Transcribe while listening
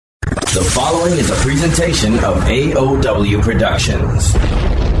The following is a presentation of AOW Productions.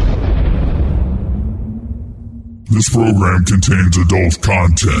 This program contains adult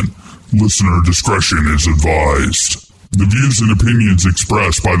content. Listener discretion is advised. The views and opinions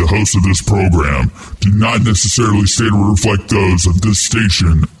expressed by the host of this program do not necessarily state or reflect those of this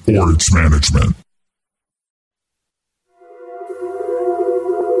station or its management.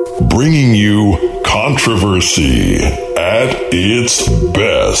 Bringing you controversy at its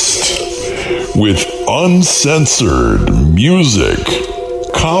best with uncensored music,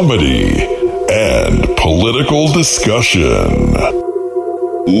 comedy, and political discussion.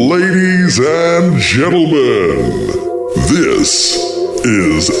 Ladies and gentlemen, this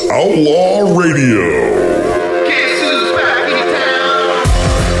is Outlaw Radio.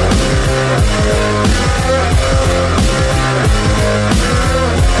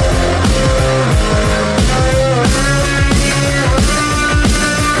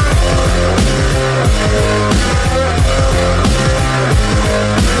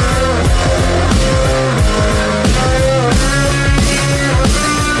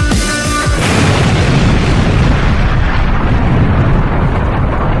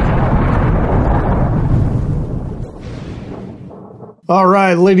 All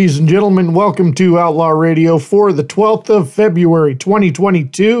right, ladies and gentlemen, welcome to Outlaw Radio for the 12th of February,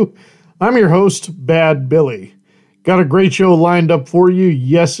 2022. I'm your host, Bad Billy. Got a great show lined up for you.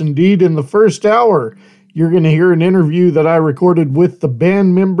 Yes, indeed. In the first hour, you're going to hear an interview that I recorded with the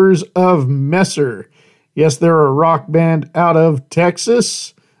band members of Messer. Yes, they're a rock band out of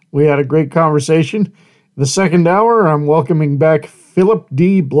Texas. We had a great conversation. In the second hour, I'm welcoming back Philip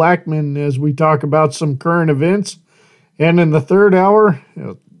D. Blackman as we talk about some current events. And in the third hour,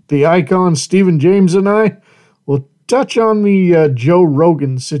 the icon Stephen James and I will touch on the Joe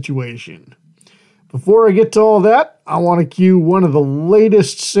Rogan situation. Before I get to all that, I want to cue one of the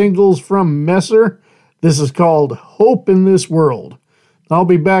latest singles from Messer. This is called Hope in This World. I'll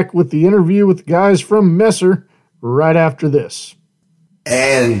be back with the interview with the guys from Messer right after this.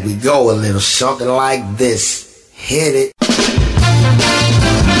 And we go a little something like this. Hit it.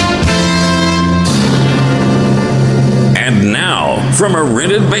 And now, from a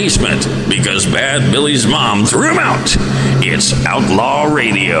rented basement, because Bad Billy's mom threw him out, it's Outlaw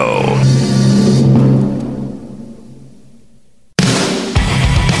Radio.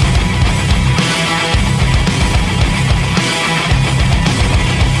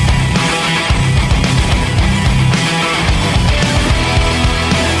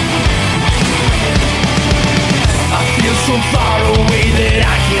 I feel so far away that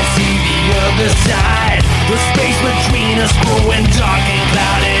I can't see the other side. The space between us growing dark and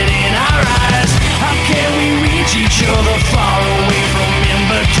clouded in our eyes. How can we reach each other far away from in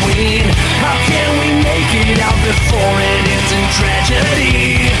between?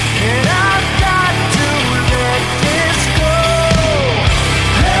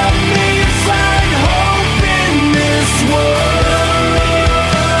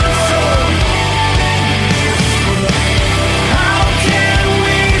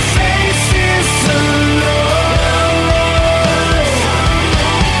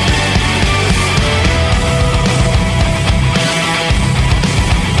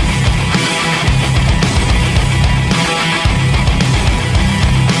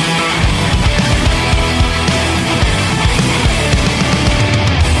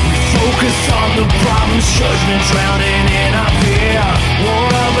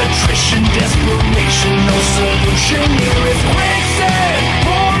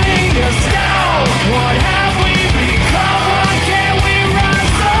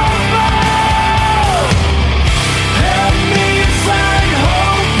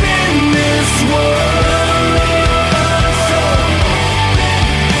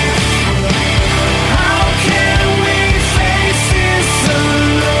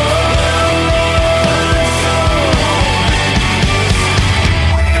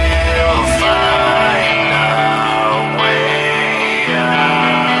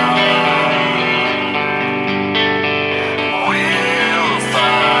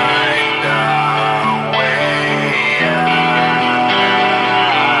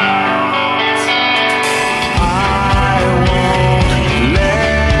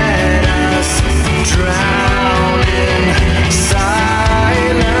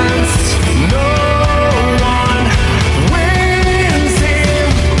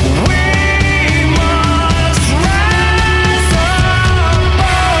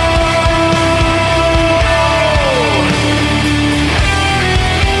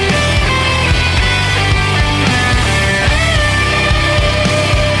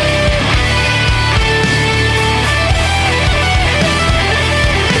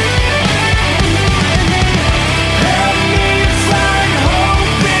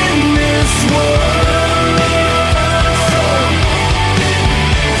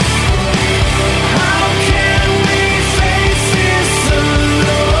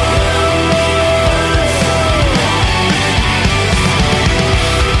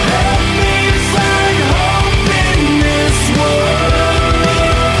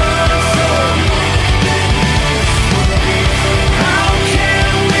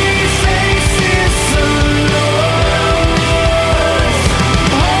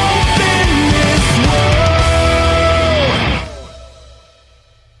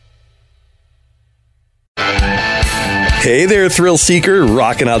 Hey there, thrill seeker,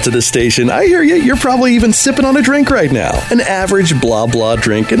 rocking out to the station. I hear you. You're probably even sipping on a drink right now. An average blah blah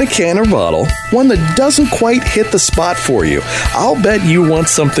drink in a can or bottle. One that doesn't quite hit the spot for you. I'll bet you want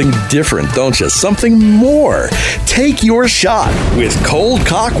something different, don't you? Something more. Take your shot with Cold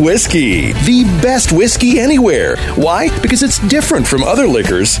Cock Whiskey. The best whiskey anywhere. Why? Because it's different from other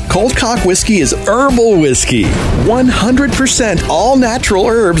liquors. Cold Cock Whiskey is herbal whiskey. 100% all natural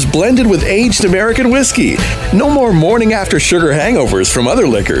herbs blended with aged American whiskey. No more morning after sugar hangovers from other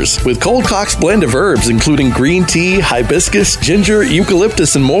liquors. With Cold Cock's blend of herbs, including green tea, hibiscus, ginger,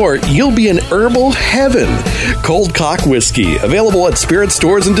 eucalyptus, and more, you'll be in herbal heaven. Cold Cock Whiskey, available at spirit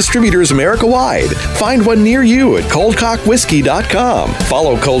stores and distributors America-wide. Find one near you at coldcockwhiskey.com.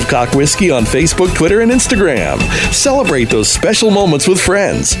 Follow Cold Cock Whiskey on Facebook, Twitter, and Instagram. Celebrate those special moments with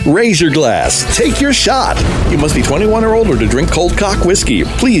friends. Raise your glass. Take your shot. You must be 21 or older to drink Cold Cock Whiskey.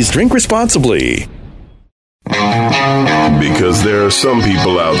 Please drink responsibly. Because there are some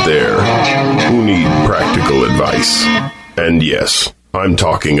people out there who need practical advice. And yes, I'm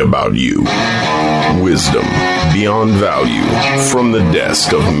talking about you. Wisdom beyond value from the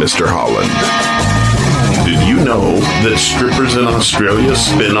desk of Mr. Holland. Did you know that strippers in Australia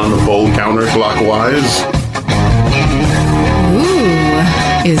spin on the pole counterclockwise?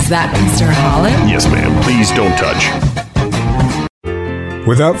 Ooh, is that Mr. Holland? Yes, ma'am. Please don't touch.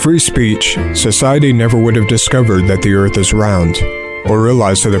 Without free speech, society never would have discovered that the earth is round, or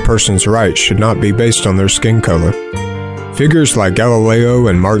realized that a person's rights should not be based on their skin color. Figures like Galileo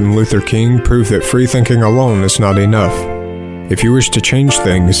and Martin Luther King prove that free thinking alone is not enough. If you wish to change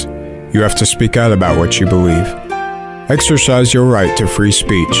things, you have to speak out about what you believe. Exercise your right to free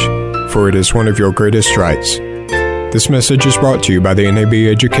speech, for it is one of your greatest rights. This message is brought to you by the NAB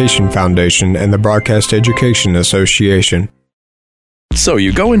Education Foundation and the Broadcast Education Association. So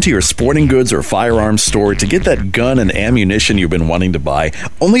you go into your sporting goods or firearms store to get that gun and ammunition you've been wanting to buy,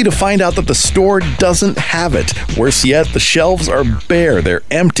 only to find out that the store doesn't have it. Worse yet, the shelves are bare. They're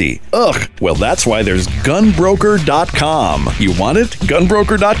empty. Ugh. Well, that's why there's gunbroker.com. You want it?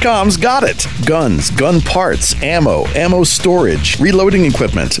 Gunbroker.com's got it. Guns, gun parts, ammo storage, reloading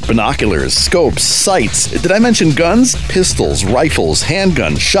equipment, binoculars, scopes, sights. Did I mention guns? Pistols, rifles,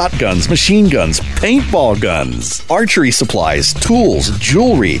 handguns, shotguns, machine guns, paintball guns, archery supplies, tools,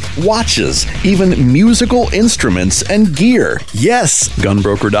 jewelry, watches, even musical instruments and gear. Yes,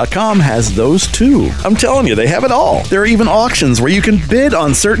 Gunbroker.com has those too. I'm telling you, they have it all. There are even auctions where you can bid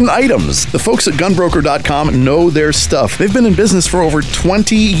on certain items. The folks at Gunbroker.com know their stuff. They've been in business for over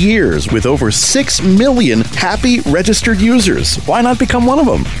 20 years with over 6 million happy registered users. Why not become one of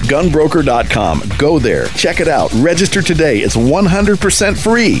them? Gunbroker.com. Go there. Check it out. Register today. It's 100%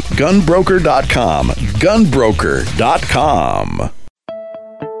 free. Gunbroker.com. Gunbroker.com.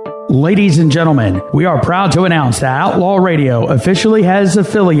 Ladies and gentlemen, we are proud to announce that Outlaw Radio officially has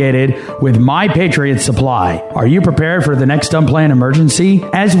affiliated with My Patriot Supply. Are you prepared for the next unplanned emergency?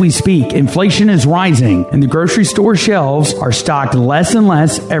 As we speak, inflation is rising and the grocery store shelves are stocked less and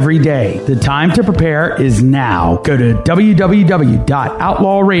less every day. The time to prepare is now. Go to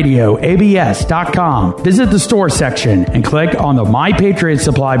www.outlawradioabs.com. Visit the store section and click on the My Patriot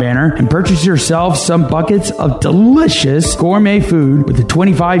Supply banner and purchase yourself some buckets of delicious gourmet food with a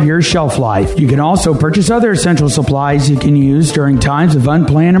 25-year shelf life. You can also purchase other essential supplies you can use during times of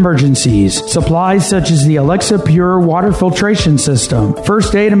unplanned emergencies. Supplies such as the Alexa Pure water filtration system,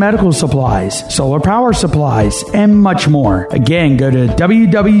 first aid and medical supplies, solar power supplies, and much more. Again, go to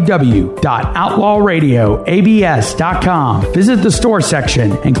www.outlawradioabs.com. Visit the store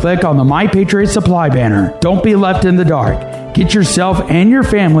section and click on the My Patriot Supply banner. Don't be left in the dark. Get yourself and your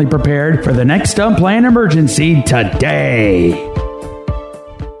family prepared for the next unplanned emergency today.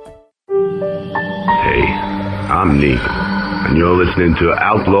 Hey, I'm Nick, and you're listening to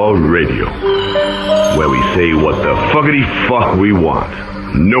Outlaw Radio, where we say what the fuckity fuck we want.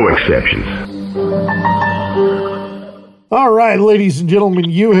 No exceptions. All right, ladies and gentlemen,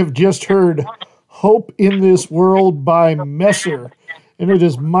 you have just heard Hope in This World by Messer, and it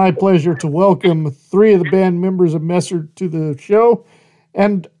is my pleasure to welcome 3 of the band members of Messer to the show,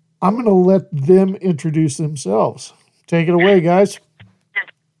 and I'm going to let them introduce themselves. Take it away, guys.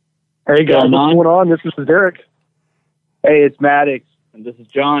 Hey guys, what's going on? This is Derek. Hey, it's Maddox, and this is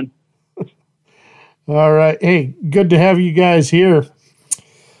John. All right. Hey, good to have you guys here.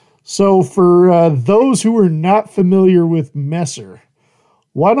 So for those who are not familiar with Messer,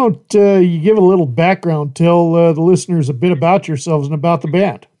 why don't you give a little background, tell the listeners a bit about yourselves and about the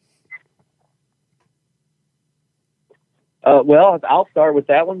band? Well, I'll start with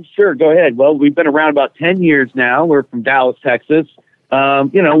that one. Sure, go ahead. Well, we've been around about 10 years now. We're from Dallas, Texas.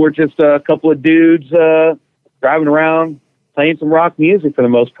 We're just a couple of dudes driving around, playing some rock music for the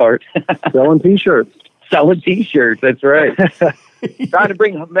most part. Selling T-shirts. Selling T-shirts, that's right. Trying to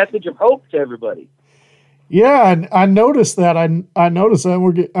bring a message of hope to everybody. Yeah, I noticed that. I noticed that.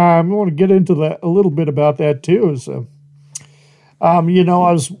 I want to get into that a little bit about that too. So, you know,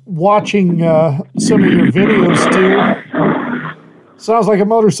 I was watching some of your videos too. Sounds like a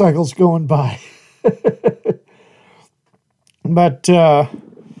motorcycle's going by. But,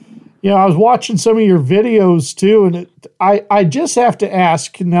 you know, I was watching some of your videos too, and I just have to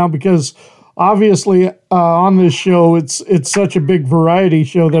ask now, because obviously on this show, it's such a big variety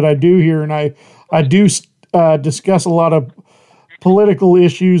show that I do here, and I do discuss a lot of political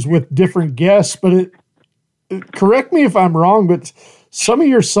issues with different guests, but correct me if I'm wrong, but some of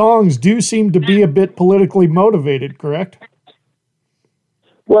your songs do seem to be a bit politically motivated, correct?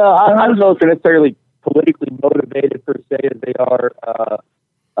 Well, I don't know if they're necessarily politically motivated per se, as they are,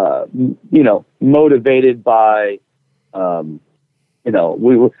 you know, motivated by, you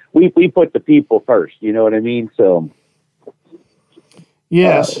know, we put the people first, you know what I mean? So,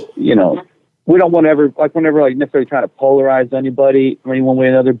 yes, you know, we don't want to ever necessarily try to polarize anybody or any one way or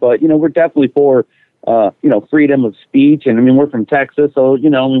another, but, you know, we're definitely for, you know, freedom of speech. And I mean, we're from Texas, so, you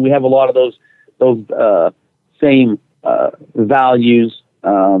know, I mean, we have a lot of those same, values,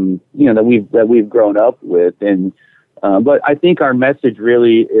 you know, that we've grown up with. And, but I think our message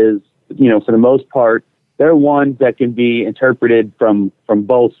really is, you know, for the most part, they're ones that can be interpreted from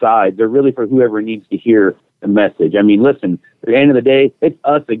both sides. They're really for whoever needs to hear the message. I mean, listen, at the end of the day, it's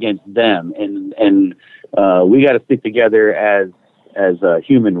us against them. And we got to stick together as a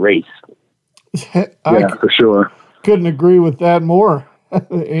human race. Yeah, for sure. Couldn't agree with that more.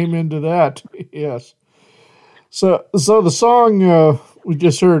 Amen to that. Yes. So the song we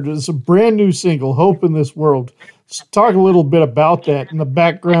just heard is a brand new single, "Hope in This World." Let's talk a little bit about that and the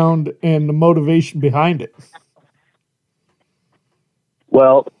background and the motivation behind it.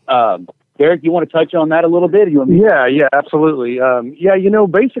 Well, Derek, you want to touch on that a little bit? Yeah, absolutely. Yeah, you know,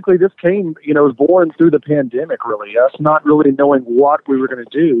 basically this came, you know, was born through the pandemic, really. Us not really knowing what we were going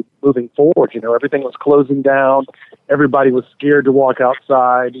to do moving forward. You know, everything was closing down. Everybody was scared to walk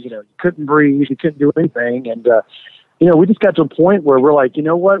outside. You know, you couldn't breathe. You couldn't do anything. And, you know, we just got to a point where we're like, you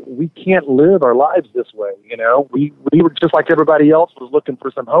know what? We can't live our lives this way. You know, we were just like everybody else, was looking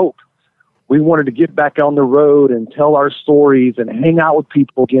for some hope. We wanted to get back on the road and tell our stories and hang out with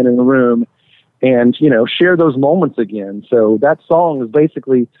people again in the room and, you know, share those moments again. So that song is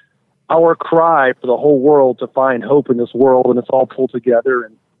basically our cry for the whole world to find hope in this world, and it's all pulled together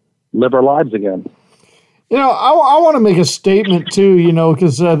and live our lives again. You know, I want to make a statement too, you know,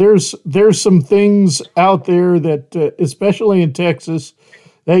 because there's some things out there that, especially in Texas,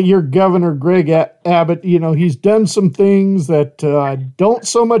 that your governor, Greg Abbott, you know, he's done some things that I don't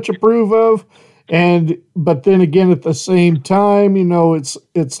so much approve of. But then again, at the same time, you know, it's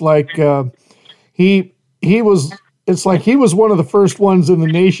like he was one of the first ones in the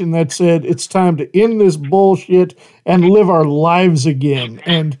nation that said it's time to end this bullshit and live our lives again.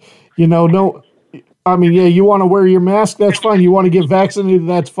 And, you know, I mean, yeah, you want to wear your mask, that's fine. You want to get vaccinated,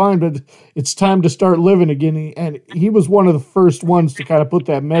 that's fine. But it's time to start living again. And he was one of the first ones to kind of put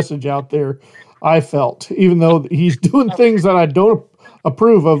that message out there, I felt, even though he's doing things that I don't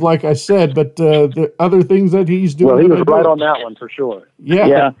approve of, like I said, but the other things that he's doing. Well, he was right on that one for sure.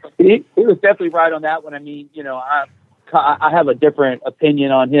 Yeah. He was definitely right on that one. I mean, you know, I have a different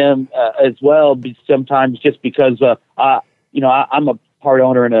opinion on him as well, sometimes just because, you know, I'm a part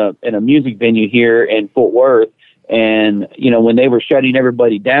owner in a music venue here in Fort Worth. And, you know, when they were shutting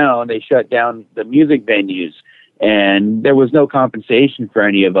everybody down, they shut down the music venues, and there was no compensation for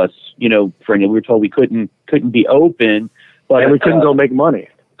any of us, you know, we were told we couldn't be open, but we couldn't go make money.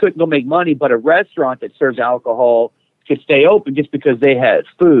 But a restaurant that serves alcohol could stay open just because they had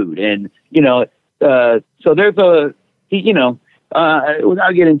food. And, you know, so there's you know,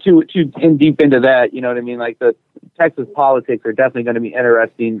 without getting too in deep into that, you know what I mean? Like the Texas politics are definitely going to be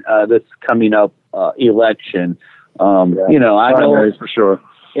interesting this coming up election. You know, I know for sure.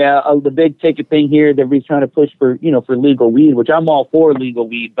 Yeah, the big ticket thing here, everybody's trying to push for, you know, for legal weed, which I'm all for legal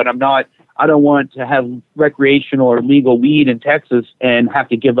weed, but I don't want to have recreational or legal weed in Texas and have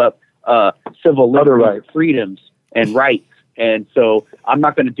to give up civil liberties, freedoms, and rights. And so I'm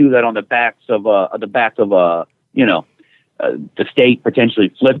not going to do that on the back of you know, the state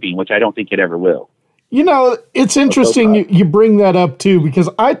potentially flipping, which I don't think it ever will. You know, it's interesting you bring that up too, because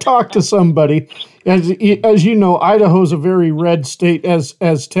I talked to somebody, as you know, Idaho's a very red state, as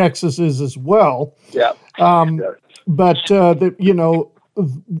Texas is as well. Yeah. But you know,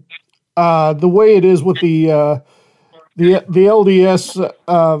 the way it is with the the LDS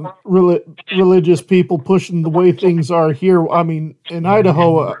religious people pushing the way things are here. I mean, in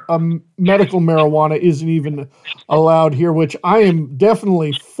Idaho, medical marijuana isn't even allowed here, which I am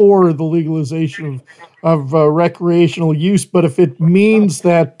definitely for the legalization of recreational use. But if it means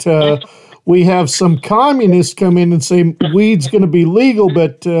that we have some communists come in and say weed's going to be legal,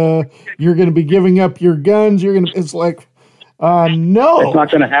 but you're going to be giving up your guns, it's like, no. It's not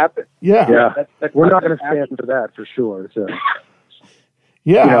going to happen. Yeah. That's we're not going to stand for that for sure. So.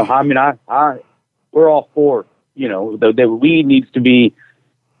 Yeah. You know, I mean, we're all for, you know, the weed needs to be,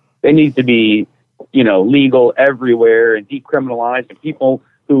 you know, legal everywhere and decriminalized, and people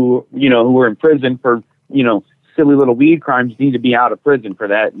who are in prison for, you know, silly little weed crimes need to be out of prison for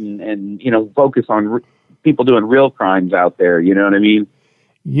that, and you know, focus on people doing real crimes out there. You know what I mean?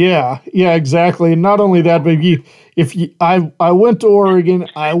 Yeah, exactly. And not only that, but I went to Oregon,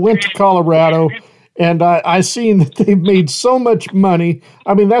 I went to Colorado, and I seen that they've made so much money.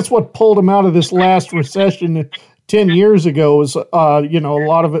 I mean, that's what pulled them out of this last recession 10 years ago. Was you know, a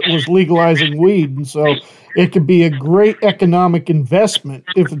lot of it was legalizing weed, and so it could be a great economic investment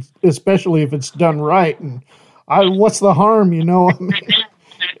especially if it's done right. And what's the harm, you know? I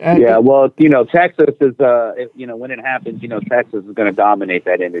mean, yeah, well, you know, Texas is, you know, when it happens, you know, Texas is going to dominate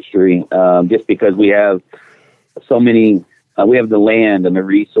that industry just because we have so many, we have the land and the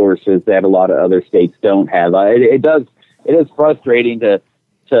resources that a lot of other states don't have. It is frustrating to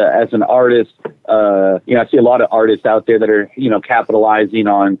as an artist, you know, I see a lot of artists out there that are, you know, capitalizing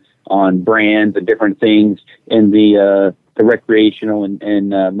on brands and different things in the recreational and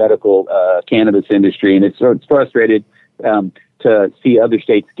medical cannabis industry, and it's frustrated to see other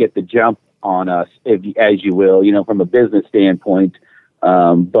states get the jump on us, as you will, you know, from a business standpoint.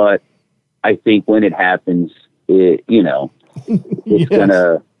 But I think when it happens, you know,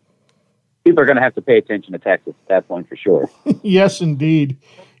 it's people are gonna have to pay attention to Texas at that point for sure. Yes, indeed.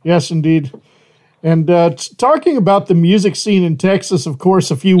 And talking about the music scene in Texas, of course,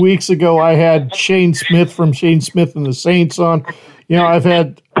 a few weeks ago I had Shane Smith from Shane Smith and the Saints on. You know, I've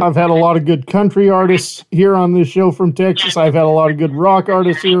had a lot of good country artists here on this show from Texas. I've had a lot of good rock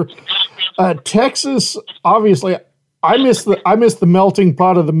artists here. Texas, obviously, I miss the melting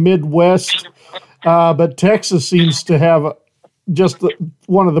pot of the Midwest, but Texas seems to have just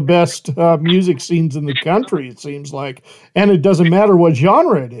one of the best music scenes in the country, it seems like, and it doesn't matter what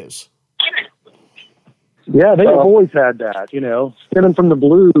genre it is. Yeah, they've always had that, you know, stemming from the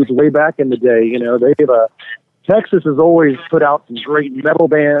blues way back in the day. You know, Texas has always put out some great metal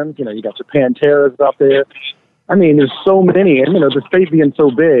bands. You know, you got your Panteras out there. I mean, there's so many, and you know, the state being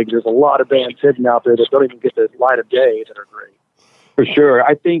so big, there's a lot of bands hidden out there that don't even get the light of day that are great. For sure.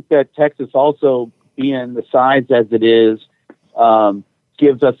 I think that Texas also, being the size as it is,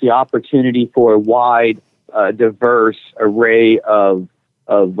 gives us the opportunity for a wide, diverse array of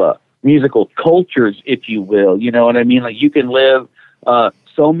musical cultures, if you will. You know what I mean? Like, you can live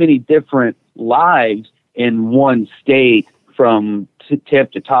so many different lives in one state from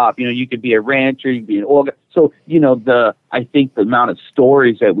tip to top. You know, you could be a rancher, you could be an organ. So, you know, I think the amount of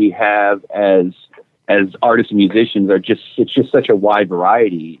stories that we have as artists and musicians it's just such a wide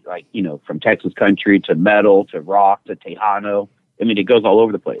variety, like, you know, from Texas country to metal to rock to Tejano. I mean, it goes all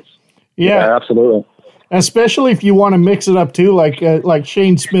over the place. Yeah, absolutely. Especially if you want to mix it up too, like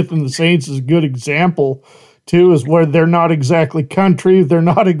Shane Smith and the Saints is a good example too, is where they're not exactly country, they're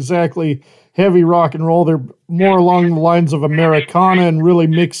not exactly heavy rock and roll, they're more along the lines of Americana and really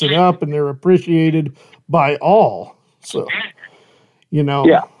mix it up, and they're appreciated by all. So, you know.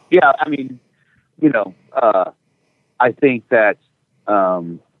 Yeah. I mean, you know, I think that,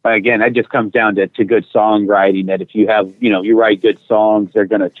 again, that just comes down to good songwriting, that if you have, you know, you write good songs, they're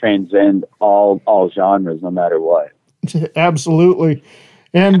going to transcend all genres, no matter what. Absolutely.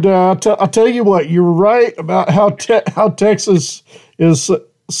 And I'll tell you what, you're right about how Texas is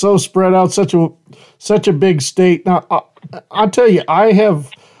so spread out, such a big state. Now, I'll tell you, I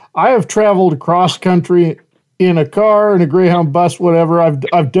have traveled across country in a car, in a Greyhound bus, whatever.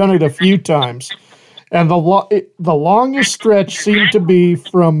 I've done it a few times. And the longest stretch seemed to be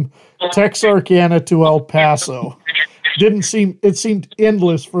from Texarkana to El Paso. It seemed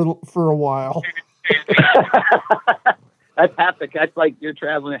endless for a while. That's like you're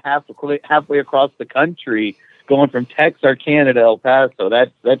traveling halfway across the country, going from Texarkana to El Paso.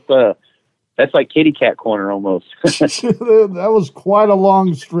 That's like kitty cat corner almost. That was quite a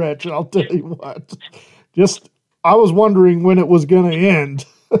long stretch, I'll tell you what. I was wondering when it was going to end.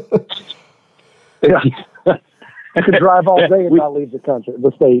 Yeah, I could drive all day and not leave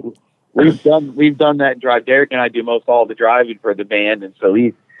the state. We've done that drive. Derek and I do most all the driving for the band, and so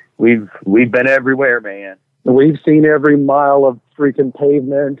we've been everywhere, man. We've seen every mile of freaking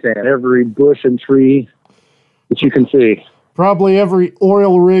pavement and every bush and tree that you can see. Probably every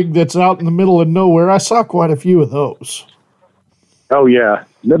oil rig that's out in the middle of nowhere. I saw quite a few of those. Oh, yeah.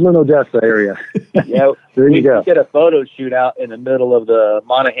 Midland, Odessa area. Yeah, there you go. We did a photo shoot out in the middle of the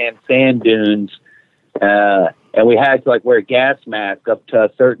Monaghan sand dunes, and we had to like wear a gas mask up to a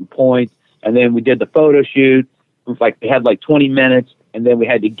certain point, and then we did the photo shoot. It was like we had like 20 minutes, and then we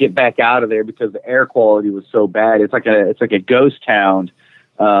had to get back out of there because the air quality was so bad. It's like a ghost town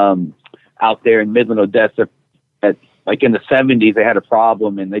out there in Midland, Odessa. Like in the 70s, they had a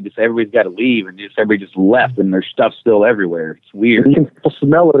problem, and everybody's got to leave, and everybody just left, and there's stuff still everywhere. It's weird. You can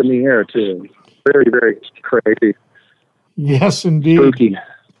smell it in the air too. Very, very crazy. Yes, indeed. Spooky.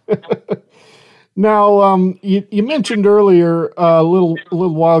 Now, you mentioned earlier a little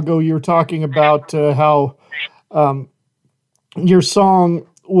while ago, you were talking about how your song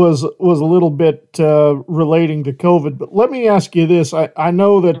was a little bit relating to COVID. But let me ask you this: I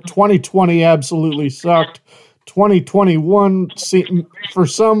know that 2020 absolutely sucked. 2021 for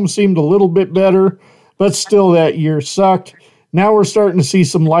some seemed a little bit better, but still that year sucked. Now we're starting to see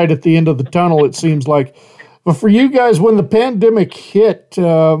some light at the end of the tunnel, it seems like. But for you guys, when the pandemic hit,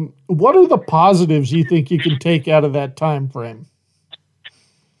 what are the positives you think you can take out of that time frame?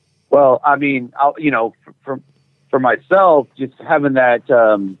 Well, I mean, for myself, just having that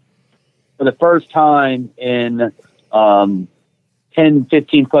for the first time in 10,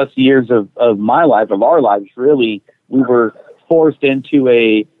 15 plus years of my life, of our lives, really, we were forced into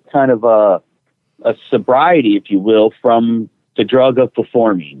a kind of a sobriety, if you will, from the drug of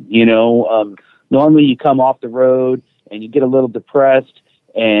performing. Normally you come off the road and you get a little depressed,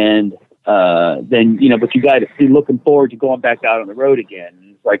 and then, but you got to be looking forward to going back out on the road again.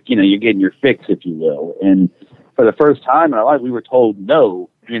 It's like, you're getting your fix, if you will. And for the first time in our life, we were told no,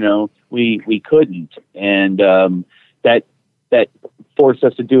 we couldn't. And that forced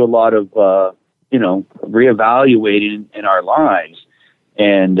us to do a lot of, reevaluating in our lives.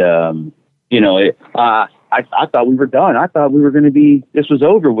 And, I thought we were done. I thought we were going to this was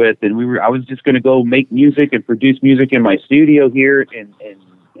over with. And I was just going to go make music and produce music in my studio here in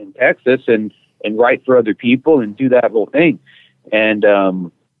Texas and write for other people and do that whole thing. And,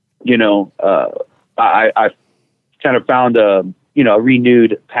 I kind of found a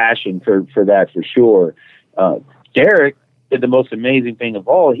renewed passion for that, for sure. Derek did the most amazing thing of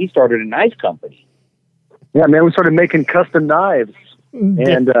all. He started a knife company. Yeah, man, we started making custom knives,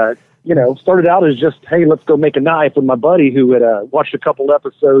 and started out as just, hey, let's go make a knife, with my buddy who had watched a couple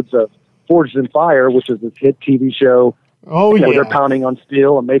episodes of Forged in Fire, which is this hit TV show. Oh, yeah. They're pounding on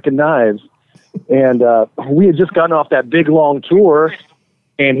steel and making knives. And we had just gotten off that big, long tour,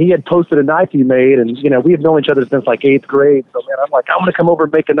 and he had posted a knife he made, and, we had known each other since like 8th grade. So, man, I'm like, I'm going to come over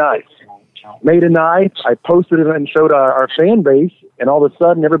and make a knife. Made a knife. I posted it and showed our fan base, and all of a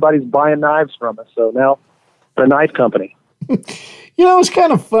sudden everybody's buying knives from us. So now a knife company. It's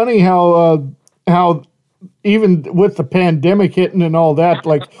kind of funny how even with the pandemic hitting and all that,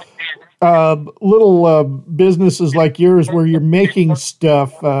 like little businesses like yours where you're making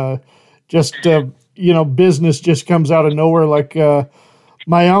stuff, business just comes out of nowhere. Like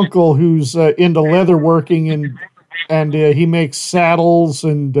my uncle who's into leatherworking and he makes saddles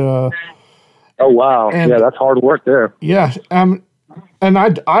and. Oh, wow. Yeah, that's hard work there. Yeah. And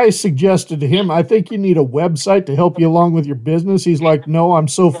I suggested to him, I think you need a website to help you along with your business. He's like, no, I'm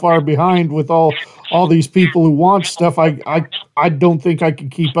so far behind with all these people who want stuff. I don't think I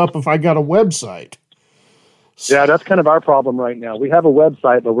can keep up if I got a website. Yeah, that's kind of our problem right now. We have a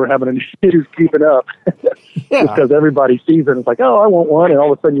website, but we're having issues keeping up. Yeah. Because everybody sees it and it's like, oh, I want one. And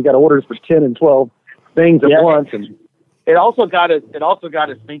all of a sudden you got orders for 10 and 12 things at once. And It also got us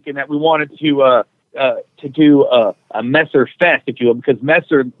thinking that we wanted to do a Messer Fest, if you will, because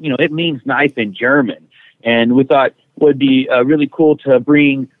Messer, it means knife in German, and we thought it would be really cool to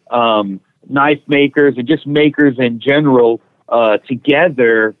bring knife makers and just makers in general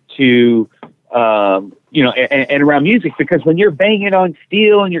together to and around music, because when you're banging on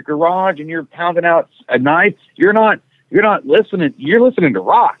steel in your garage and you're pounding out a knife, you're not listening. You're listening to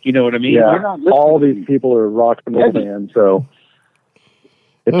rock. You know what I mean? Yeah. You're not listening all these people are rock and roll fans, so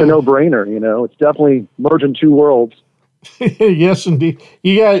it's a no-brainer. It's definitely merging two worlds. Yes, indeed.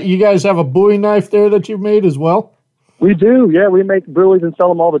 You guys have a Bowie knife there that you've made as well? We do. Yeah, we make Bowies and sell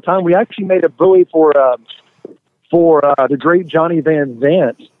them all the time. We actually made a Bowie for the great Johnny Van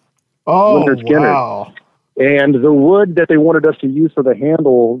Zant. Oh, Leonard Skinner. wow. And the wood that they wanted us to use for the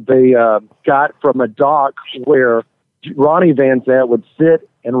handle, they got from a dock where Ronnie Van Zant would sit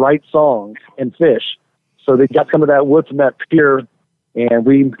and write songs and fish. So they got some of that wood from that pier and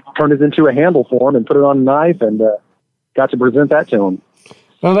we turned it into a handle for him and put it on a knife and got to present that to him.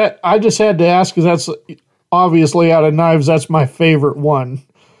 Now that I just had to ask because that's obviously out of knives. That's my favorite one.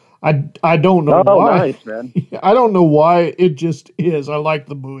 I don't know why. Oh, nice, man. I don't know why. It just is. I like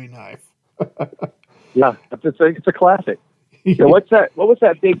the Bowie knife. Yeah, it's a classic. So what was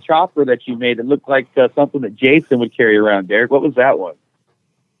that big chopper that you made? It looked like something that Jason would carry around, Derek. What was that one?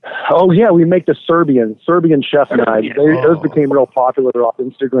 Oh yeah, we make the Serbian chef knives. Those became real popular off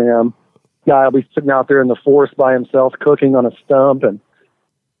Instagram. Guy will be sitting out there in the forest by himself cooking on a stump, and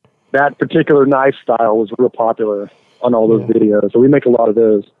that particular knife style was real popular on all those videos. So we make a lot of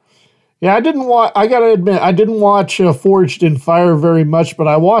those. Yeah, I got to admit, I didn't watch Forged in Fire very much, but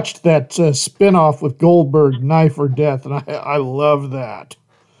I watched that spin-off with Goldberg, Knife or Death, and I love that.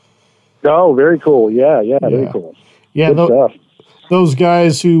 Oh, very cool. Yeah, very cool. Yeah, stuff. Those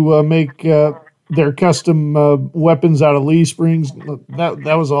guys who make their custom weapons out of Lee Springs,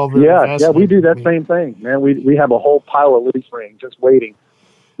 that was all very fascinating. Yeah, we do that same thing, man. We have a whole pile of Lee Springs just waiting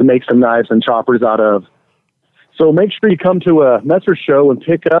to make some knives and choppers out of. So make sure you come to a Messer show and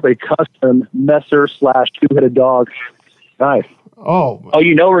pick up a custom Messer / two-headed dog knife. Oh,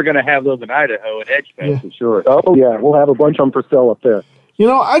 we're going to have those in Idaho at Edgefest for sure. Oh, yeah, we'll have a bunch of them for sale up there.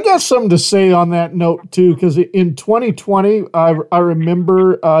 I got something to say on that note, too, because in 2020, I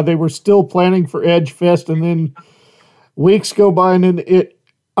remember they were still planning for Edgefest, and then weeks go by, and then it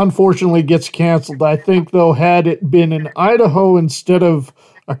unfortunately gets canceled. I think, though, had it been in Idaho instead of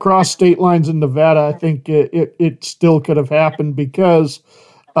across state lines in Nevada, I think it still could have happened because,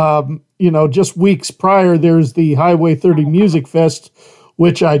 just weeks prior, there's the Highway 30 Music Fest,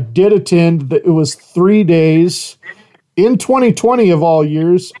 which I did attend. It was 3 days in 2020 of all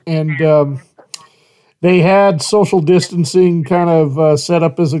years, and they had social distancing kind of set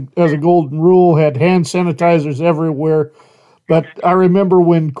up as a golden rule, had hand sanitizers everywhere. But I remember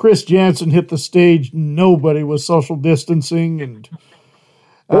when Chris Jansen hit the stage, nobody was social distancing, and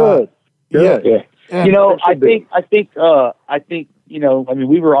Good. I think,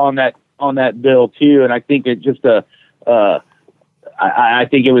 we were on that bill too. And I think it just, I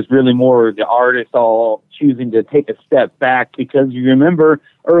think it was really more the artists all choosing to take a step back because you remember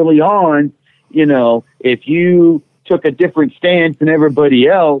early on, if you took a different stance than everybody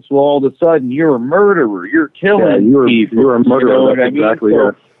else, well, all of a sudden you're a murderer, you're killing people. You're a murderer. That's exactly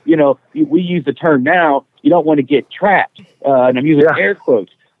it. So, we use the term now, you don't want to get trapped. And I'm using air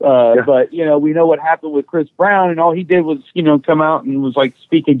quotes. But, we know what happened with Chris Brown, and all he did was, come out and was like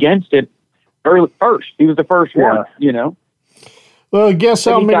speak against it first. He was the first one, Well, guess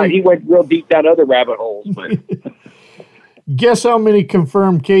how many... He went real deep down other rabbit holes. But guess how many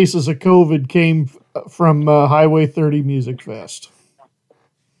confirmed cases of COVID came from Highway 30 Music Fest?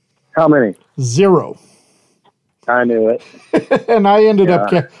 How many? 0. I knew it. And I ended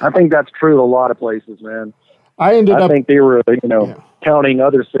up... I think that's true a lot of places, man. I think they were, counting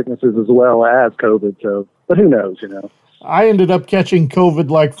other sicknesses as well as COVID. So, but who knows, I ended up catching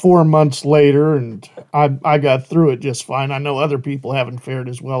COVID like 4 months later, and I got through it just fine. I know other people haven't fared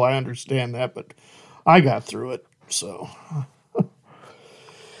as well. I understand that, but I got through it. So,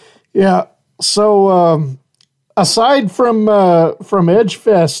 yeah. So, aside from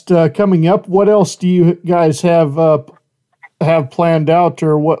Edgefest Coming up, what else do you guys have planned out,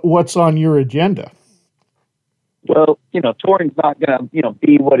 or what's on your agenda? Well, touring's not going to,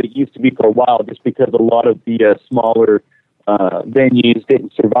 be what it used to be for a while, just because a lot of the smaller venues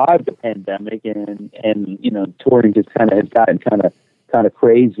didn't survive the pandemic, and touring just kind of has gotten kind of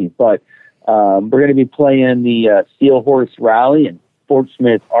crazy. But we're going to be playing the Steel Horse Rally in Fort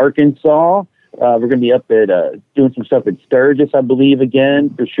Smith, Arkansas. We're going to be up at doing some stuff at Sturgis, I believe, again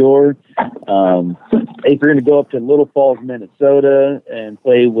for sure. I think we're going to go up to Little Falls, Minnesota, and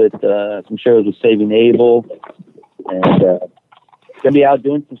play with some shows with Saving Abel. And going to be out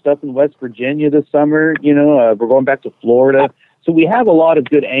doing some stuff in West Virginia this summer. We're going back to Florida. So we have a lot of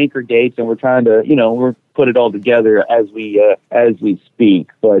good anchor dates, and we're trying to, we're put it all together as we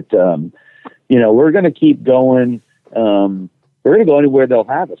speak. But, we're going to keep going. We're going to go anywhere they'll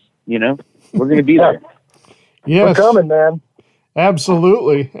have us, We're going to be there. Yes. We're coming, man.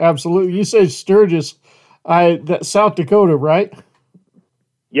 Absolutely. Absolutely. You say Sturgis, South Dakota, right?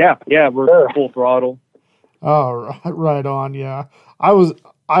 Yeah. We're full throttle. Oh, right on. Yeah. I was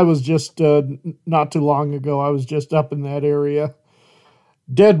just, not too long ago, I was just up in that area.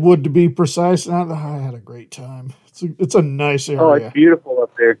 Deadwood, to be precise. And I had a great time. It's a nice area. Oh, it's beautiful up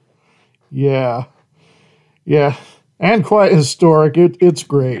there. Yeah. Yeah. And quite historic. It's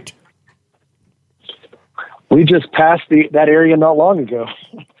great. We just passed that area not long ago.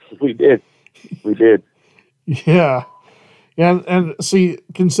 We did. Yeah. And see,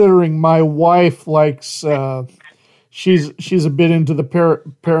 considering my wife likes, she's a bit into the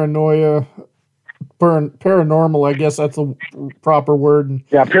paranormal. I guess that's the proper word.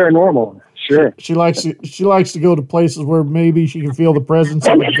 Yeah, paranormal. Sure. She likes to go to places where maybe she can feel the presence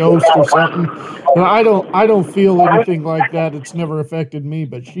of a ghost or something. And I don't feel anything like that. It's never affected me,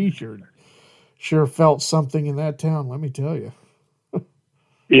 but she sure felt something in that town. Let me tell you.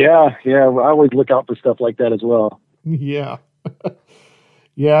 Yeah. I always look out for stuff like that as well. Yeah.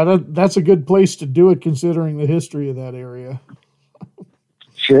 Yeah, that's a good place to do it considering the history of that area.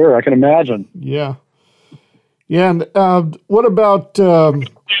 Sure, I can imagine. Yeah. Yeah, and what about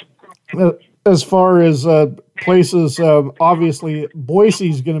as far as places? Obviously,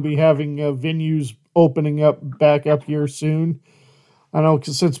 Boise's going to be having venues opening back up here soon. I know,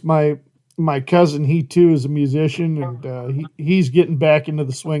 'cause since my cousin, he too is a musician, and he's getting back into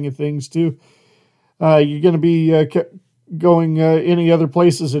the swing of things too. You're going to be going any other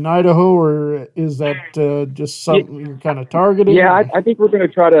places in Idaho, or is that just something you're kind of targeting? Yeah, I think we're going to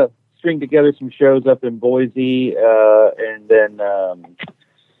try to string together some shows up in Boise, and then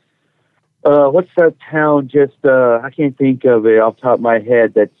what's that town? Just I can't think of it off the top of my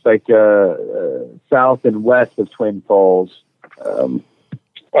head. That's like south and west of Twin Falls.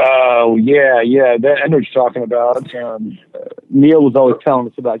 Oh yeah. I know what you're talking about. Neil was always telling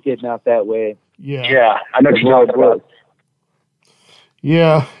us about getting out that way. Yeah, I know what you're talking about.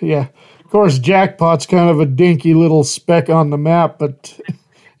 Yeah. Of course, Jackpot's kind of a dinky little speck on the map,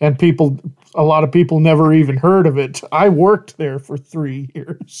 and a lot of people never even heard of it. I worked there for 3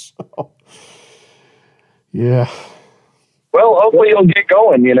 years. So. Yeah. Well, hopefully you'll get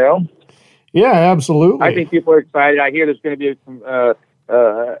going, Yeah, absolutely. I think people are excited. I hear there's going to be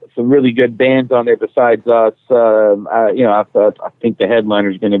some really good bands on there besides us. I think the headliner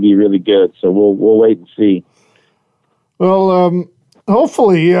is going to be really good, so we'll wait and see. Well,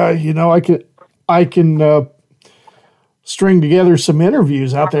 hopefully, I can string together some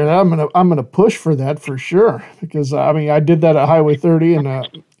interviews out there. I'm gonna push for that for sure, because I did that at Highway 30, and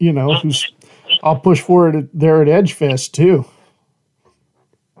I'll push for it there at Edgefest too.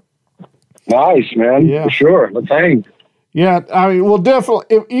 Nice, man. Yeah, for sure. Let's hang. Yeah, we'll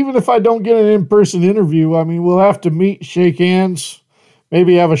definitely. Even if I don't get an in-person interview, we'll have to meet, shake hands,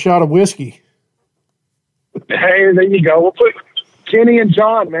 maybe have a shot of whiskey. Hey, there you go. We'll put Kenny and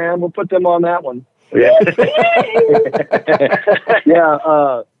John, man. We'll put them on that one. Yeah.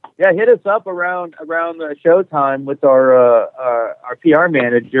 Yeah. Hit us up around the showtime with our PR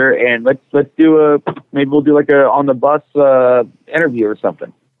manager, and let's do maybe we'll do like a on the bus interview or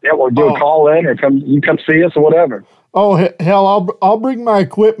something. Yeah, we'll do a call in, or come see us or whatever. Oh hell, I'll bring my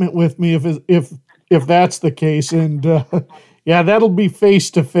equipment with me if that's the case, and yeah, that'll be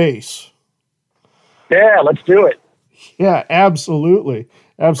face to face. Yeah, let's do it. Yeah, absolutely.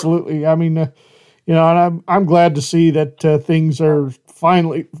 And I'm glad to see that things are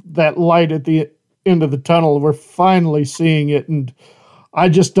finally, that light at the end of the tunnel. We're finally seeing it, and I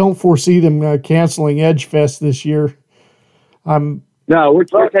just don't foresee them canceling Edgefest this year. No,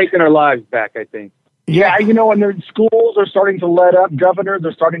 we're taking our lives back, I think. Yeah, and their schools are starting to let up. Governors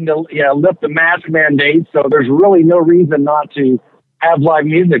are starting to lift the mask mandate, so there's really no reason not to have live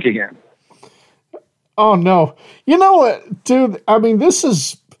music again. Oh no! You know what, dude? This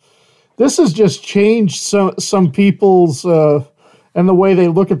has just changed some people's and the way they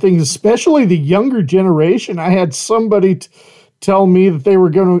look at things, especially the younger generation. I had somebody tell me that they were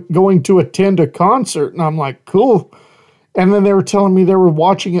going to attend a concert, and I'm like, cool. And then they were telling me they were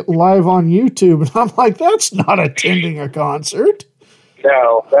watching it live on YouTube, and I'm like, that's not attending a concert.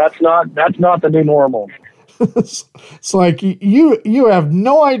 No, that's not the new normal. It's like you have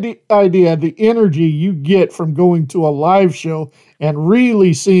no idea the energy you get from going to a live show and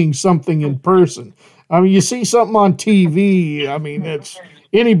really seeing something in person. You see something on TV. It's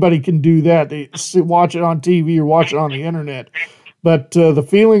anybody can do that. They watch it on TV or watch it on the internet. But the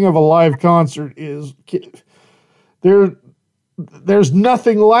feeling of a live concert is there's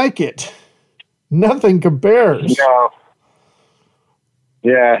nothing like it. Nothing compares. No.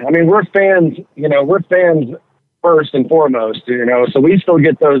 Yeah, we're fans, we're fans first and foremost, so we still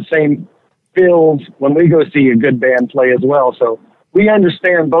get those same feels when we go see a good band play as well. So we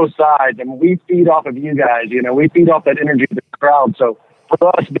understand both sides, and we feed off of you guys, we feed off that energy of the crowd. So for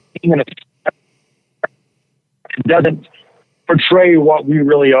us, being in it doesn't portray what we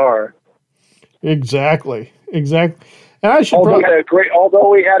really are. Exactly. And I should although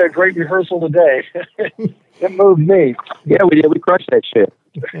we had a great rehearsal today, it moved me. Yeah, we did. We crushed that shit.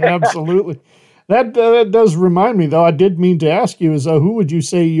 Absolutely. That does remind me, though. I did mean to ask you: who would you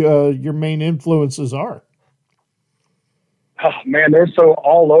say your main influences are? Oh man, they're so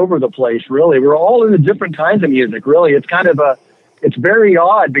all over the place. Really, we're all into different kinds of music. Really, it's kind of it's very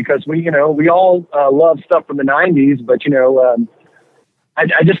odd because we all love stuff from the '90s, but I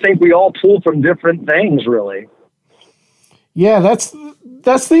just think we all pull from different things. Really. Yeah, that's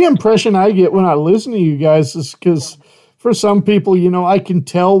the impression I get when I listen to you guys. Is because for some people, I can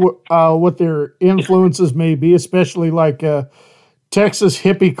tell what their influences may be, especially like Texas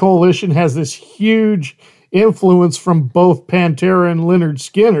Hippie Coalition has this huge influence from both Pantera and Lynyrd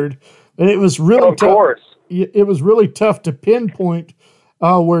Skynyrd, and it was really tough. It was really tough to pinpoint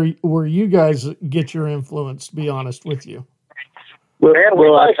where you guys get your influence. To be honest with you.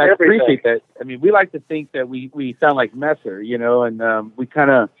 Well, I appreciate that. I mean, we like to think that we sound like Messer, and we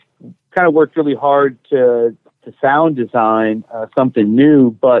kind of worked really hard to sound design something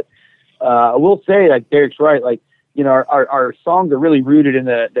new. But I will say, like Derek's right, like our songs are really rooted in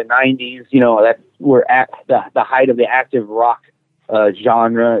the 90s. That we're at the height of the active rock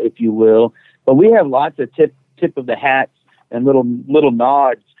genre, if you will. But we have lots of tip of the hats and little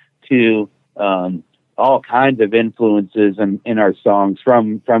nods to all kinds of influences in our songs,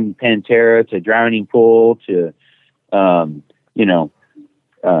 from Pantera to Drowning Pool to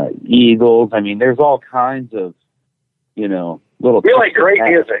Eagles. I mean, there's all kinds of little. We like great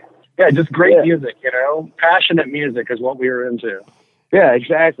music. Yeah, just great music. Passionate music is what we were into. Yeah,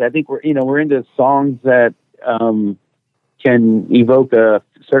 exactly. I think we're into songs that can evoke a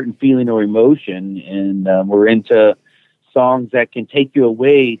certain feeling or emotion, and we're into songs that can take you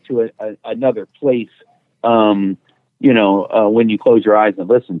away to another place. When you close your eyes and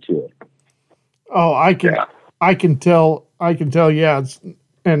listen to it. Oh, I can tell. Yeah,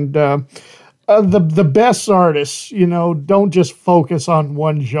 and the best artists, don't just focus on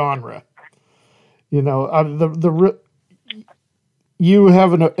one genre. You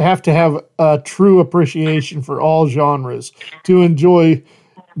have to have a true appreciation for all genres to enjoy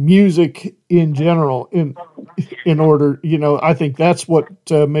music in general. In order, I think that's what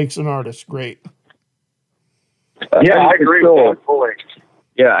makes an artist great. Yeah, I agree with that fully.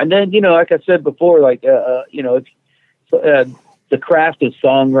 Yeah, and then like I said before, like the craft of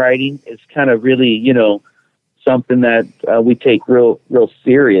songwriting is kind of really something that we take real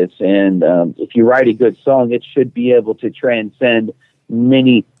serious. And if you write a good song, it should be able to transcend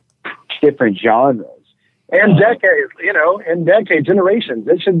many different genres and decades, generations.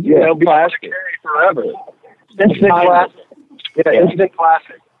 It should be classic forever. Instant classic. Yeah, instant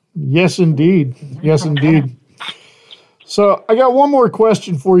classic. Yes, indeed. Yes, indeed. So I got one more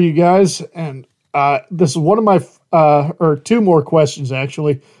question for you guys, and this is one of my, or two more questions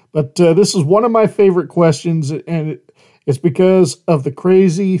actually, but this is one of my favorite questions, and it's because of the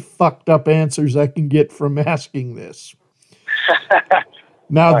crazy, fucked up answers I can get from asking this.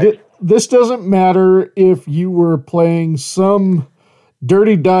 Now, this doesn't matter if you were playing some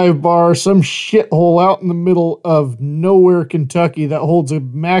dirty dive bar, some shithole out in the middle of nowhere, Kentucky, that holds a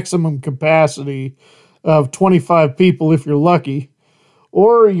maximum capacity of 25 people if you're lucky,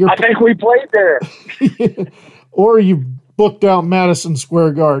 or I think we played there. Or you booked out Madison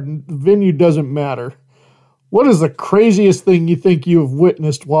Square Garden. The venue doesn't matter. What is the craziest thing you think you have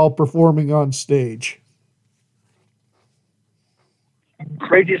witnessed while performing on stage?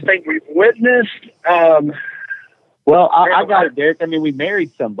 Craziest thing we've witnessed? Well, I got it, Derek. I mean, we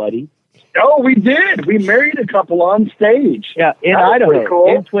married somebody. Oh, we did. We married a couple on stage. Yeah, in Idaho.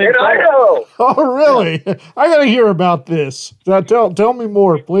 Cool. In Idaho. Oh, really? Yeah. I got to hear about this. Tell me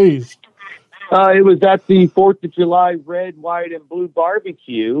more, please. It was at the 4th of July Red, White, and Blue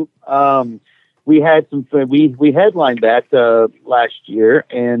Barbecue. We had we headlined that last year,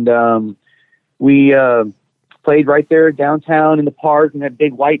 and we played right there downtown in the park in that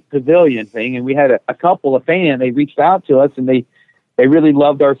big white pavilion thing. And we had a couple of fans. They reached out to us, and they really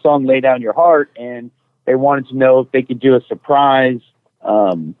loved our song "Lay Down Your Heart," and they wanted to know if they could do a surprise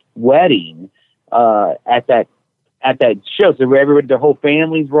wedding at that show. So everybody, their whole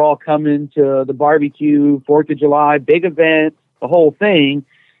families were all coming to the barbecue, 4th of July, big event, the whole thing.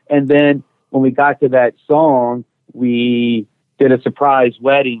 And then when we got to that song, we did a surprise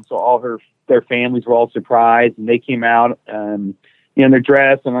wedding. So all their families were all surprised, and they came out in their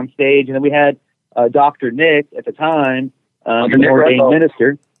dress and on stage. And then we had Dr. Nick at the time, an ordained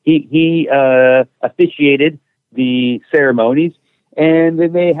minister. He officiated the ceremonies, and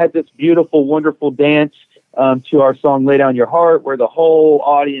then they had this beautiful, wonderful dance to our song "Lay Down Your Heart," where the whole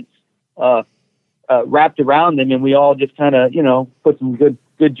audience wrapped around them, and we all just kind of, put some good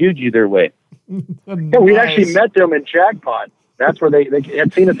juju their way. Yeah, we actually met them in Jackpot. That's where they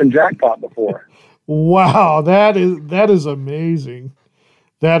had seen us in Jackpot before. Wow, that is amazing.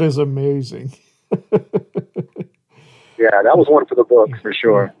 That is amazing. Yeah, that was one for the books for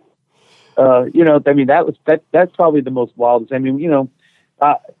sure. You know, I mean, that's probably the most wildest. I mean, you know,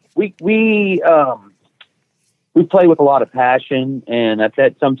 we play with a lot of passion, and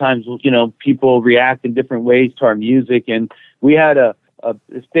that sometimes, you know, people react in different ways to our music. And we had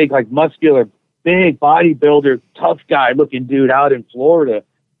this big, like, muscular, big bodybuilder, tough guy looking dude out in Florida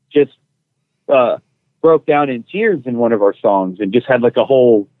just broke down in tears in one of our songs and just had like a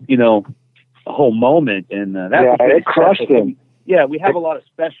whole moment. And it crushed him. Yeah, we have a lot of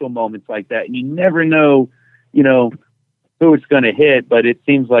special moments like that, and you never know, you know, who it's going to hit, but it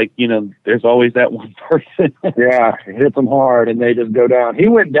seems like, you know, there's always that one person. Yeah, it hits them hard, and they just go down. He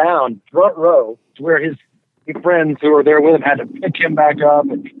went down front row to where his friends who were there with him had to pick him back up,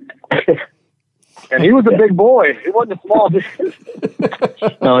 and he was a big boy. He wasn't a small dude.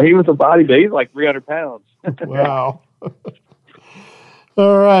 No, he was a bodybuilder. He's like 300 pounds. Wow.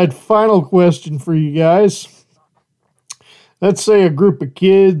 All right, final question for you guys. Let's say a group of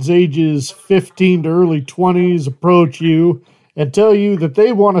kids ages 15 to early 20s approach you and tell you that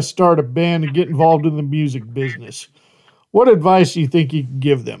they want to start a band and get involved in the music business. What advice do you think you can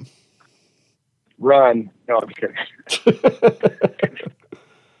give them? Run. No, I'm kidding.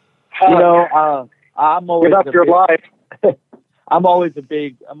 You know, I'm always give up your life. I'm always a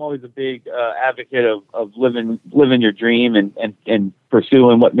big advocate of living your dream and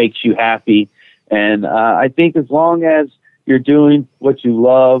pursuing what makes you happy. And I think as long as you're doing what you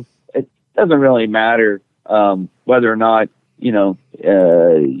love, it doesn't really matter whether or not, you know,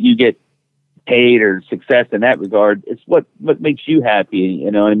 you get paid or success in that regard. It's what makes you happy, you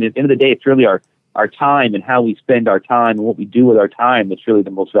know. And at the end of the day, it's really our time and how we spend our time and what we do with our time that's really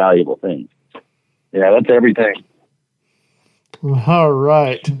the most valuable thing. Yeah, that's everything. All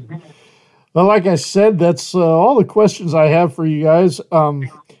right. Well, like I said, that's all the questions I have for you guys.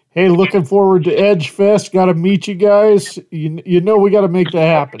 Hey, looking forward to Edge Fest. Got to meet you guys. You know we got to make that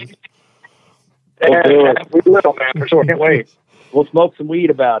happen. Yeah, we will, man, for sure. Can't wait. We'll smoke some weed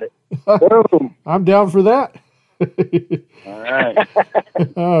about it. Boom. I'm down for that. All right.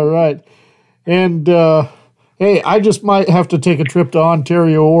 All right. And, hey, I just might have to take a trip to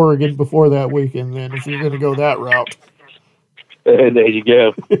Ontario, Oregon before that weekend then, if you're going to go that route. There you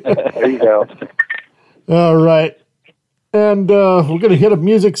go. There you go. All right. And we're going to hit a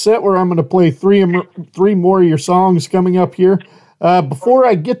music set where I'm going to play three more of your songs coming up here. Before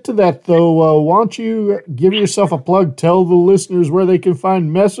I get to that, though, why don't you give yourself a plug? Tell the listeners where they can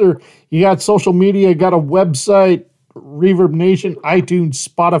find Messer. You got social media, got a website, Reverb Nation, iTunes,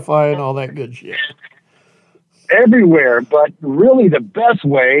 Spotify, and all that good shit. Everywhere, but really the best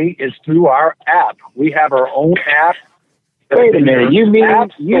way is through our app. We have our own app. Wait a minute. You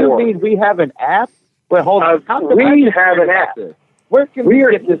mean we have an app? Wait, hold on. We have an app. Where can we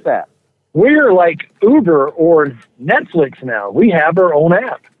get this app? We're like Uber or Netflix now. We have our own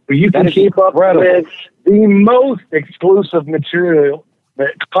app where you can keep up with the most exclusive material,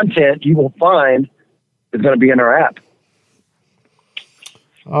 content you will find is going to be in our app.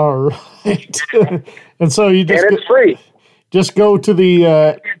 All right. And so you just it's free. Just go to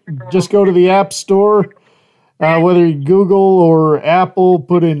the App Store, whether you Google or Apple,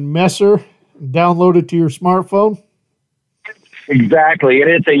 put in Messer, download it to your smartphone. Exactly, and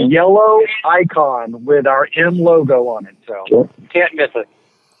it's a yellow icon with our M logo on it, so you can't miss it.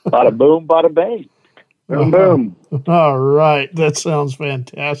 Bada boom, bada bang. Boom, boom. All right, that sounds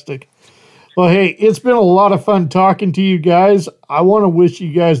fantastic. Well, hey, it's been a lot of fun talking to you guys. I want to wish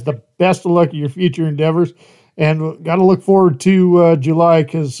you guys the best of luck in your future endeavors, and got to look forward to July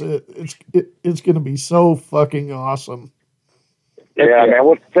because it's going to be so fucking awesome. Yeah, man.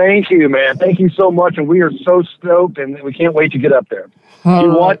 Well, thank you, man. Thank you so much, and we are so stoked, and we can't wait to get up there.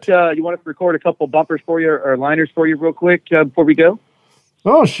 You want us to record a couple bumpers for you or liners for you real quick before we go?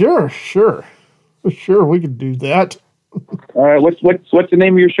 Oh, sure, we could do that. All right, what's the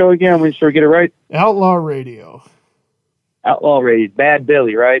name of your show again? I'm make sure I get it right. Outlaw Radio. Outlaw Radio, Bad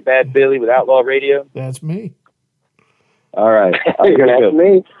Billy, right? Bad Billy with Outlaw Radio. That's me. All right, that's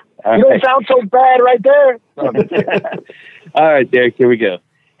me. You don't sound so bad right there. All right, Derek, here we go.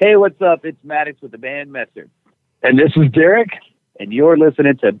 Hey, what's up? It's Maddox with the band Messer. And this is Derek. And you're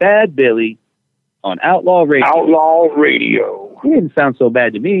listening to Bad Billy on Outlaw Radio. Outlaw Radio. He didn't sound so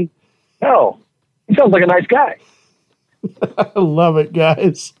bad to me. No. He sounds like a nice guy. I love it,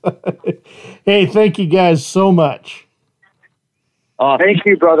 guys. Hey, thank you guys so much. Thank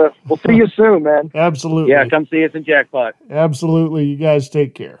you, brother. We'll see you soon, man. Absolutely. Yeah, come see us in Jackpot. Absolutely. You guys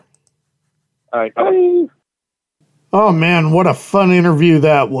take care. All right. Bye. Oh, man, what a fun interview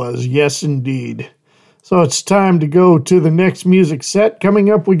that was. Yes, indeed. So it's time to go to the next music set.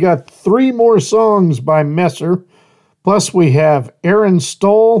 Coming up, we got 3 more songs by Messer. Plus, we have Aaron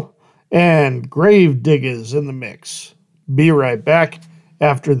Stoll and Grave Diggers in the mix. Be right back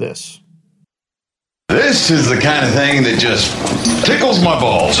after this. This is the kind of thing that just tickles my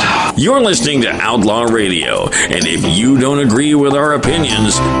balls. You're listening to Outlaw Radio, and if you don't agree with our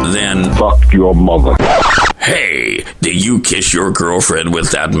opinions, then fuck your mother. Hey, did you kiss your girlfriend with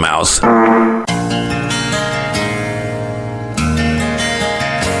that mouth?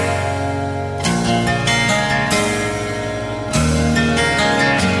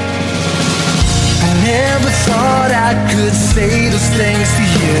 Never thought I could say those things to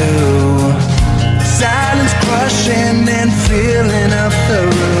you. Silence crushing and filling up the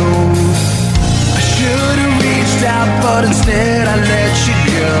room. I should have reached out, but instead I let you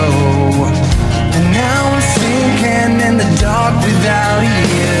go. And now I'm sinking in the dark without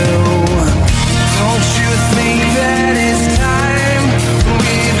you. Don't you think that it's time?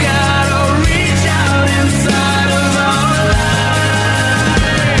 We've got to reach out inside of our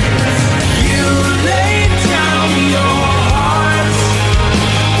lives. You lay down your heart,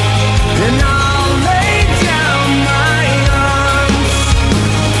 and I'll lay down my arms,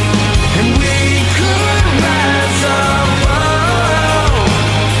 and we could rise above,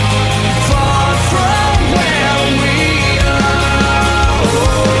 far from where we are.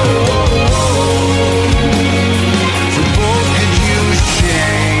 We both could use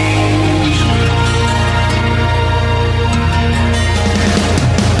change.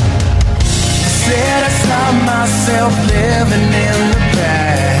 Said I saw myself living in the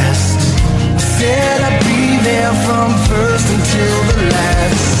past. Said I'd be there from first until the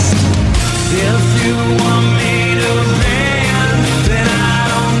last. If you want me to bend, then I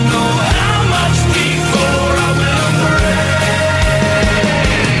don't know how much before I will break.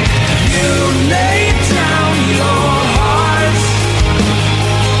 You lay down your heart,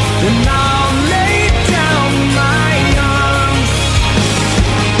 and I'll lay down my arms,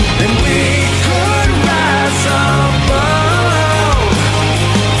 and we could rise above,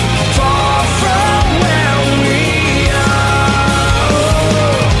 far from where we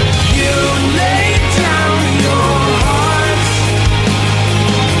are. You lay down your heart,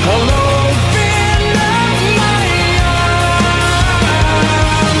 I'll open up my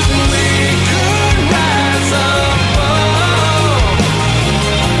arms, and we could rise above,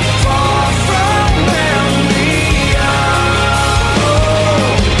 far from where we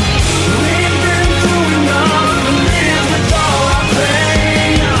are. We've been through enough to live with all our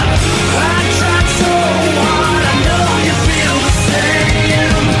pain. I tried so hard, I know you feel the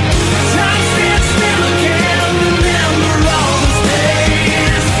same. Time stands still again, remember all those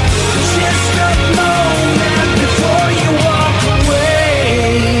days. Just a moment before you walk away.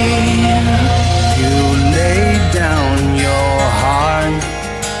 You lay down your heart,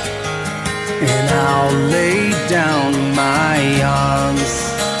 and I'll lay down my arms,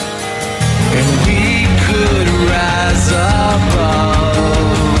 and we could rise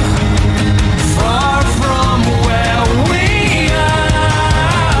above, far from where we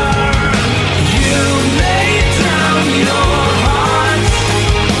are. You lay down your heart,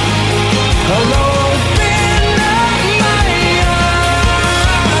 I'll open up my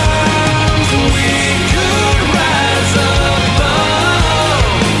arms, and we could rise above,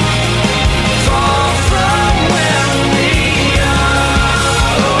 far from where we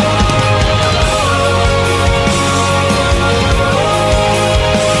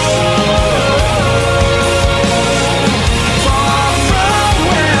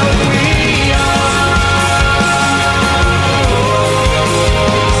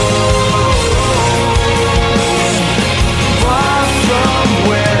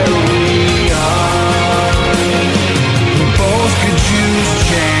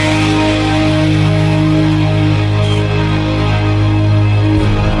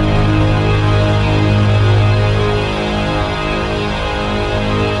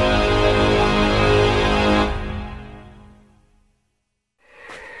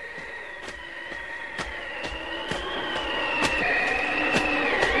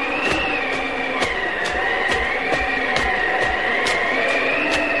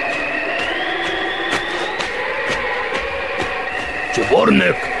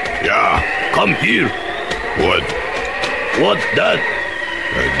Jabornik. Yeah. Come here. What? What's that?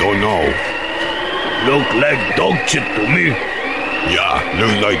 I don't know. Look like dog shit to me. Yeah,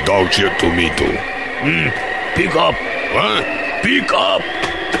 look like dog shit to me too. Pick up. What? Pick up.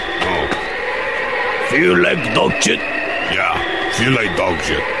 Oh. Feel like dog shit? Yeah, feel like dog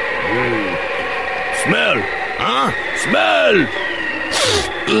shit. Smell. Huh? Smell.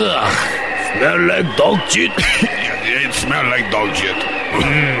 Ugh. Smell like dog shit. It smells like dog shit.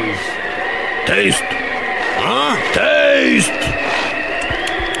 Taste. Huh? Taste!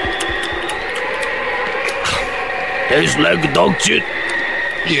 Tastes like dog shit.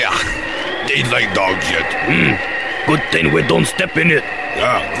 Yeah, tastes like dog shit. Good thing we don't step in it.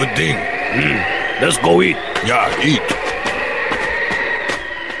 Yeah, good thing. Let's go eat. Yeah, eat.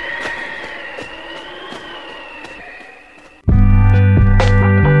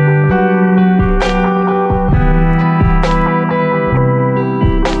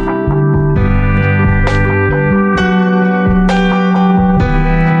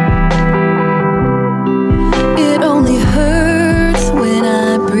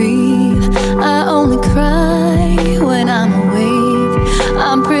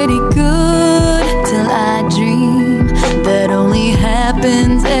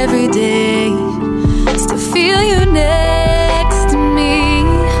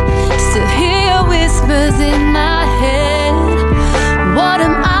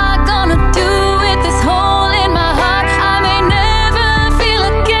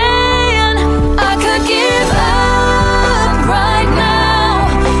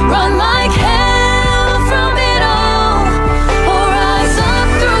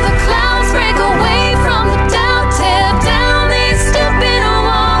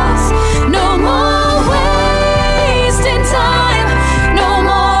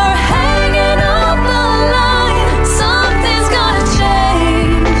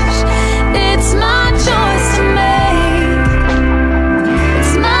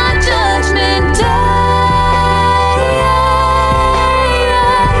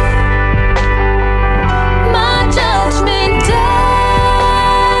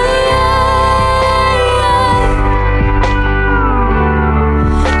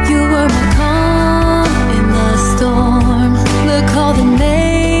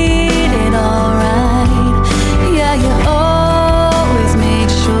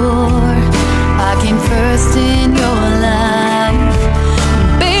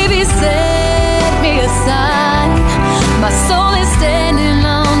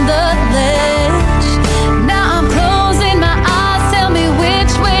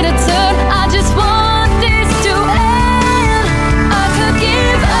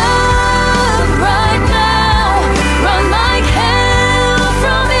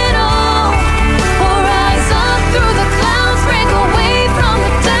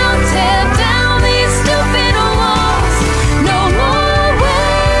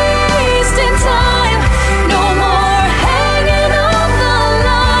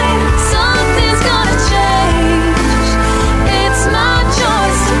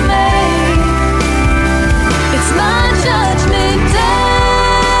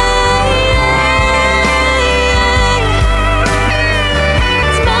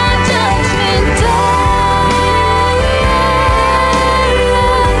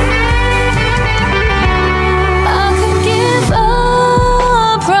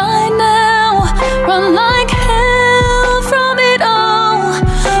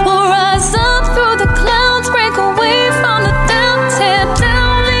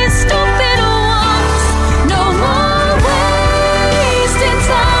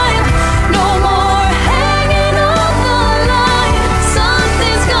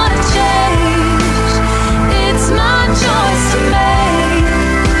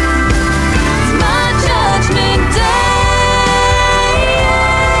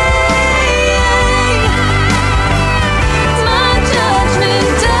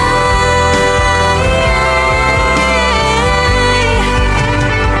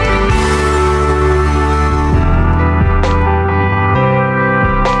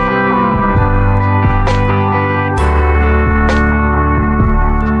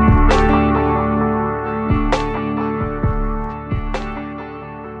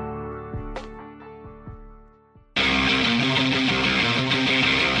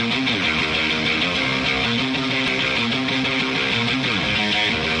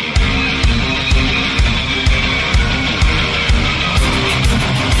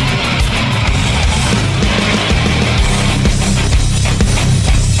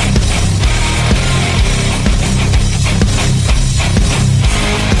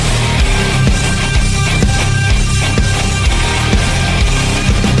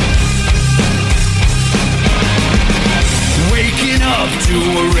 to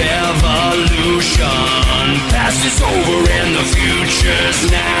a revolution. Past is over and the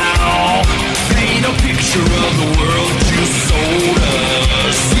future's now. Paint a picture of the world you sold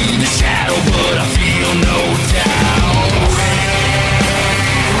us. See the shadow, but I feel no doubt.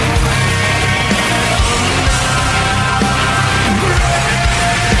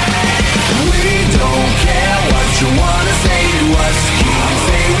 We don't care what you wanna say to us. You can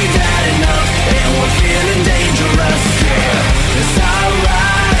say we've had enough and we're feeling dangerous.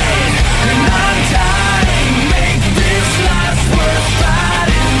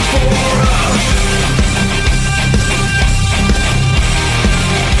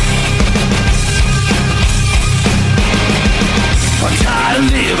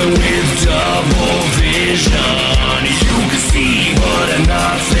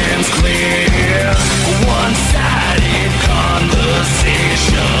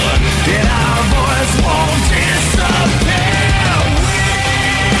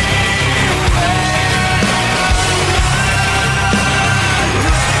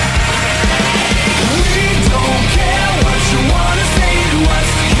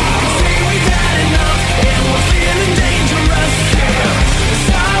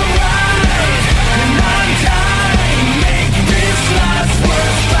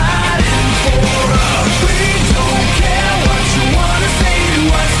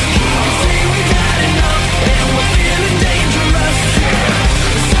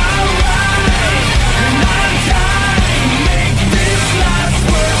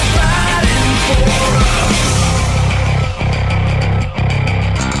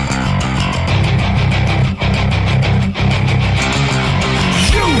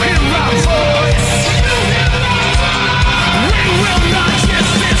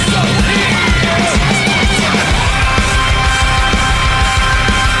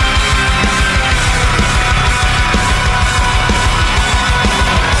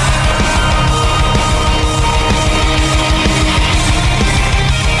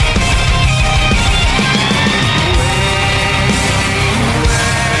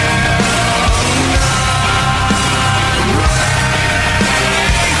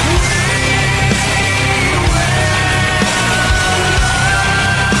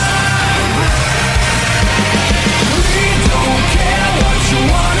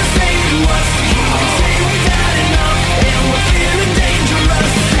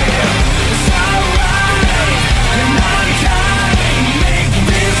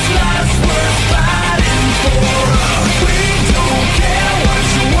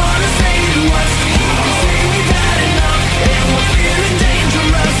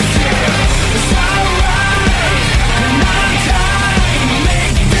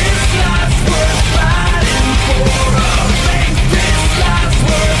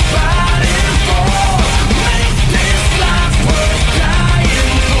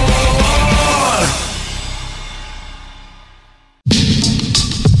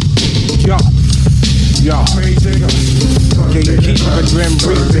 the grim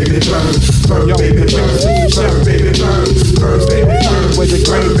reaper. Yo, the burn, baby, burn, with the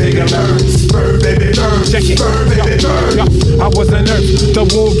grim digger. Check it. Yo, I was an earth, the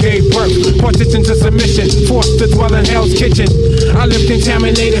womb gave birth, partitioned to submission, forced to dwell in hell's kitchen. I lived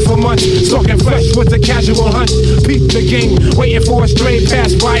contaminated for months, stalking flesh with a casual hunt. Peep the game, waiting for a stray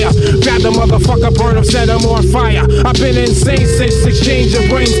pass wire. Grab the motherfucker, burn him, set him on fire. I've been insane since exchange of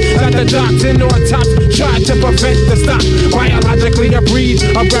brains. Like the doctor on top, tried to prevent the stop. Biologically a breed,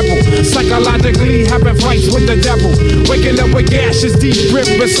 a rebel. Psychologically having fights with the devil. Waking up with gashes, deep rip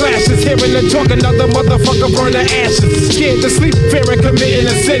with slashes. Hearing and talking, another motherfucker burn the ashes. Scared to sleep, fearing committing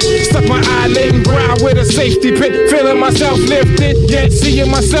a sin. Stuck my eyelid and brow with a safety pin. Feeling myself lifted, yet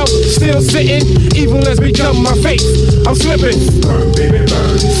seeing myself still sitting. Evil has become my fate. I'm slipping. Burn, baby,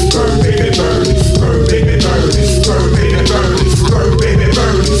 burn. Burn, baby, burn. Burn, baby, burn. Burn, baby, burn. Burn, baby,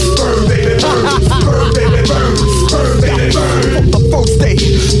 burn. Burn, baby, burn. Burn, baby, burn. Burn, baby, burn. From the first day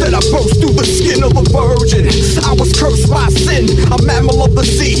that I burst through the skin of a virgin, I was cursed by sin, a mammal of the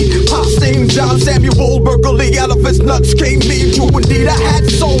sea. Pops named John Samuel Burgley. Out of his nuts came me. True indeed, I had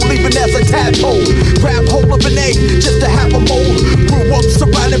soul, even as a tadpole. Grab hold of an egg just to have a mold. Grew up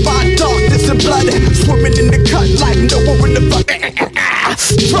surrounded by darkness and blood, swimming in the cut like Noah in the flood.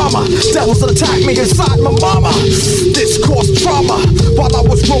 Drama, devils attacked me inside my mama. This caused trauma. While I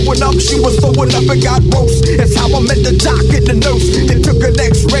was growing up, she was throwing up and got roast. It's how I met the doc in the nose. They took an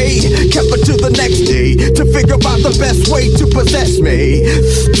x-ray, kept it to the next day to figure out the best way to possess me.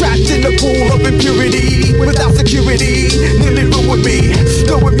 Trapped in the pool of impurity, without security, nearly ruined me.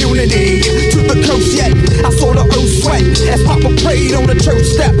 No immunity to the curse yet. I saw the earth sweat as Papa prayed on the church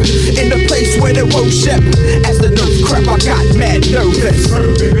step in the place where they worship. As the nurse crept, I got mad nervous.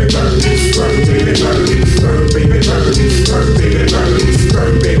 Burn, baby, burn. Burn, baby, burn. Burn, baby, burn. Burn, baby, burn.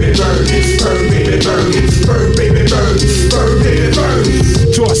 Burn, baby, burn. Burn, baby, burn. Burn, baby, burn. Burn, baby, burn.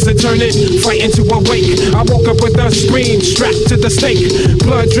 Tossed and turning, fighting to awake. I woke up with a scream, strapped to the stake.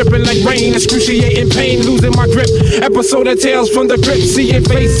 Blood dripping like rain, excruciating pain, losing my grip. Episode of Tales from the Crypt, seeing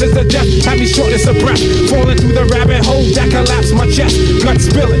faces of death, had me shortness of breath. Falling through the rabbit hole that collapsed my chest. Blood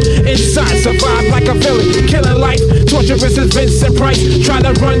spilling, inside survived like a villain. Killing life, torturous as Vincent Price. Tried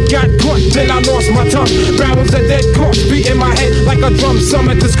to run, got caught, then I lost my tongue. Barrels of dead corpse, beating my head like a drum.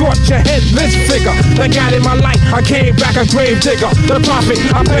 Summoned to scorch a headless figure. The God in my life, I came back a grave digger. The prophet,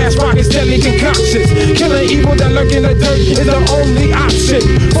 I passed rockets, deadly concoctions. Killing evil that lurk in the dirt is the only option.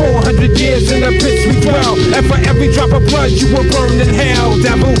 400 years in the pits we dwell, and for every drop of blood you will burn in hell,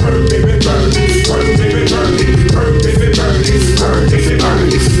 devil. Burn, baby, burn. Burn, baby, burn. Burn, baby, burn. Burn, baby, burn.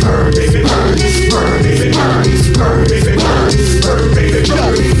 Burn, baby, burn. Burn, baby, burn. Burn, baby, burn. Burn, baby,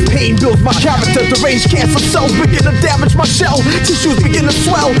 burn. Pain builds my character, deranged cancer cells begin to damage my shell. Tissues begin to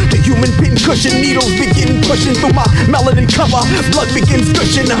swell, the human pin cushion needles begin pushing through my melanin cover. Blood begins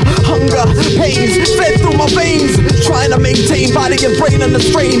gushing, hunger, pains fed through my veins. Trying to maintain body and brain under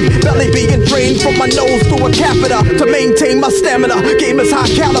strain. Belly being drained from my nose through a catheter to maintain my stamina. Game is high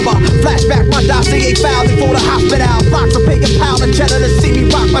caliber. Flashback my dossier file before the hospital. Blocks a pig and pound of cheddar to see me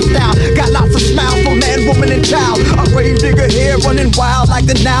rock my style. Got lots of smiles for man, woman, and child. A grave digger here running wild like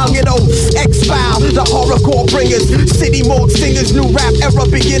the now, you know. X-File, the horrorcore bringers. City morgue singers, new rap era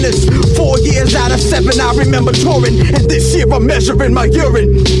beginners. 4 years out of 7 I remember touring, and this year I'm measuring my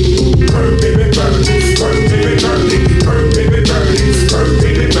urine. Burn, baby, burn. Burn, baby, burn. Burn, baby, burn. Burn,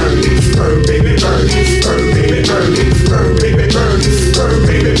 baby, burn. Burn, baby, burn. Burn, baby, burn. Burn, baby, burn. Burn, baby, burn. Burn,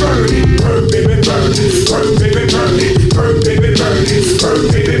 baby, burn. Burn, baby, burn. Burn, baby, burn. Burn, baby, burn. Burn,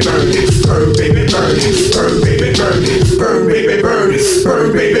 baby, burn. Burn, baby, burn. Burn, baby, burn.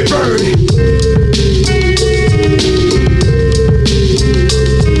 Burn, baby, burn.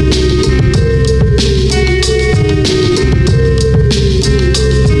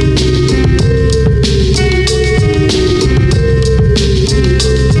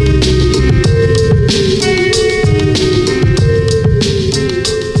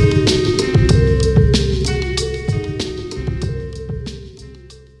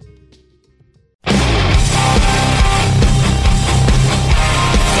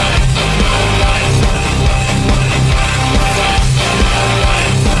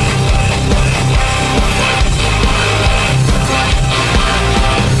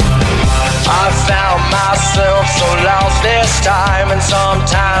 Time and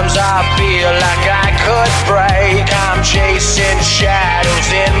sometimes I feel like I could break. I'm chasing shadows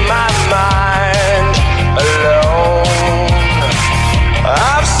in my mind alone.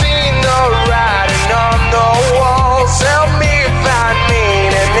 I've seen the writing on the walls. Help me find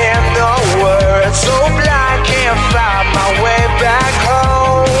meaning in the words. So blind can't find my way back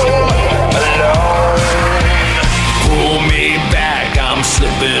home alone. Pull me back,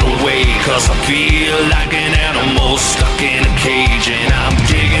 slipping away, 'cause I feel like an animal stuck in a cage, and I'm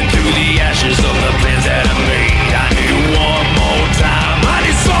digging through the ashes of the plans that I made. I need one more time, I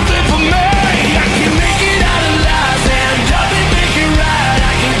need something for me. I can make it out of lies and doesn't make it right.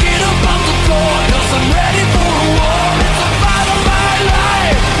 I can get up off the floor, 'cause I'm ready for a war. It's the fight of my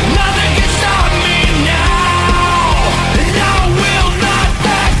life, nothing can stop me now, and I will not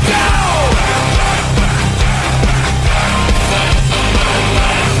back down.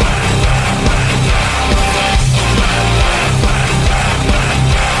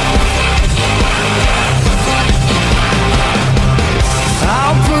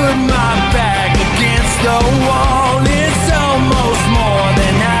 I'll put my back against the wall. It's almost more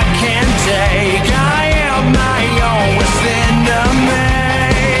than I can take. I am my own worst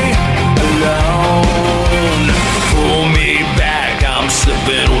enemy. Alone. Pull me back, I'm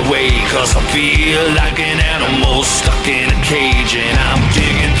slipping away, 'cause I feel like an animal stuck in a cage, and I'm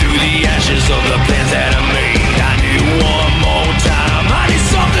digging through the ashes of the plans that I made. I need one more time, I need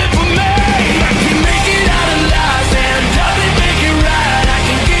something for me. I can make it out of lies and doesn't make it right. I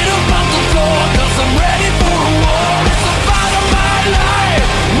can get up off the floor, 'cause I'm ready for a war. It's the fight of my life,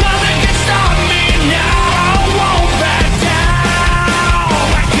 nothing can stop me now. I won't back down.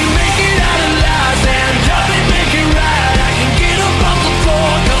 I can make it out of lies and doesn't make it right. I can get up off the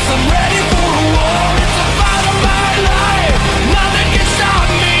floor, 'cause I'm ready for a war. It's the fight of my life, nothing can stop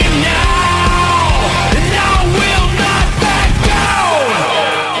me now, and I will not back down.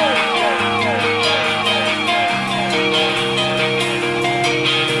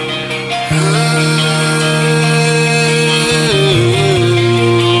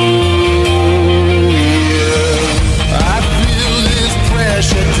 I feel this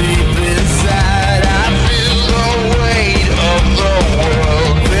pressure deep inside. I feel the weight of the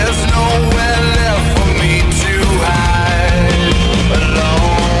world. There's nowhere left for me to hide.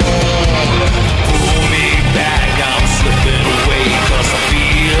 Alone. Pull me back, I'm slipping away, 'cause I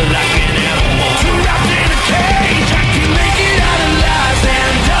feel like an animal trapped in a cage. I can make it out of lies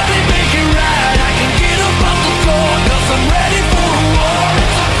and doesn't make it right. I can get up off the floor, 'cause I'm ready for a war.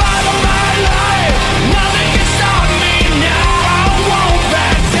 It's the fight of my life, nothing can stop me now. I won't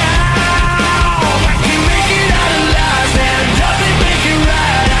back down. I can make it out of lies and doesn't make it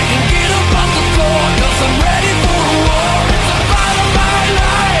right. I can get up off the floor, 'cause I'm ready for a war. It's the fight of my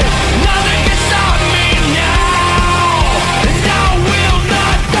life, nothing can stop me now, and I will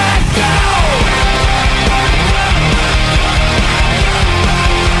not back down.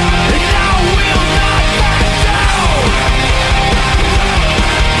 And I will not back down.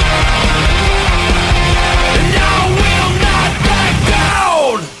 And I will not back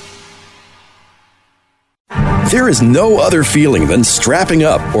down. There is no other feeling than strapping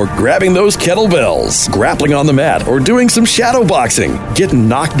up or grabbing those kettlebells, grappling on the mat, or doing some shadow boxing, getting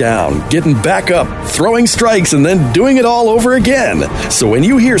knocked down, getting back up, throwing strikes, and then doing it all over again. So when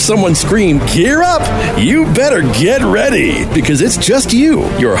you hear someone scream, "Gear up!" you better get ready, because it's just you,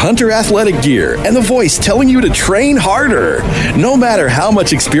 your Hunter athletic gear, and the voice telling you to train harder. No matter how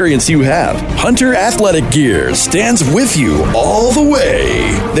much experience you have, Hunter athletic gear stands with you all the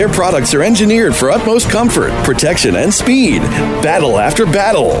way. Their products are engineered for utmost comfort, protection, and speed. Battle after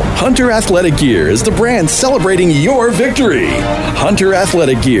battle, Hunter Athletic Gear is the brand celebrating your victory. Hunter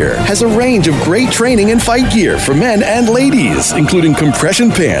Athletic Gear has a range of great training and fight gear for men and ladies, including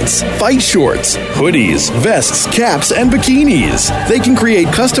compression pants, fight shorts, hoodies, vests, caps, and bikinis. They can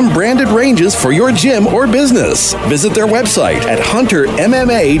create custom branded ranges for your gym or business. Visit their website at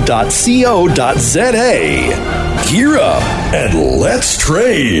huntermma.co.za. Gear up and let's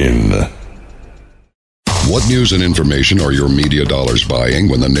train. What news and information are your media dollars buying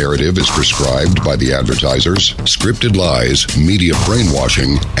when the narrative is prescribed by the advertisers? Scripted lies, media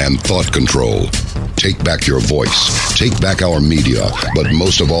brainwashing, and thought control. Take back your voice. Take back our media. But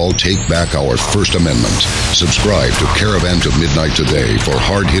most of all, take back our First Amendment. Subscribe to Caravan to Midnight today for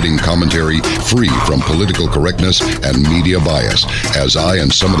hard-hitting commentary free from political correctness and media bias, as I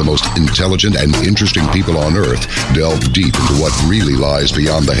and some of the most intelligent and interesting people on Earth delve deep into what really lies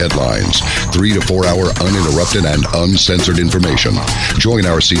beyond the headlines. 3 to 4 hour uninterrupted and uncensored information. Join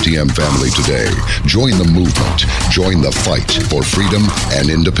our CTM family today. Join the movement. Join the fight for freedom and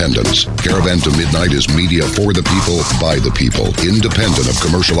independence. Caravan to Midnight is media for the people, by the people, independent of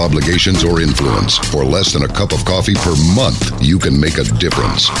commercial obligations or influence. For less than a cup of coffee per month, you can make a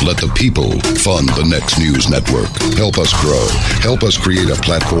difference. Let the people fund the next news network. Help us grow. Help us create a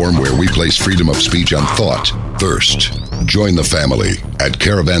platform where we place freedom of speech and thought first. Join the family at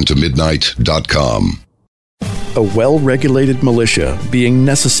caravantomidnight.com. A well-regulated militia being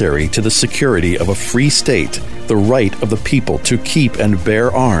necessary to the security of a free state, the right of the people to keep and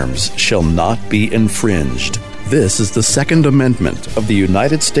bear arms shall not be infringed. This is the Second Amendment of the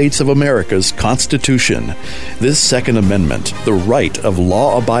United States of America's Constitution. This Second Amendment, the right of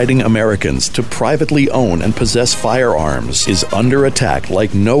law-abiding Americans to privately own and possess firearms, is under attack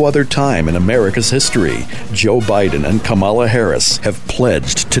like no other time in America's history. Joe Biden and Kamala Harris have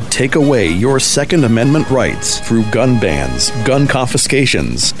pledged to take away your Second Amendment rights through gun bans, gun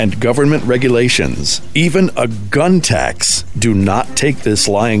confiscations, and government regulations. Even a gun tax. Do not take this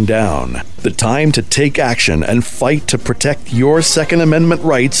lying down. The time to take action and fight to protect your Second Amendment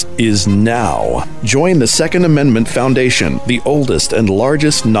rights is now. Join the Second Amendment Foundation, the oldest and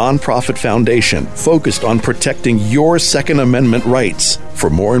largest nonprofit foundation focused on protecting your Second Amendment rights.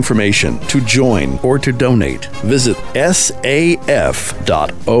 For more information, to join, or to donate, visit saf.org.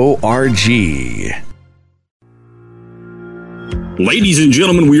 Ladies and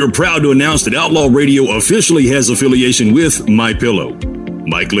gentlemen, we are proud to announce that Outlaw Radio officially has affiliation with MyPillow.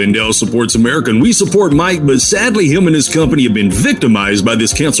 Mike Lindell supports America, and we support Mike, but sadly, him and his company have been victimized by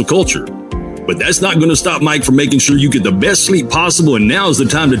this cancel culture. But that's not going to stop Mike from making sure you get the best sleep possible, and now is the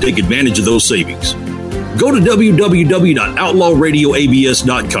time to take advantage of those savings. Go to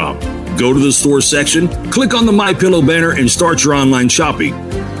www.outlawradioabs.com. Go to the store section, click on the MyPillow banner, and start your online shopping.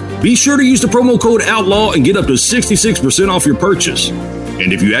 Be sure to use the promo code OUTLAW and get up to 66% off your purchase.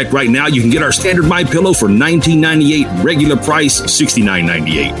 And if you act right now, you can get our standard MyPillow for $19.98, regular price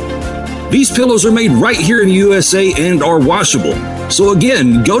 $69.98. These pillows are made right here in the USA and are washable. So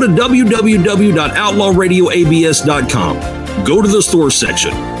again, go to www.outlawradioabs.com. Go to the store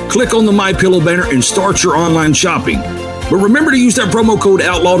section, click on the MyPillow banner, and start your online shopping. But remember to use that promo code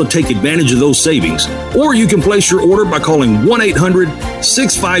OUTLAW to take advantage of those savings. Or you can place your order by calling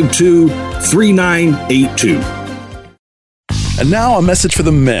 1-800-652-3982. And now a message for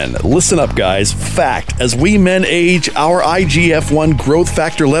the men. Listen up, guys. Fact. As we men age, our IGF-1 growth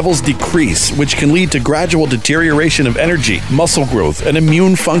factor levels decrease, which can lead to gradual deterioration of energy, muscle growth, and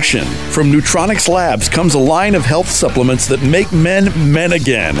immune function. From Neutronics Labs comes a line of health supplements that make men men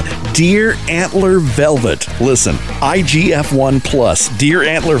again. Deer Antler Velvet. Listen, IGF-1 Plus Deer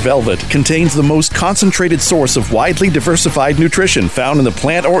Antler Velvet contains the most concentrated source of widely diversified nutrition found in the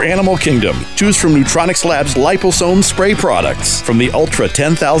plant or animal kingdom. Choose from Neutronics Labs liposome spray products. From the Ultra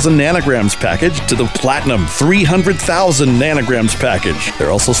 10,000 nanograms package to the Platinum 300,000 nanograms package.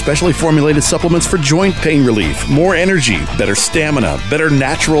 They're also specially formulated supplements for joint pain relief, more energy, better stamina, better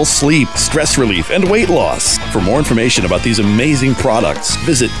natural sleep, stress relief, and weight loss. For more information about these amazing products,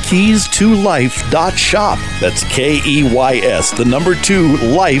 visit keys2life.shop. That's KEYS, the number 2,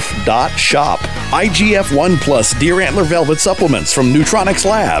 life.shop. IGF-1 Plus Deer Antler Velvet supplements from Neutronics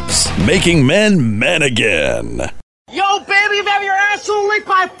Labs, making men men again. Yo, baby, you have your asshole licked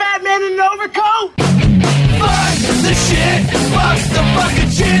by a fat man in an overcoat? Fuck the shit, fuck the fucking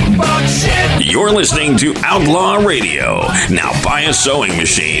shit, fuck shit. You're listening to Outlaw Radio. Now buy a sewing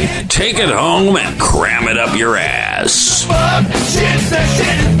machine, take it home, and cram it up your ass. Fuck shit, the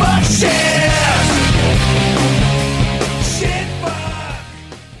shit, fuck shit.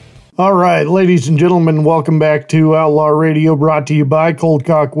 All right, ladies and gentlemen, welcome back to Outlaw Radio, brought to you by Cold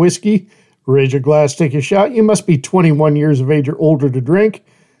Cock Whiskey. Raise your glass, take a shot. You must be 21 years of age or older to drink.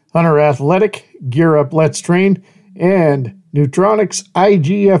 Hunter Athletic, Gear Up, Let's Train, and Neutronics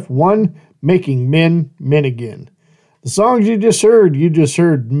IGF-1, making men men again. The songs you just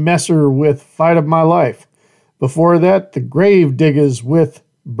heard Messer with Fight of My Life. Before that, the Grave Diggers with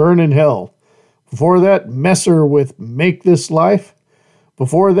Burn in Hell. Before that, Messer with Make This Life.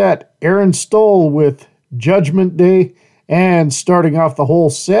 Before that, Aaron Stoll with Judgment Day. And starting off the whole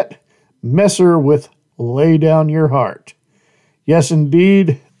set, Messer with Lay Down Your Heart. Yes,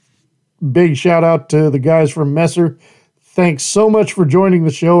 indeed. Big shout out to the guys from Messer. Thanks so much for joining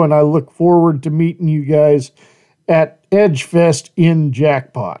the show, and I look forward to meeting you guys at Edgefest in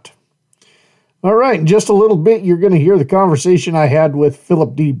Jackpot. All right, in just a little bit, you're going to hear the conversation I had with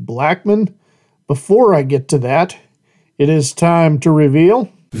Philip D. Blackman. Before I get to that, it is time to reveal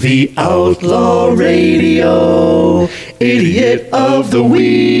The Outlaw Radio Idiot of the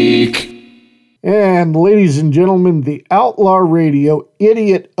Week. And ladies and gentlemen, the Outlaw Radio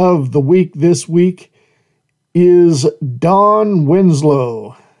Idiot of the Week this week is Don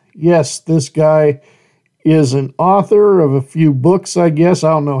Winslow. Yes, this guy is an author of a few books, I guess.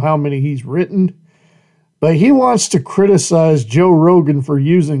 I don't know how many he's written. But he wants to criticize Joe Rogan for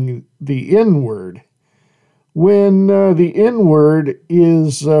using the N-word, when the N-word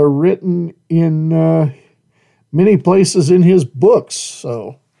is written in many places in his books.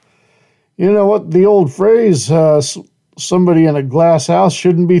 So, You know what? The old phrase, somebody in a glass house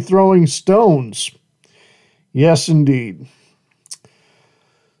shouldn't be throwing stones. Yes, indeed.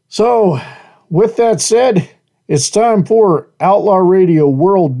 So, with that said, it's time for Outlaw Radio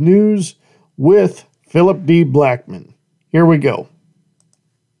World News with Philip D. Blackman. Here we go.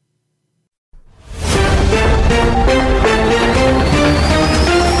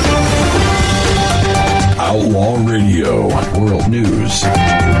 Outlaw Radio World News.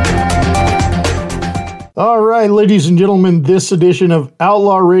 All right, ladies and gentlemen, this edition of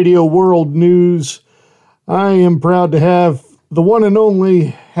Outlaw Radio World News, I am proud to have the one and only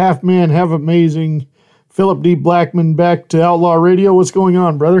half man, half amazing Philip D. Blackman back to Outlaw Radio. What's going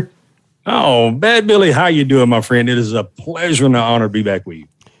on, brother? Oh, Bad Billy, how you doing, my friend? It is a pleasure and an honor to be back with you.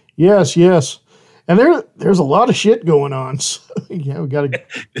 Yes. And there's a lot of shit going on. So, yeah, we got to.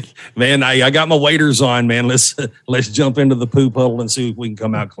 Man, I got my waders on, man. Let's jump into the poop puddle and see if we can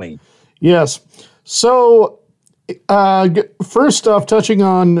come out clean. Yes. So, first off, touching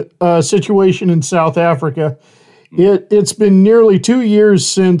on situation in South Africa, it's been nearly 2 years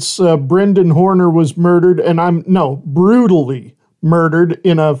since Brendan Horner was murdered, brutally murdered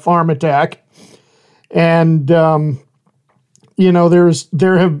in a farm attack, and there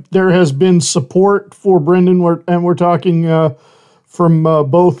has been support for Brendan, and we're talking from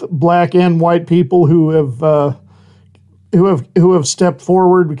both black and white people who have stepped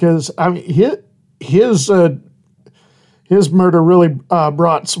forward, because I mean his murder really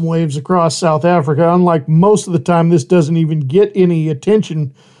brought some waves across South Africa. Unlike most of the time, this doesn't even get any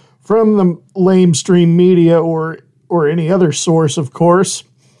attention from the lamestream media or any other source, of course.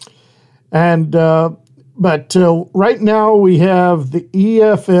 And but right now we have the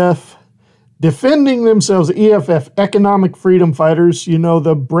EFF defending themselves, the EFF, Economic Freedom Fighters,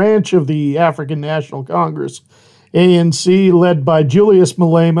 the branch of the African National Congress, ANC, led by Julius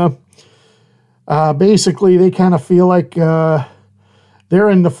Malema. Basically, they kind of feel like they're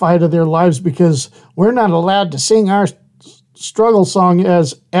in the fight of their lives because we're not allowed to sing our struggle song,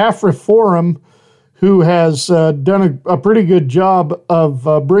 as AfriForum, who has done a pretty good job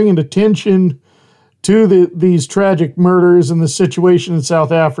of bringing attention to these tragic murders and the situation in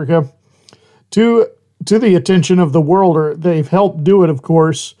South Africa to the attention of the world, or they've helped do it, of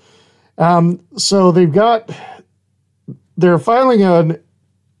course. So they're filing a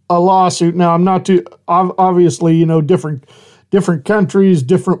lawsuit. Now, I'm not too obviously, different countries,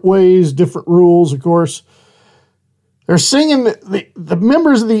 different ways, different rules, of course. They're singing, the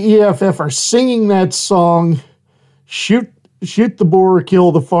members of the EFF are singing that song, shoot the Boer,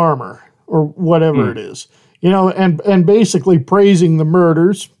 kill the farmer, or whatever it is, and basically praising the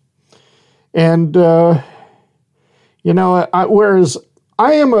murders. And, whereas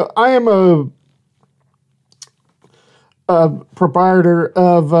I am a proprietor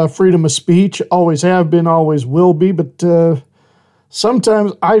of freedom of speech, always have been, always will be, but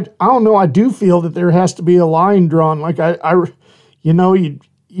sometimes I don't know, I do feel that there has to be a line drawn. Like you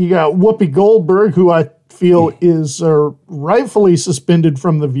got Whoopi Goldberg, who I feel is rightfully suspended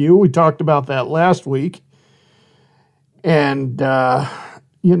from The View. We talked about that last week. And,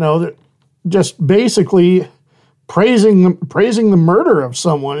 just basically praising the murder of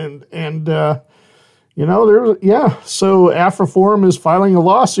someone. And so AfriForum is filing a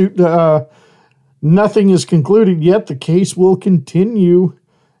lawsuit. Nothing is concluded yet. The case will continue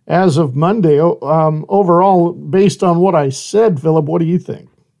as of Monday. Overall, based on what I said, Philip, what do you think?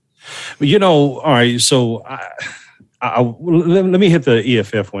 All right. So let me hit the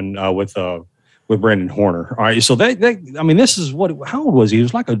EFF one with Brendan Horner. All right. So this is how old was he? He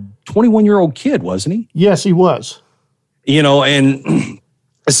was like a 21-year-old kid, wasn't he? Yes, he was. And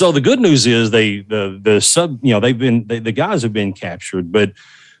so the good news is the guys have been captured, but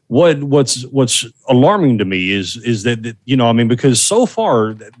what's alarming to me is that because so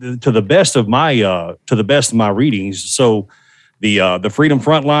far, to the best of my readings, so the Freedom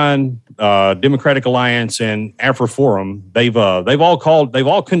Frontline, Democratic Alliance, and AfriForum, they've all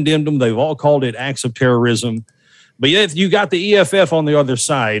condemned them. They've all called it acts of terrorism. But yet you got the EFF on the other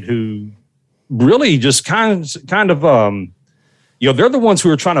side, who really just kind of they're the ones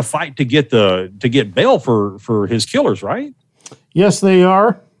who are trying to fight to get bail for his killers, right? Yes, they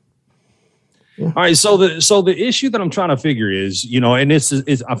are. Yeah. All right. So the issue that I'm trying to figure is, and it's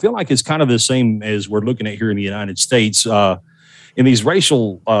I feel like it's kind of the same as we're looking at here in the United States, in these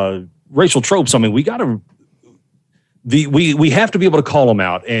racial tropes. I mean, we have to be able to call them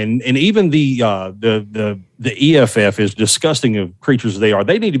out, and even the EFF, as disgusting of creatures they are,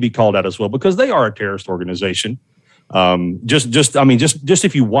 they need to be called out as well, because they are a terrorist organization. Just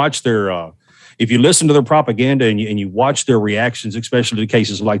if you watch their if you listen to their propaganda and you watch their reactions, especially to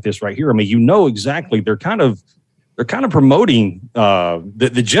cases like this right here, I mean, you know exactly they're kind of promoting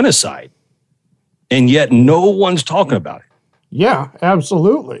the genocide, and yet no one's talking about it. Yeah,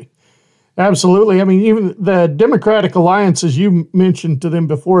 absolutely. Absolutely. I mean, even the Democratic Alliance, as you mentioned to them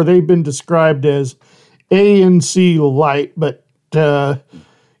before, they've been described as ANC light, but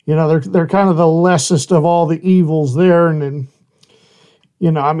you know, they're kind of the lessest of all the evils there, and then,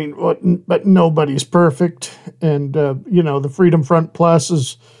 you know, I mean, but nobody's perfect, and you know, the Freedom Front Plus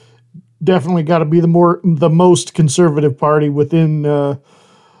has definitely got to be the most conservative party within the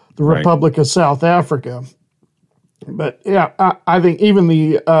Republic of South Africa. But yeah, I think even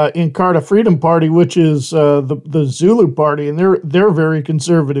the Inkatha Freedom Party, which is the Zulu party, and they're very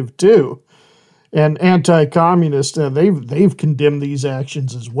conservative too, and anti-communist. They've condemned these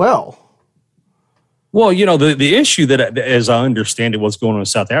actions as well. Well, you know, the issue that, as I understand it, what's going on in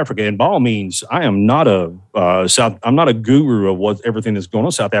South Africa, and by all means, I am not I'm not a guru of everything that's going on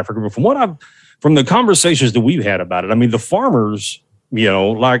in South Africa. But from the conversations that we've had about it, I mean, the farmers, you know,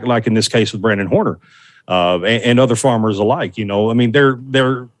 like in this case with Brandon Horner. And other farmers alike, you know, I mean,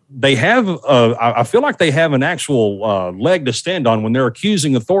 they have, I feel like they have an actual leg to stand on when they're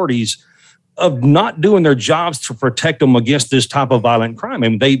accusing authorities of not doing their jobs to protect them against this type of violent crime. I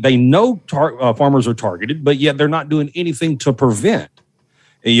mean, they know farmers are targeted, but yet they're not doing anything to prevent,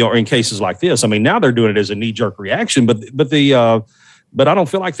 you know, in cases like this. I mean, now they're doing it as a knee-jerk reaction, but I don't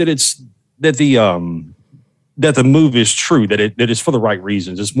feel like that the move is true, that it's for the right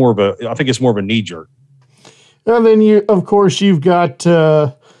reasons. It's more of I think it's more of a knee-jerk. And then you've got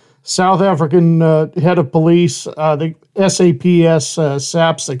South African head of police, the SAPS,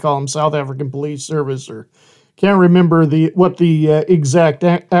 SAPS, they call them, South African Police Service, or can't remember what the exact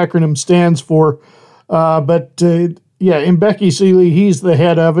acronym stands for. But Mbeki Sealy, he's the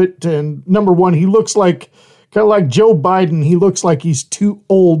head of it. And number one, he looks kind of like Joe Biden. He looks like he's too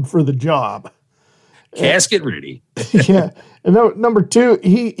old for the job. Casket ready. Yeah. And number two,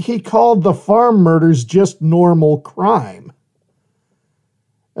 he called the farm murders just normal crime.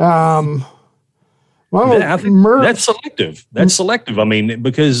 I think that's selective. That's selective. I mean,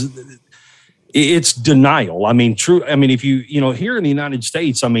 because it's denial. I mean, true. I mean, if you know, here in the United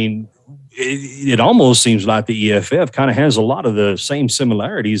States, I mean, it almost seems like the EFF kind of has a lot of the same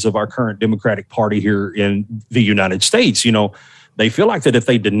similarities of our current Democratic Party here in the United States. You know, they feel like that if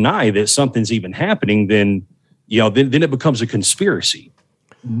they deny that something's even happening, then it becomes a conspiracy.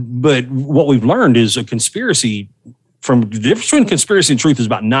 But what we've learned is a conspiracy, from the difference between conspiracy and truth is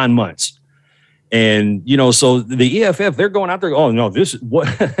about 9 months. And, you know, so the EFF, they're going out there, oh, no, this is what,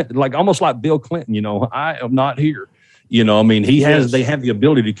 like almost like Bill Clinton, you know, I am not here. You know, I mean, they have the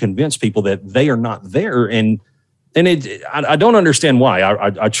ability to convince people that they are not there. And I don't understand why.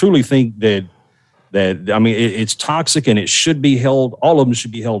 I truly think that I mean, it's toxic, and it should be held, all of them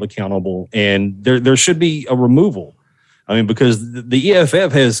should be held accountable, and there should be a removal. I mean, because the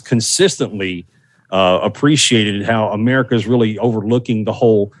EFF has consistently appreciated how America is really overlooking the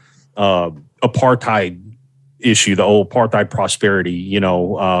whole apartheid issue, the whole apartheid prosperity, you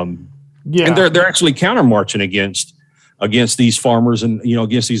know. And they're actually counter-marching against these farmers and, you know,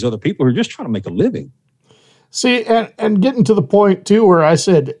 against these other people who are just trying to make a living. See, and getting to the point, too, where I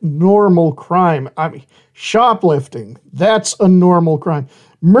said normal crime. I mean, shoplifting, that's a normal crime.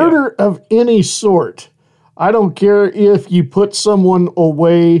 Murder of any sort. I don't care if you put someone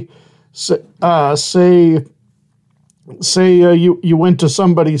away, say you went to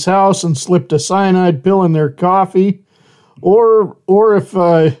somebody's house and slipped a cyanide pill in their coffee, or if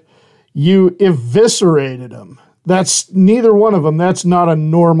you eviscerated them. That's neither one of them. That's not a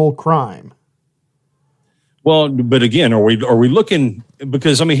normal crime. Well, but again, are we looking,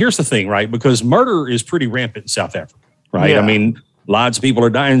 because, I mean, here's the thing, right? Because murder is pretty rampant in South Africa, right? Yeah. I mean, lots of people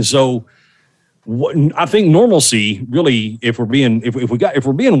are dying. So I think normalcy, really, if we're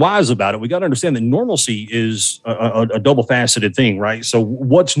being wise about it, we got to understand that normalcy is a double faceted thing, right? So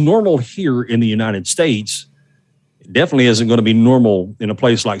what's normal here in the United States definitely isn't going to be normal in a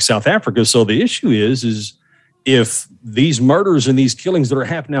place like South Africa. So the issue is if these murders and these killings that are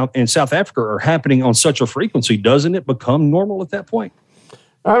happening out in South Africa are happening on such a frequency, doesn't it become normal at that point?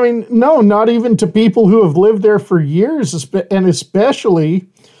 I mean, no, not even to people who have lived there for years, and especially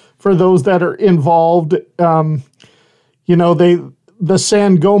for those that are involved. You know, the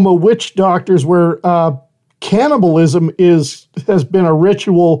Sangoma witch doctors, where cannibalism has been a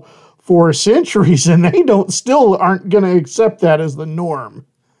ritual for centuries, and they still aren't going to accept that as the norm.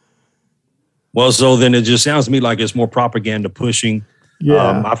 Well, so then it just sounds to me like it's more propaganda pushing.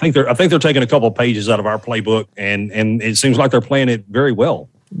 Yeah, I think they're taking a couple of pages out of our playbook, and it seems like they're playing it very well.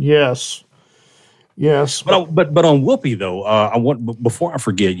 Yes, Yes. But on Whoopi, though, before I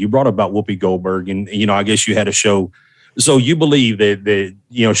forget, you brought about Whoopi Goldberg, and, I guess you had a show. So you believe that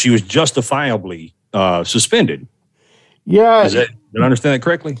she was justifiably suspended. Yeah. Did I understand that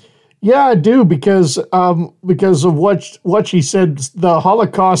correctly? Yeah, I do, because of what she said. The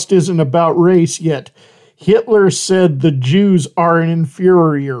Holocaust isn't about race yet. Hitler said the Jews are an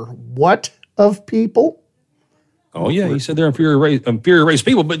inferior what of people? Oh yeah, he said they're inferior race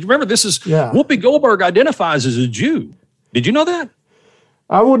people. But remember, this is Whoopi Goldberg identifies as a Jew. Did you know that?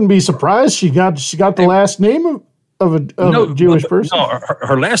 I wouldn't be surprised. She got the last name of a Jewish person. No,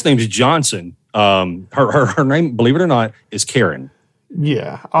 her last name is Johnson. Her name, believe it or not, is Karen.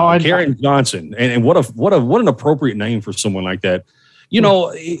 Yeah. Karen Johnson. And what an appropriate name for someone like that.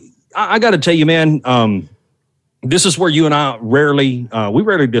 I got to tell you, man, this is where you and I rarely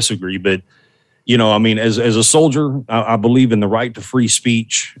disagree, but as a soldier, I believe in the right to free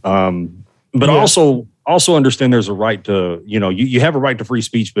speech. But also understand there's a right to, you have a right to free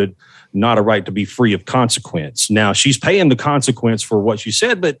speech, but not a right to be free of consequence. Now she's paying the consequence for what she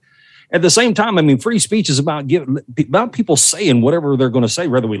said, but at the same time, free speech is about people saying whatever they're going to say,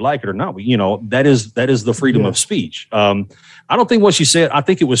 whether we like it or not. That is the freedom of speech. I don't think what she said, I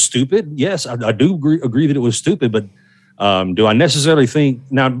think it was stupid. Yes, I do agree that it was stupid, but do I necessarily think,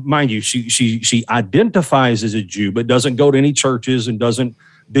 now, mind you, she identifies as a Jew, but doesn't go to any churches and doesn't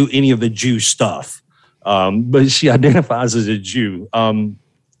do any of the Jew stuff. But she identifies as a Jew.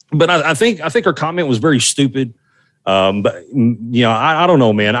 But I think her comment was very stupid. But I don't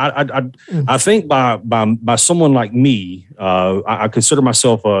know, man. I think by someone like me, I consider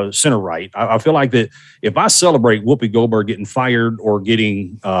myself a center right. I feel like that if I celebrate Whoopi Goldberg getting fired or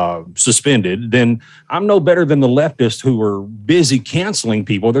getting suspended, then I'm no better than the leftists who are busy canceling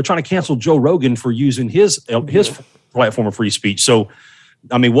people. They're trying to cancel Joe Rogan for using his platform of free speech. So,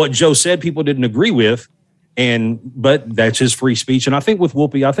 what Joe said, people didn't agree with, but that's his free speech. And I think with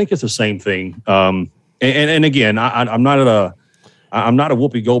Whoopi, I think it's the same thing. And again, I'm not a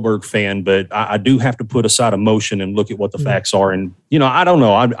Whoopi Goldberg fan, but I do have to put aside emotion and look at what the facts are. And I don't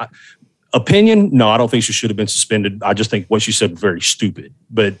know. Opinion? No, I don't think she should have been suspended. I just think what she said was very stupid.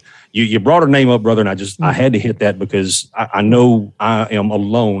 But you brought her name up, brother, and I had to hit that because I know I am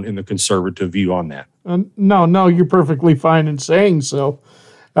alone in the conservative view on that. No, you're perfectly fine in saying so.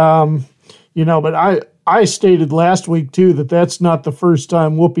 But I stated last week too that that's not the first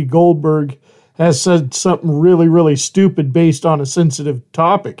time Whoopi Goldberg has said something really, really stupid based on a sensitive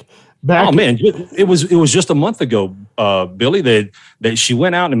topic. It was just a month ago, Billy, that she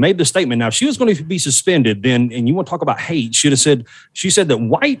went out and made the statement. Now, if she was going to be suspended, then, and you want to talk about hate, she said that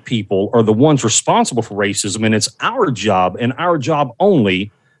white people are the ones responsible for racism, and it's our job and our job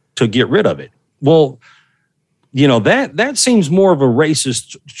only to get rid of it. Well, that seems more of a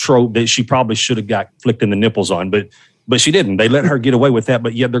racist trope that she probably should have got flicked in the nipples on, but she didn't. They let her get away with that,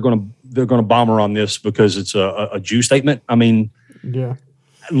 but yet they're going to bomb her on this because it's a Jew statement.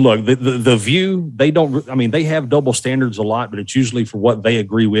 Look, the View, they have double standards a lot, but it's usually for what they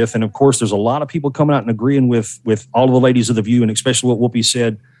agree with. And of course, there's a lot of people coming out and agreeing with all of the ladies of the View, and especially what Whoopi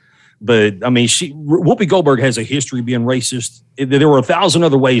said. But Whoopi Goldberg has a history of being racist. There were 1,000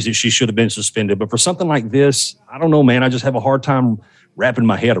 other ways that she should have been suspended, but for something like this, I don't know, man. I just have a hard time wrapping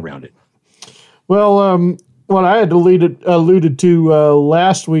my head around it. Well, what I had alluded to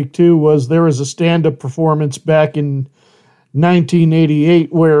last week too was there was a stand-up performance back in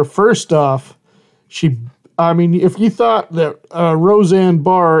 1988 where, first off, if you thought that Roseanne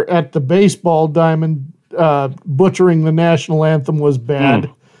Barr at the baseball diamond butchering the national anthem was bad,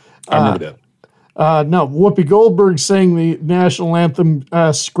 I remember that. No, Whoopi Goldberg sang the national anthem,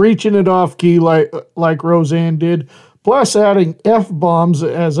 screeching it off key like Roseanne did, plus adding F-bombs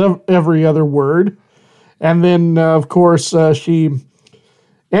as every other word. And then, of course,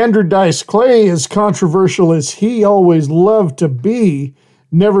 Andrew Dice Clay, as controversial as he always loved to be,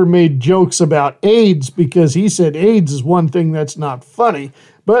 never made jokes about AIDS because he said AIDS is one thing that's not funny.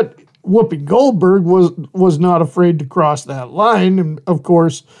 But Whoopi Goldberg was not afraid to cross that line. And, of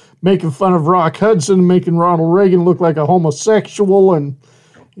course, making fun of Rock Hudson and making Ronald Reagan look like a homosexual. And,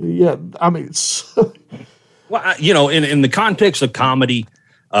 Well, in the context of comedy,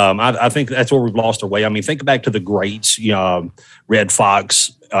 I think that's where we've lost our way. Think back to the greats, Red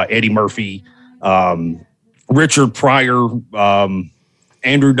Fox, Eddie Murphy, Richard Pryor,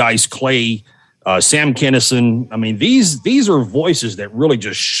 Andrew Dice Clay, Sam Kinison. These are voices that really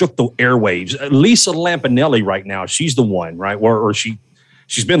just shook the airwaves. Lisa Lampanelli right now, she's the one, right? Or she's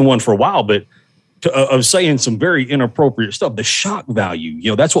been the one for a while, but of saying some very inappropriate stuff. The shock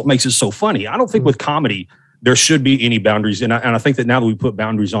value, that's what makes it so funny. I don't think with comedy, there should be any boundaries. And I think that now that we put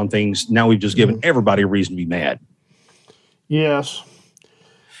boundaries on things, now we've just given everybody a reason to be mad. Yes.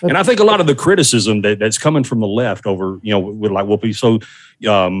 And I think a lot of the criticism that's coming from the left over, with like Whoopi. So,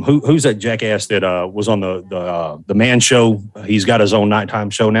 who's that jackass that was on the Man Show? He's got his own nighttime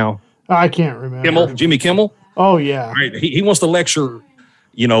show now. I can't remember. Jimmy Kimmel. Oh yeah. Right. He wants to lecture,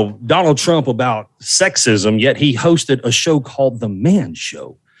 Donald Trump about sexism. Yet he hosted a show called The Man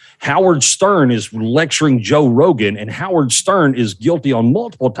Show. Howard Stern is lecturing Joe Rogan, and Howard Stern is guilty on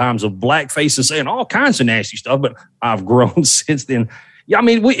multiple times of blackface and saying all kinds of nasty stuff. But I've grown since then. Yeah, I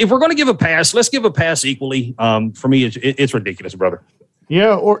mean, if we're going to give a pass, let's give a pass equally. For me, it's ridiculous, brother.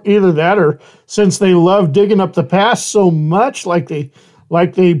 Yeah, or either that, or since they love digging up the past so much, like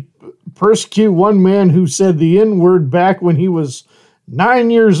they persecute one man who said the N-word back when he was 9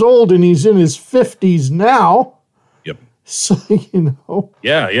 years old, and he's in his 50s now. Yep. So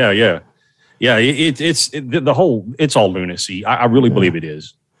Yeah. It's all lunacy. I really believe it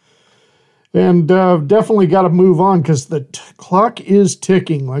is. And definitely got to move on because the clock is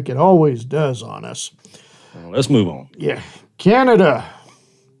ticking like it always does on us. Well, let's move on. Yeah. Canada.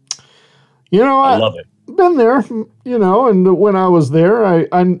 I love it. Been there, and when I was there,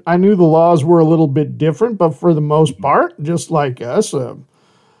 I knew the laws were a little bit different, but for the most part, just like us, a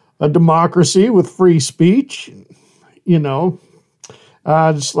democracy with free speech,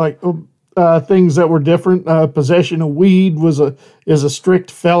 just like things that were different. Possession of weed is a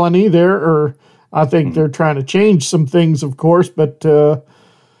strict felony there, or I think they're trying to change some things, of course, but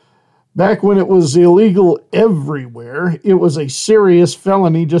back when it was illegal everywhere, it was a serious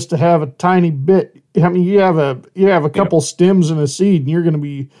felony just to have a tiny bit. I mean, you have a couple stems in a seed, and you're going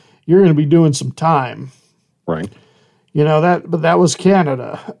to be doing some time, right? But that was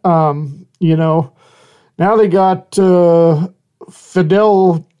Canada. Now they got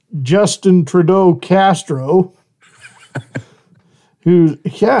Fidel Justin Trudeau Castro, who,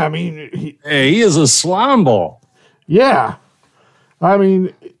 he is a slime ball. Yeah,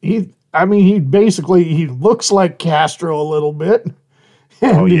 he basically looks like Castro a little bit.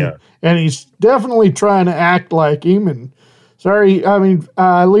 And and he's definitely trying to act like him. And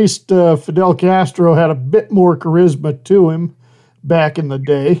at least Fidel Castro had a bit more charisma to him back in the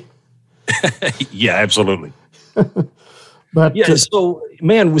day. Yeah, absolutely. But so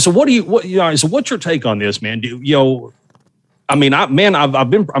what's your take on this, man?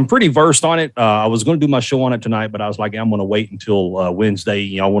 I'm pretty versed on it. I was going to do my show on it tonight, but I was like, I'm going to wait until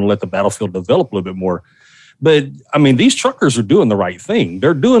Wednesday. I want to let the battlefield develop a little bit more. But these truckers are doing the right thing.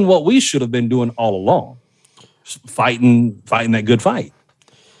 They're doing what we should have been doing all along, fighting that good fight.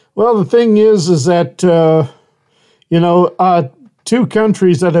 Well, the thing is that two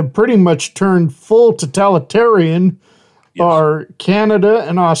countries that have pretty much turned full totalitarian are Canada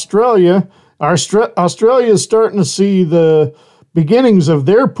and Australia. Australia is starting to see the beginnings of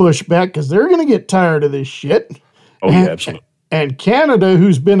their pushback because they're going to get tired of this shit. Absolutely. And Canada,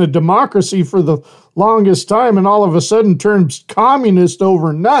 who's been a democracy for the longest time and all of a sudden turns communist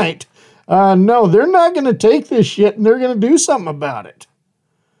overnight, no, they're not going to take this shit and they're going to do something about it.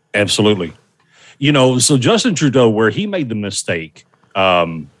 Absolutely. So Justin Trudeau, where he made the mistake,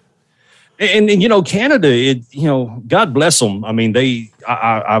 and Canada, God bless them.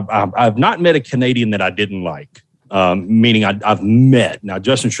 I've not met a Canadian that I didn't like. Meaning I've met. Now,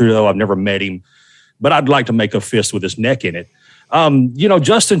 Justin Trudeau, I've never met him, but I'd like to make a fist with his neck in it.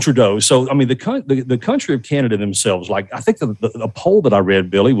 Justin Trudeau. So, the country of Canada themselves, like, I think the poll that I read,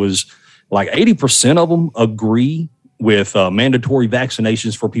 Billy, was like 80% of them agree with mandatory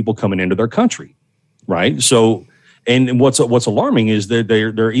vaccinations for people coming into their country. Right. So, and what's alarming is that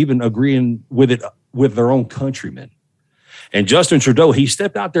they're even agreeing with it with their own countrymen. And Justin Trudeau, he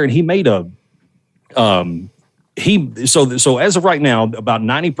stepped out there and he made so as of right now, about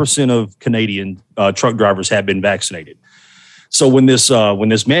 90% of Canadian truck drivers have been vaccinated. So when this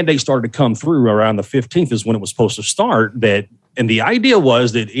mandate started to come through around the 15th is when it was supposed to start, and the idea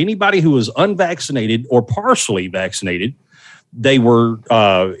was that anybody who was unvaccinated or partially vaccinated, they were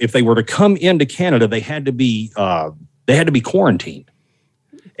if they were to come into Canada, they had to be quarantined.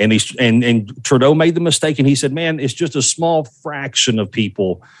 And Trudeau made the mistake, and he said, "Man, it's just a small fraction of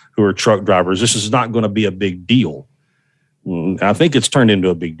people who are truck drivers. This is not going to be a big deal." I think it's turned into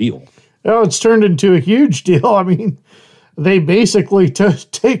a big deal. Oh, it's turned into a huge deal. They basically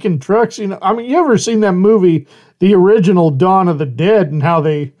taken trucks. You ever seen that movie, the original Dawn of the Dead, and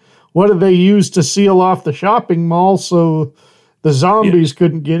what did they use to seal off the shopping mall so the zombies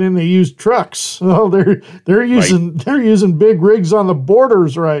couldn't get in? They used trucks. Well, they're using big rigs on the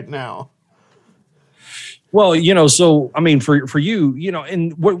borders right now. Well, for you,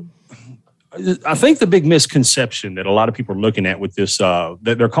 and I think the big misconception that a lot of people are looking at with this, that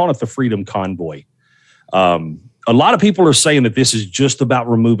they're calling it the Freedom Convoy. A lot of people are saying that this is just about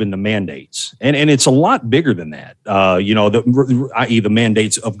removing the mandates, and it's a lot bigger than that. I.e., the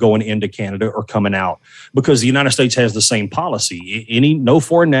mandates of going into Canada or coming out, because the United States has the same policy. No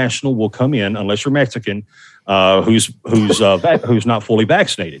foreign national will come in unless you're Mexican, who's not fully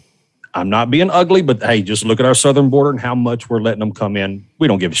vaccinated. I'm not being ugly, but hey, just look at our southern border and how much we're letting them come in. We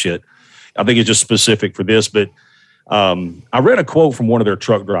don't give a shit. I think it's just specific for this, but I read a quote from one of their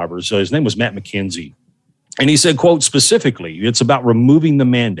truck drivers. His name was Matt McKenzie. And he said, quote, specifically, it's about removing the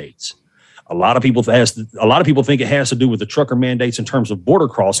mandates. A lot of people think it has to do with the trucker mandates in terms of border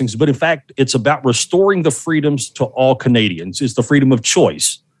crossings, but in fact, it's about restoring the freedoms to all Canadians. It's the freedom of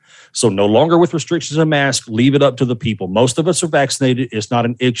choice. So no longer with restrictions and masks, leave it up to the people. Most of us are vaccinated. It's not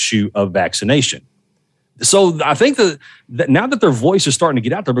an issue of vaccination. So I think that now that their voice is starting to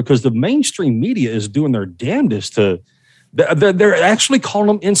get out there, because the mainstream media is doing their damnedest they're actually calling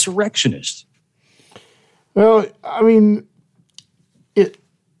them insurrectionists. Well, I mean,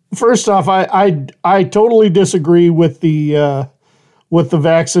 first off, I totally disagree with the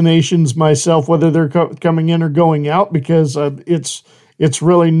vaccinations myself, whether they're coming in or going out, because it's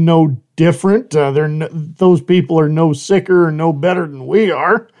really no different. Those people are no sicker or no better than we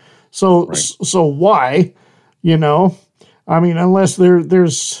are. So right. So why, I mean, unless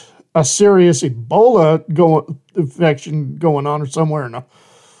there's a serious Ebola infection going on or somewhere in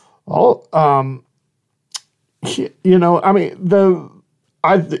I mean,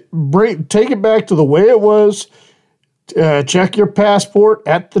 take it back to the way it was. Check your passport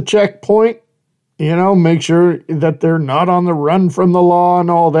at the checkpoint. Make sure that they're not on the run from the law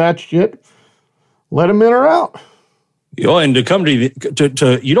and all that shit. Let them in or out. And to come to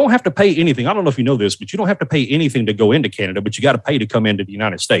you don't have to pay anything. I don't know if you know this, but you don't have to pay anything to go into Canada, but you got to pay to come into the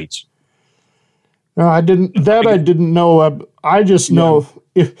United States. No, I didn't know. I just know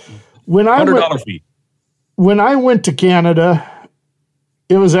when I $100 fee. When I went to Canada,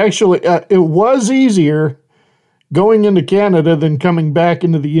 it was actually it was easier going into Canada than coming back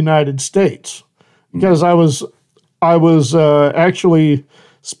into the United States, because I was actually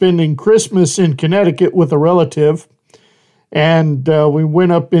spending Christmas in Connecticut with a relative, and we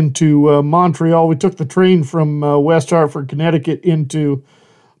went up into Montreal. We took the train from West Hartford, Connecticut, into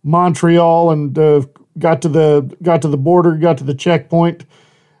Montreal, and got to the border, got to the checkpoint.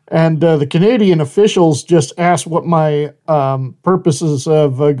 And the Canadian officials just asked what my purposes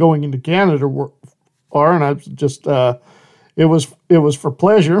of going into Canada are, and I just it was for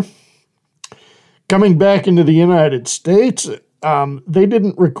pleasure. Coming back into the United States, they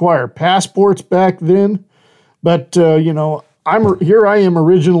didn't require passports back then, but I am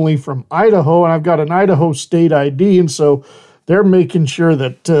originally from Idaho, and I've got an Idaho state ID, and so they're making sure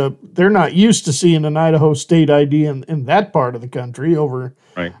that they're not used to seeing an Idaho state ID in that part of the country over.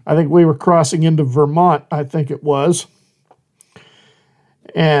 Right. I think we were crossing into Vermont, I think it was.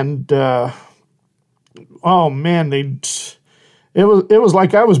 And, oh man, it was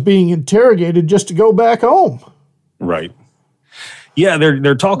like I was being interrogated just to go back home. Right. Yeah,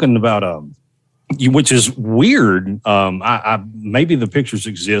 they're talking about, which is weird. Maybe the pictures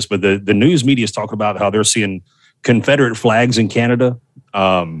exist, but the news media is talking about how they're seeing Confederate flags in Canada.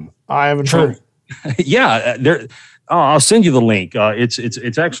 I haven't heard. Yeah, I'll send you the link.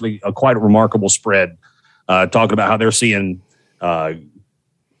 It's actually a quite a remarkable spread talking about how they're seeing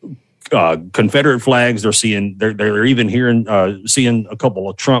Confederate flags. They're even seeing a couple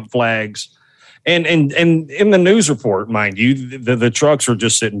of Trump flags, and in the news report, mind you, the trucks are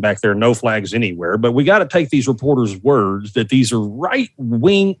just sitting back there, no flags anywhere. But we got to take these reporters' words that these are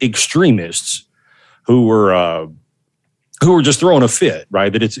right-wing extremists who were just throwing a fit,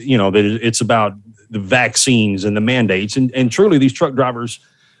 right? That it's about the vaccines and the mandates, and truly these truck drivers,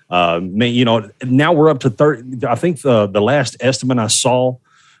 now we're up to 30. I think the last estimate I saw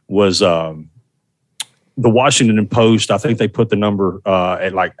was the Washington Post. I think they put the number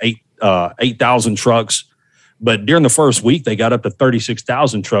at like 8,000 trucks, but during the first week they got up to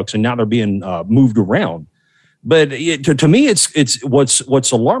 36,000 trucks, and now they're being moved around. But to me, it's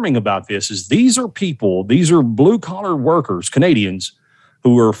what's alarming about this is these are blue collar workers, Canadians,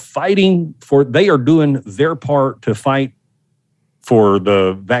 who are fighting they are doing their part to fight for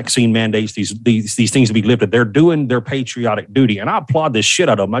the vaccine mandates, these things to be lifted. They're doing their patriotic duty, and I applaud this shit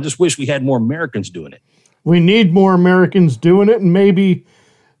out of them. I just wish we had more Americans doing it. We need more Americans doing it, and maybe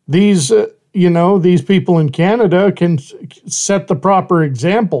these people in Canada can set the proper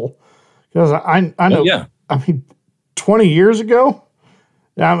example, because I know. Yeah. I mean, 20 years ago,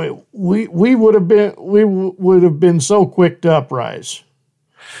 I mean, we would have been so quick to uprise.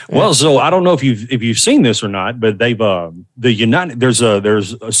 Well, so I don't know if you've seen this or not, but they've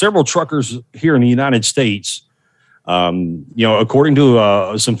there's several truckers here in the United States. According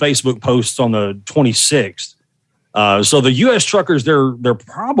to some Facebook posts on the 26th. So the U.S. truckers,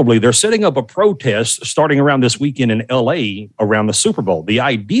 they're setting up a protest starting around this weekend in L.A. around the Super Bowl. The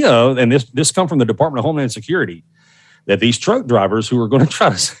idea, and this come from the Department of Homeland Security, that these truck drivers who are going to try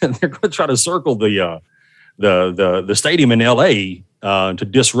to circle the stadium in L.A. To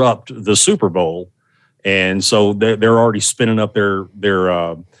disrupt the Super Bowl, and so they're already spinning up their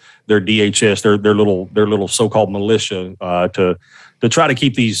DHS, their little so-called militia to try to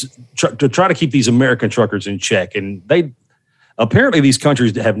keep these American truckers in check. And apparently these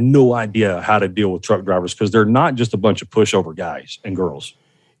countries have no idea how to deal with truck drivers because they're not just a bunch of pushover guys and girls.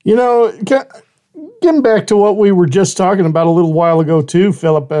 You know, getting back to what we were just talking about a little while ago too,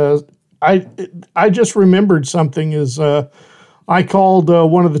 Philip. I just remembered something. I called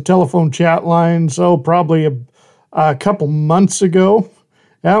one of the telephone chat lines, probably a couple months ago.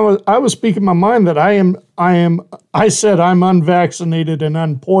 And I was speaking my mind that I said I'm unvaccinated and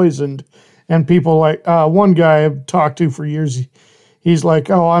unpoisoned. And people like, one guy I've talked to for years, he's like,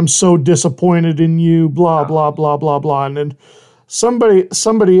 oh, I'm so disappointed in you, blah, blah, blah, blah, blah. And then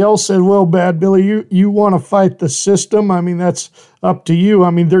somebody else said, well, Bad Billy, you want to fight the system? I mean, that's up to you.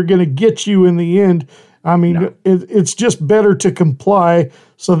 I mean, they're going to get you in the end. I mean, it's just better to comply,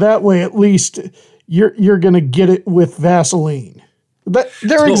 so that way at least you're going to get it with Vaseline.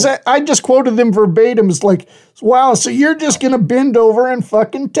 I just quoted them verbatim. It's like, wow, so you're just going to bend over and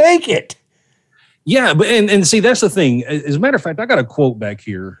fucking take it. Yeah, but and see, that's the thing. As a matter of fact, I got a quote back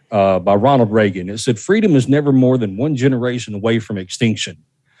here by Ronald Reagan. It said, "Freedom is never more than one generation away from extinction.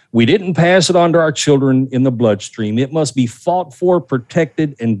 We didn't pass it on to our children in the bloodstream. It must be fought for,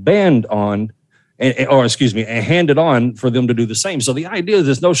 protected, and banned on." And handed on for them to do the same. So the idea of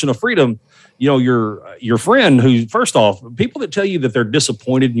this notion of freedom, your friend who, first off, people that tell you that they're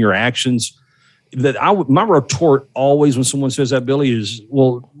disappointed in your actions, my retort always when someone says that, Billy, is,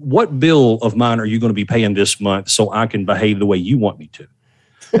 well, what bill of mine are you going to be paying this month so I can behave the way you want me to?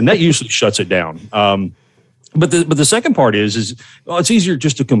 And that usually shuts it down. But the second part is it's easier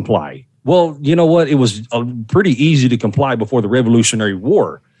just to comply. Well, you know what? It was pretty easy to comply before the Revolutionary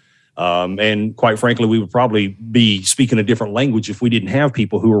War. And quite frankly, we would probably be speaking a different language if we didn't have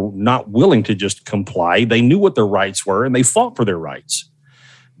people who were not willing to just comply. They knew what their rights were and they fought for their rights.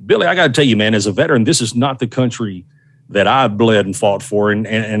 Billy, I got to tell you, man, as a veteran, this is not the country that I bled and fought for.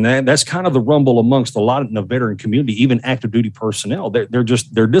 And that's kind of the rumble amongst a lot in the veteran community, even active duty personnel. They're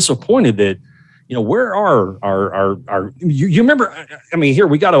disappointed that, where are our you remember, I mean, here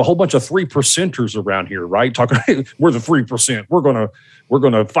we got a whole bunch of 3%ers around here, right? Talking, we're the 3%. We're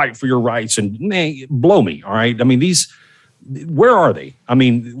going to fight for your rights, and man, blow me. All right. I mean, where are they? I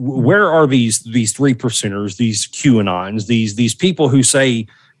mean, where are these 3%ers, these QAnons, these people who say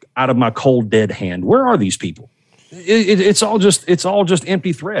out of my cold dead hand, where are these people? It's all just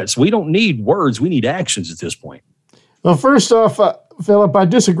empty threats. We don't need words. We need actions at this point. Well, first off, Philip, I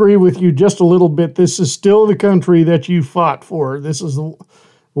disagree with you just a little bit. This is still the country that you fought for. This is the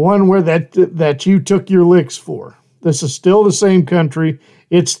one where that you took your licks for. This is still the same country.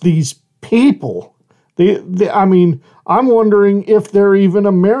 It's these people. I mean, I'm wondering if they're even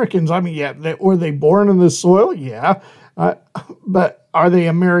Americans. I mean, yeah, were they born in this soil? Yeah. But are they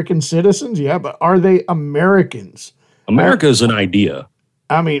American citizens? Yeah, but are they Americans? America is an idea.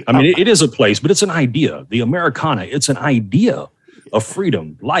 I mean, it is a place, but it's an idea. The Americana, it's an idea of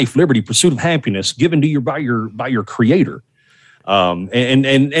freedom, life, liberty, pursuit of happiness given to you by your creator.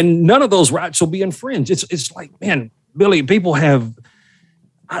 And none of those rights will be infringed. It's like, man, Billy, people have,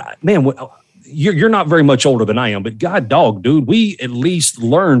 you're not very much older than I am, but God dog, dude, we at least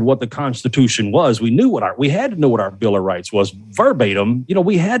learned what the Constitution was. We knew we had to know what our Bill of Rights was verbatim.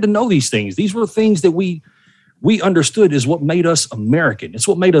 We had to know these things. These were things that we understood is what made us American. It's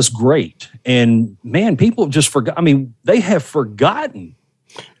what made us great. And man, people just forgot. I mean, they have forgotten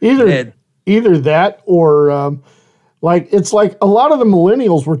either that or, it's like a lot of the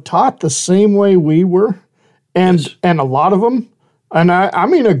millennials were taught the same way we were, and a lot of them, and I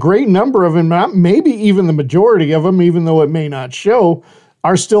mean a great number of them, maybe even the majority of them, even though it may not show,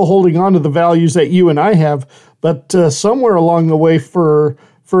 are still holding on to the values that you and I have. But somewhere along the way, for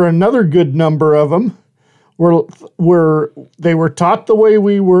another good number of them, they were taught the way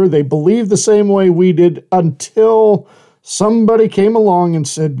we were, they believed the same way we did until somebody came along and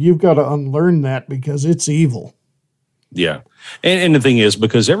said, "You've got to unlearn that because it's evil." Yeah. And the thing is,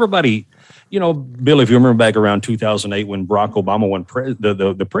 because everybody, Bill, if you remember back around 2008 when Barack Obama won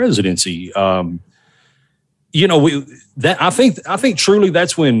the presidency, I think truly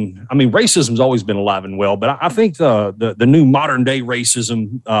that's when, I mean, racism's always been alive and well, but I think the new modern day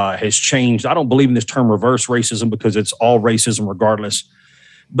racism has changed. I don't believe in this term reverse racism because it's all racism regardless.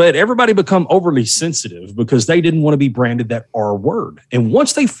 But everybody become overly sensitive because they didn't want to be branded that R word. And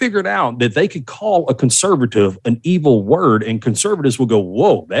once they figured out that they could call a conservative an evil word and conservatives will go,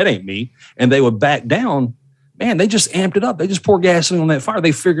 whoa, that ain't me. And they would back down, man, they just amped it up. They just poured gasoline on that fire.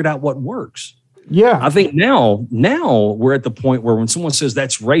 They figured out what works. Yeah. I think now we're at the point where when someone says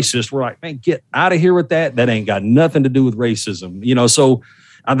that's racist, we're like, man, get out of here with that. That ain't got nothing to do with racism. So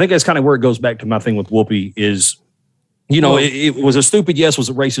I think that's kind of where it goes back to my thing with Whoopi is, it was a stupid yes. Was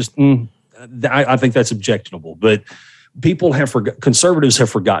it racist? I think that's objectionable. But people conservatives have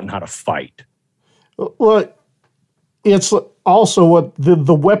forgotten how to fight. Well, it's also what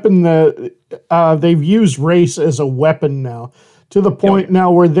the weapon that they've used race as a weapon now to the point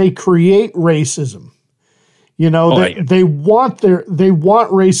now where they create racism. They want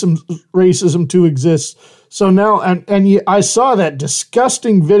racism to exist. So now, I saw that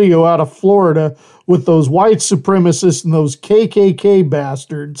disgusting video out of Florida with those white supremacists and those KKK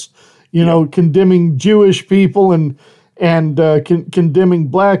bastards, condemning Jewish people and condemning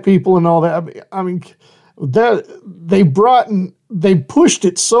black people and all that. I mean, that they pushed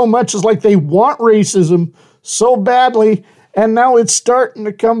it so much. It's like they want racism so badly, and now it's starting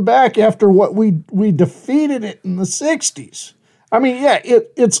to come back after what we defeated it in the 60s. I mean, yeah,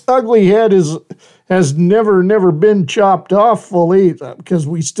 its ugly head has never been chopped off fully because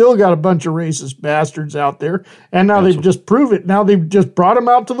we still got a bunch of racist bastards out there, and now they've just proved it. Now they've just brought them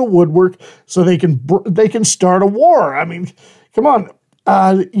out to the woodwork so they can start a war. I mean, come on,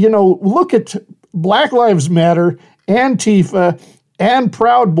 look at Black Lives Matter, Antifa, and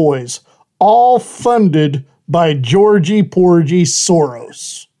Proud Boys, all funded by Georgie Porgy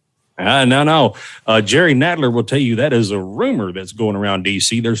Soros. No. Jerry Nadler will tell you that is a rumor that's going around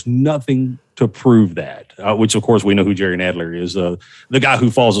D.C. There's nothing to prove that, which, of course, we know who Jerry Nadler is, the guy who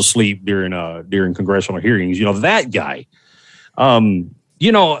falls asleep during congressional hearings. That guy. For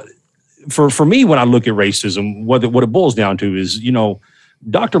me, when I look at racism, what it boils down to is,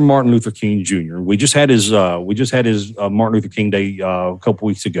 Dr. Martin Luther King Jr. We just had his Martin Luther King Day a couple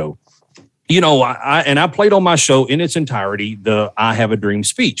weeks ago. I played on my show in its entirety the "I Have a Dream"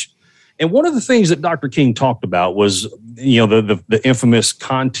 speech. And one of the things that Dr. King talked about was, the infamous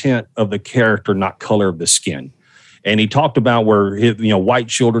content of the character, not color of the skin. And he talked about where white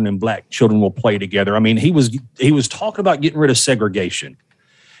children and black children will play together. I mean, he was talking about getting rid of segregation.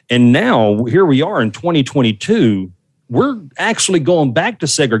 And now here we are in 2022. We're actually going back to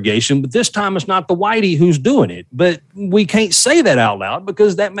segregation, but this time it's not the whitey who's doing it. But we can't say that out loud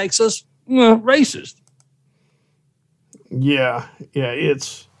because that makes us racist. Yeah,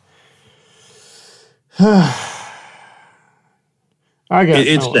 it's.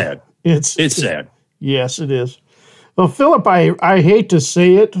 It's sad. It's sad. Yes, it is. Well, Philip, I hate to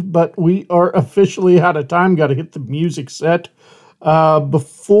say it, but we are officially out of time. Got to hit the music set.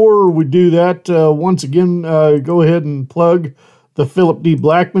 Before we do that, once again, go ahead and plug the Philip D.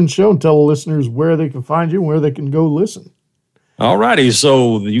 Blackman Show and tell the listeners where they can find you and where they can go listen. All righty.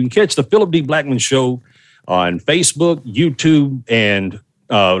 So you can catch the Philip D. Blackman Show on Facebook, YouTube, and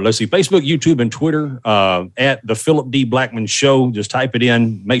Facebook, YouTube, and Twitter at the Philip D. Blackman Show. Just type it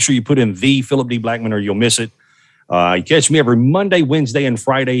in. Make sure you put in the Philip D. Blackman or you'll miss it. You catch me every Monday, Wednesday, and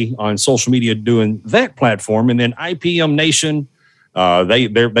Friday on social media doing that platform. And then IPM Nation,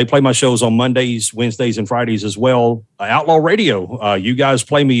 they play my shows on Mondays, Wednesdays, and Fridays as well. Outlaw Radio, you guys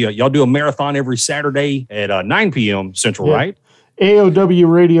play me. Y'all do a marathon every Saturday at 9 p.m. Central, right? AOW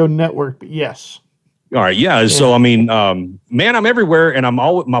Radio Network, yes. All right, yeah. So I mean, man, I'm everywhere, and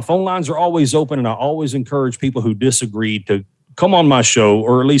my phone lines are always open, and I always encourage people who disagree to come on my show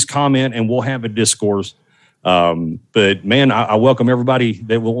or at least comment, and we'll have a discourse. But man, I welcome everybody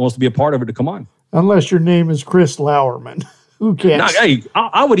that wants to be a part of it to come on. Unless your name is Chris Lauerman, who can't? No, hey,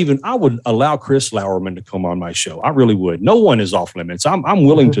 I would allow Chris Lauerman to come on my show. I really would. No one is off limits. I'm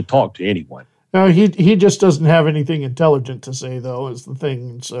willing to talk to anyone. No, he just doesn't have anything intelligent to say, though, is the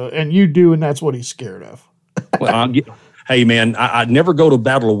thing. So, and you do, and that's what he's scared of. Well, hey, man, I'd never go to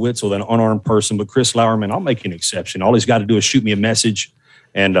battle of wits with an unarmed person, but Chris Lauerman, I'll make an exception. All he's got to do is shoot me a message,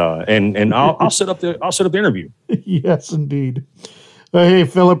 and I'll set up the interview. Yes, indeed. Hey,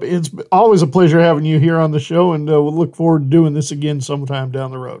 Philip, it's always a pleasure having you here on the show, and we'll look forward to doing this again sometime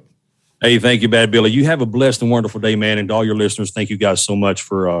down the road. Hey, thank you, Bad Billy. You have a blessed and wonderful day, man. And to all your listeners, thank you guys so much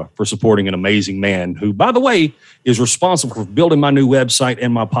for supporting an amazing man who, by the way, is responsible for building my new website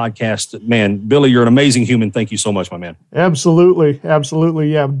and my podcast. Man, Billy, you're an amazing human. Thank you so much, my man. Absolutely.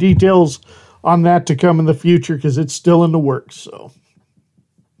 Absolutely. Yeah. Details on that to come in the future because it's still in the works. So,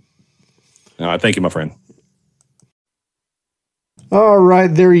 thank you, my friend. All right,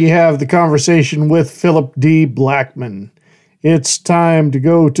 there you have the conversation with Philip D. Blackman. It's time to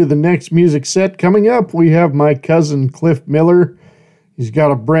go to the next music set. Coming up, we have my cousin Cliff Miller. He's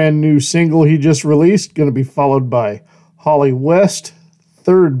got a brand new single he just released, going to be followed by Holly West,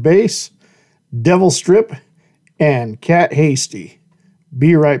 Third Base, Devil Strip, and Cat Hasty.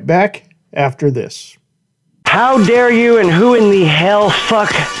 Be right back after this. How dare you, and who in the hell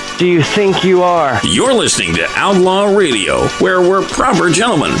fuck do you think you are? You're listening to Outlaw Radio, where we're proper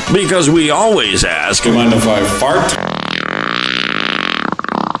gentlemen, because we always ask, "Do you mind if I fart?"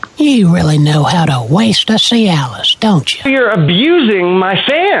 You really know how to waste a Cialis, don't you? You're abusing my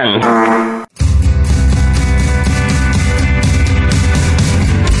fans.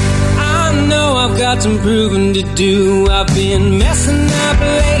 I know I've got some proving to do. I've been messing up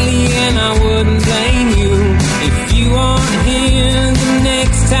lately and I wouldn't blame you. If you aren't here the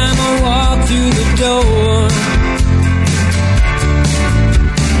next time I walk through the door.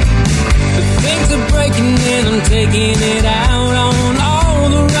 But things are breaking and I'm taking it out on all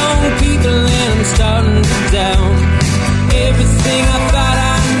the wrong people and I'm starting to doubt everything I thought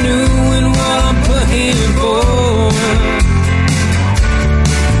I knew and what I'm put here for.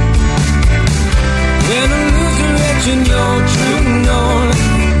 When I lose direction, you're true north.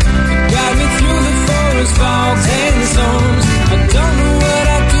 You guide me through the forest, fogs and storms. I don't know what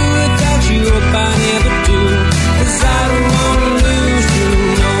I'd do without you, hope I never do, 'cause I don't wanna lose true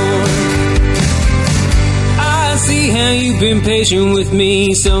north. I see how you've been patient with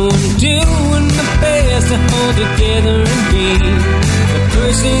me, so I'm doing my best to hold together and be the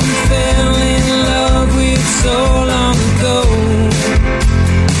person you fell in love with so long ago.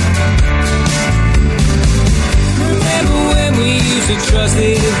 Remember when we used to trust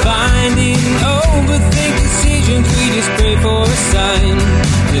the divine, didn't overthink decisions, we just prayed for a sign.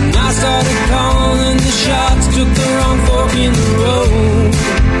 Then I started calling the shots, took the wrong fork in the road.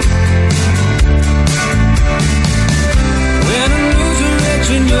 When I lose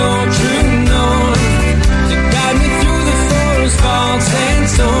direction, you're true north. You guide me through the forest, fogs and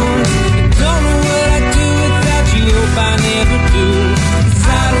storms. I don't know what I'd do without you, hope I never do, 'cause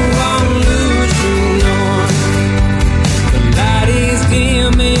I don't wanna lose true north. The light is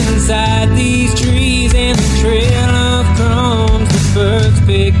dim inside these trees and the trail of crumbs the birds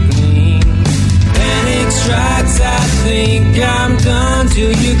pick clean. Panic strikes, I think I'm done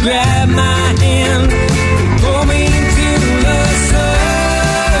till you grab my hand, pull me into the sun.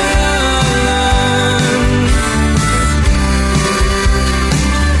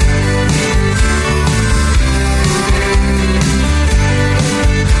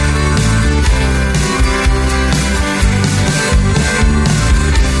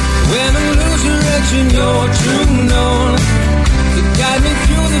 When I lose direction, you're true north. You guide me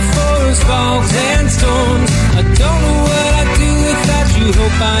through the forest, fogs and storms. I don't know what I'd do without you,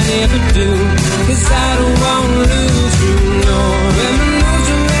 hope I never do, 'cause I don't wanna lose true north. When I lose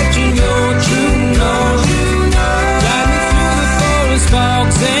direction, you're true north. Guide me through the forest,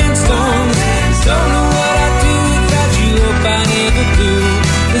 fogs and storms. Don't know what I'd do without you, hope I never do,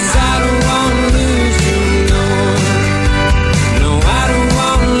 'cause I don't wanna lose true north. No, I don't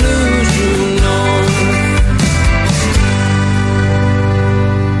wanna lose true north.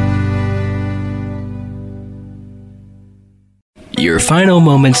 Your final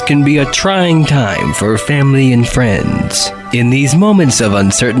moments can be a trying time for family and friends. In these moments of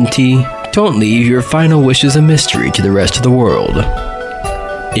uncertainty, don't leave your final wishes a mystery to the rest of the world.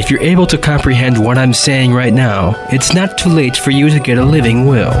 If you're able to comprehend what I'm saying right now, it's not too late for you to get a living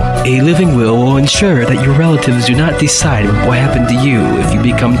will. A living will will ensure that your relatives do not decide what will happen to you if you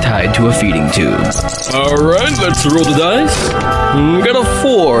become tied to a feeding tube. Alright, let's roll the dice. Got a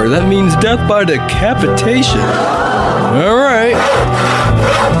 4. That means death by decapitation. Alright.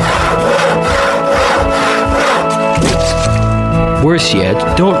 Worse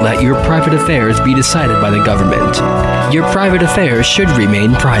yet, don't let your private affairs be decided by the government. Your private affairs should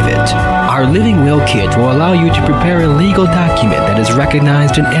remain private. Our Living Will Kit will allow you to prepare a legal document that is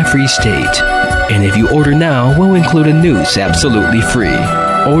recognized in every state. And if you order now, we'll include a noose absolutely free.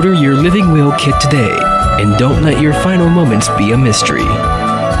 Order your Living Will Kit today, and don't let your final moments be a mystery.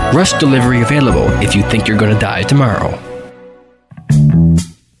 Rush delivery available if you think you're going to die tomorrow.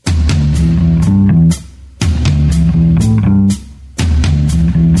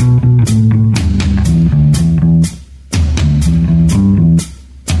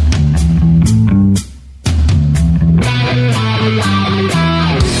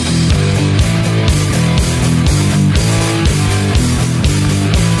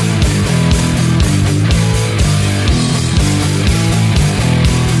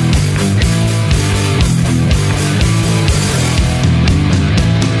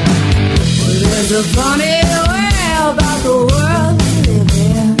 There's a funny way about the world we live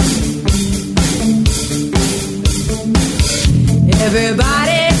in.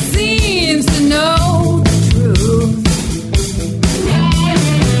 Everybody seems to know the truth,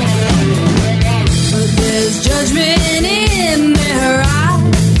 but there's judgment in their eyes.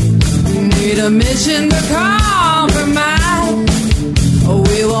 We need a mission to compromise, or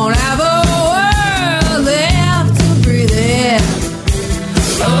we won't have a world left to breathe in.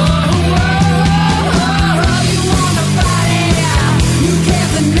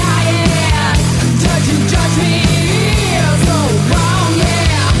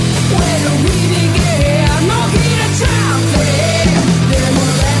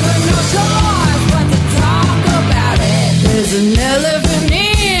 There's an elephant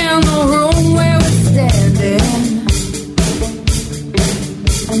in the room where we're standing,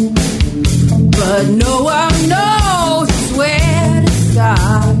 but no one knows just where to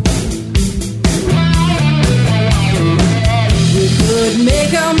start. We could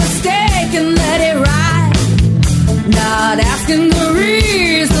make a mistake and let it ride, not asking the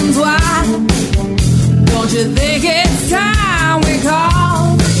reasons why. Don't you think it's time we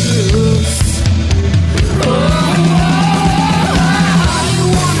call the truce?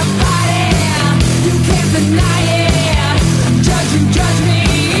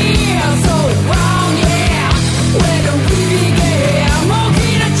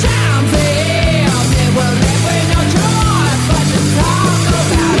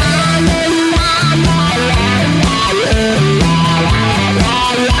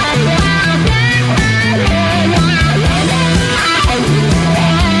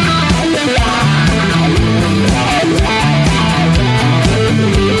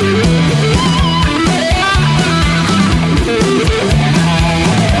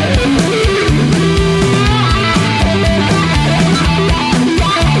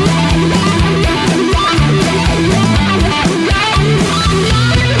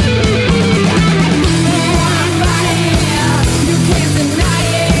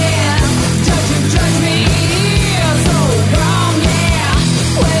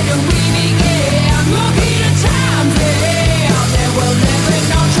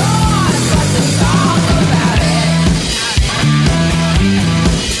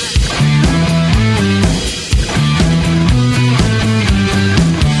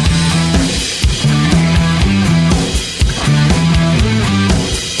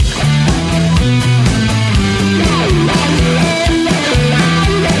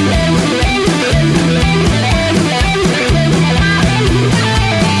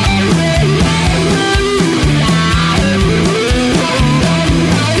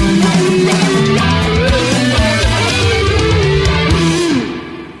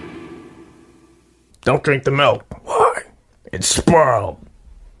 Don't drink the milk. Why? It's spoiled.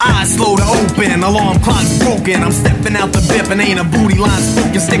 Eyes slow to open, alarm clock's broken. I'm stepping out the bip and ain't a booty line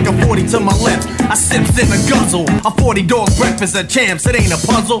spoken. Stick a 40 to my lip, I sips in a guzzle. A 40 dog breakfast at Champs, it ain't a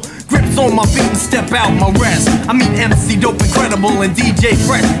puzzle. Grips on my feet and step out my rest. I meet MC Dope Incredible and DJ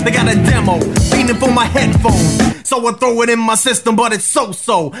Fresh. They got a demo, feeding for my headphones. So I throw it in my system, but it's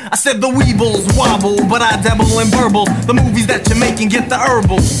so-so. I said the weebles wobble, but I dabble in verbal. The movies that you're making get the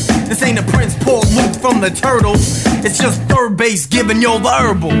herbals. This ain't a Prince Paul Luke from the Turtles. It's just third base giving y'all the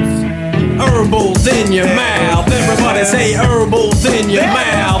herbals. Herbals in your mouth. Everybody say herbals in your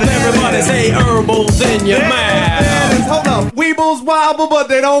mouth. Everybody say herbals in your mouth. Hold up. Weebles wobble, but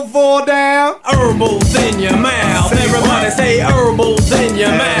they don't fall down. Herbals in your mouth. Everybody say herbals in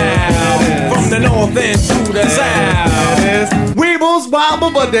your mouth. From the north end to the south. Weebles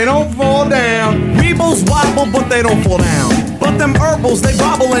wobble, but they don't fall down. Weebles wobble, but they don't fall down. But them herbals, they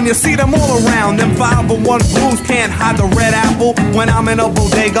bobble and you see them all around. Them 501 blues can't hide the red apple. When I'm in a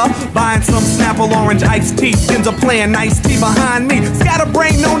bodega, buying some Snapple orange iced tea. Skins are playing nice tea behind me.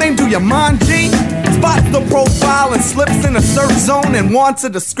 Scatterbrain, no name, do you mind, G? Spots the profile and slips in a search zone and wants a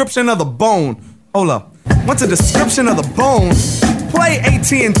description of the bone. Hold up, what's a description of the bone? Play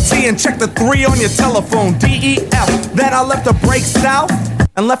AT&T and check the 3 on your telephone. DEF, then I left her break south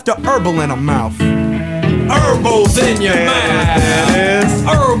and left her herbal in her mouth. Herbals in your mouth.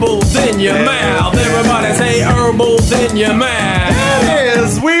 Herbals in your mouth. Everybody say herbals in your mouth. It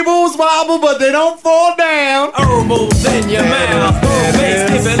is. Weebles wobble, but they don't fall down. Herbals in your mouth. Third base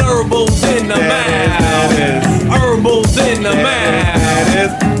giving herbals in the mouth. Herbals in the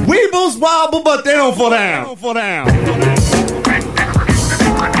mouth. Weebles wobble, but they don't fall down.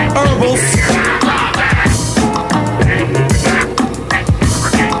 Herbals.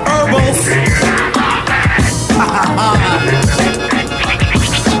 Herbals.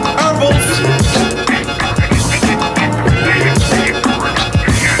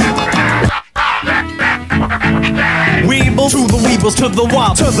 tables to the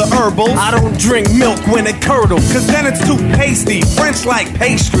wild, to the herbal. I don't drink milk when it curdles, cause then it's too pasty, French like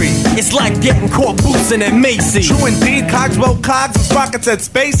pastry. It's like getting caught boosting at Macy's. True indeed, Cogswell Cogs and Sprockets at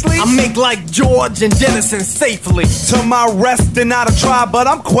Spacely. I make like George and Jennison safely. To my rest and not a try, but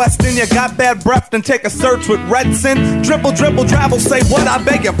I'm questing. You got bad breath, then take a search with Redson. Dribble, dribble, travel, say what, I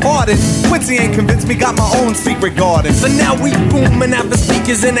beg your pardon. Quincy ain't convinced me, got my own secret garden. So now we booming out the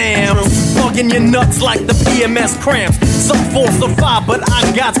speakers and amps, bugging your nuts like the PMS cramps. Some 4, some 5, but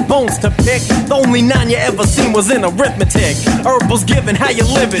I got bones to pick. The only 9 you ever seen was in arithmetic. Herbals given, how you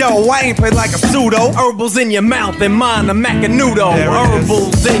living? Yo, I ain't played like a pseudo. Herbals in your mouth and mine a macanudo.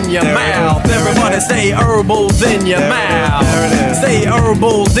 Herbals in your mouth. Everybody say herbals in your mouth. Say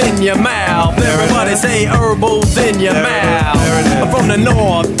herbals in your mouth. Everybody say herbals in your mouth. From the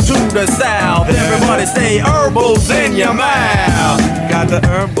north to the south, everybody say herbals in your mouth. Got the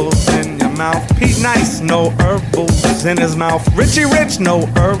herbals in your mouth. Pete Nice, no herbals in his mouth. Richie Rich, no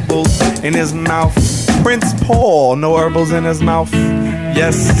herbals in his mouth. Prince Paul, no herbals in his mouth.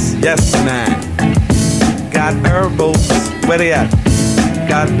 Yes, yes, man. Got herbals. Where they at?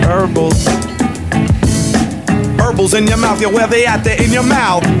 Got herbals. Herbals in your mouth, yo, where they at? They're in your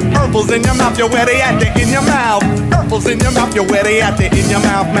mouth. Herbals in your mouth, yo, where they at? They're in your mouth. Herbals in your mouth, yo, where they at? They're in your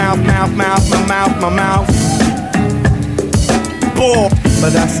mouth, mouth, mouth, mouth, my mouth, my mouth. Bull.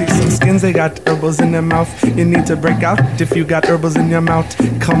 But I see some skins, they got herbals in their mouth. You need to break out if you got herbals in your mouth.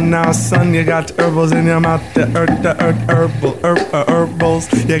 Come now, son, you got herbals in your mouth. The herbals.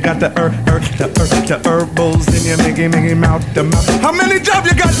 You got the herbals in your Mickey mouth. The mouth. How many jobs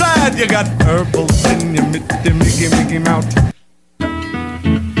you got, lad? You got herbals in your Mickey mouth.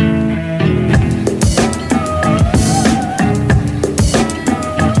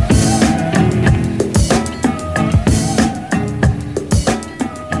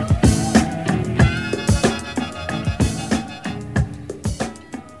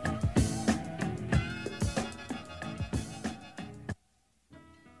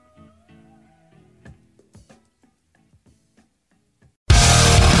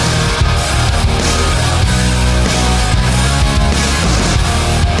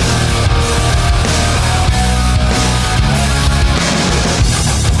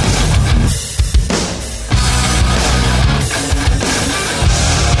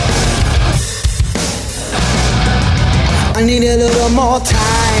 I need a little more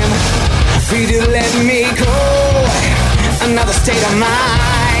time for you to let me go. Another state of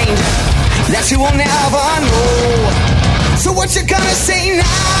mind that you will never know. So what you gonna say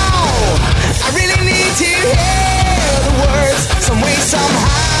now? I really need to hear the words some way,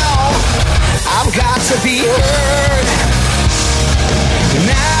 somehow. I've got to be heard.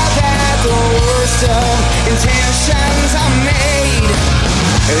 Now that the worst of intentions are made,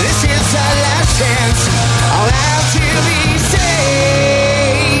 this is our last chance. I'll have to be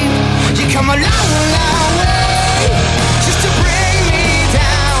saved. You come a long, long way just to bring me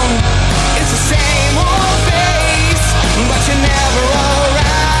down. It's the same old face, but you're never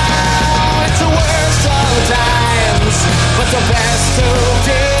around. It's the worst of times, but the best of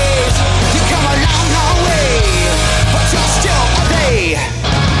days. You come a long, long way, but you're still a day.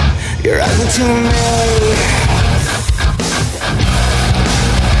 You're ugly to me.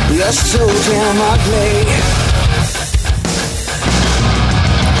 You're so damn ugly.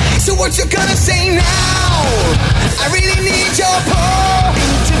 So what you gonna say now? I really need your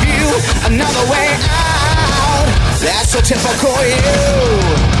point of view. Another way out. That's so typical you.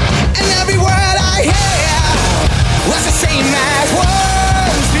 And every word I hear was the same as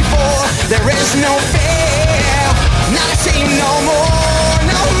once before. There is no fear, not a shame no more,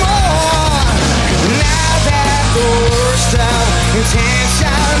 no more. Now that the worst of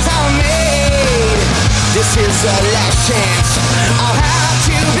intentions are made, this is the last chance. I'll have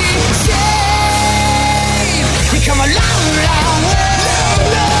to be saved. You come a long, long way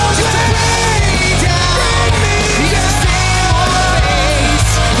just to bring me down. You got the same old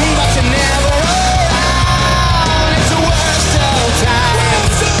face, but you're never around. It's the worst of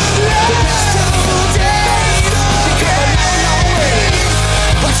times, the best of days. You come a long, long way,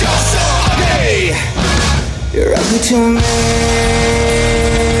 but you're so ugly. You're ugly to me.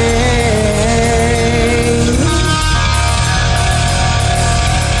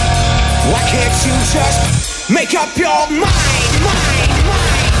 Why can't you just make up your mind?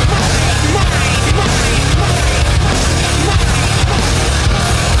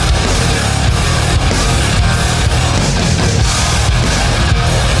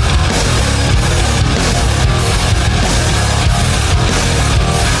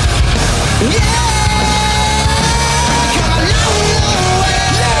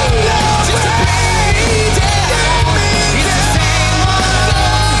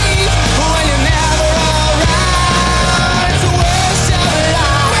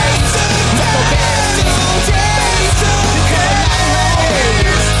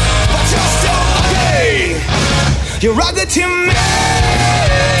 You're other to me.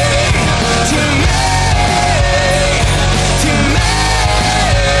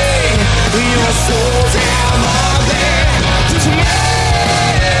 You're so damn ugly to me.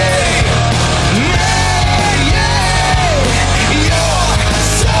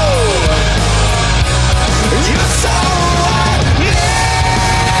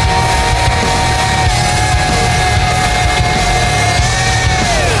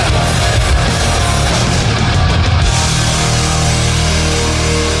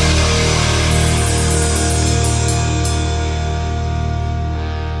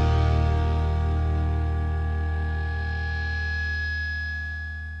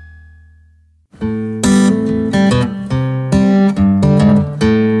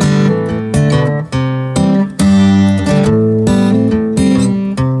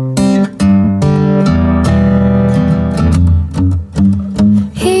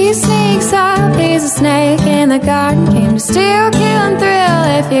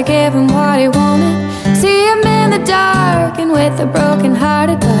 You give him what he wanted. See him in the dark and with a broken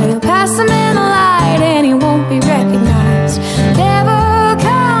hearted, but you'll pass him in the light and he won't be recognized. Devil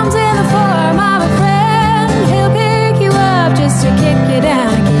comes in the form of a friend. He'll pick you up just to kick you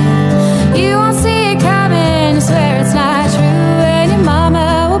down again. You won't see it coming, you swear it's not true, and your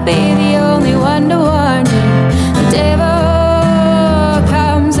mama will be the only one to warn you. The devil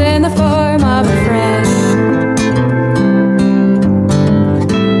comes in the form of a friend.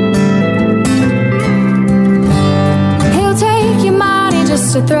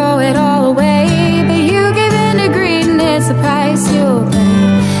 To throw it all away, but you give in to greed and it's the price you'll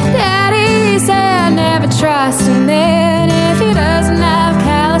pay. Daddy said never trust a man if he doesn't have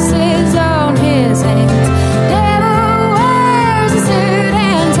calluses on his hands. Devil wears a suit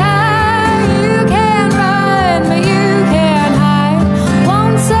and tie. You can't run, but you can't hide.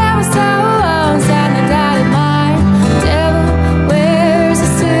 Won't sell a soul, won't sign the dotted line. Devil wears a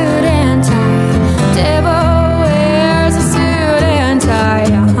suit and tie. Devil wears a suit and tie.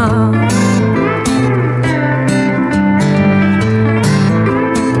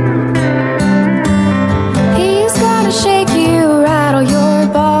 He's gonna shake you, rattle your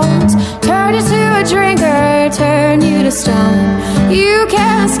bones, turn you to a drinker, turn you to stone. You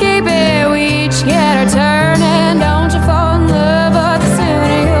can't escape it, we each get our turn, and don't you fall in love, but the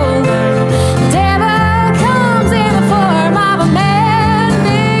sooner you'll learn. The devil comes in the form of a man,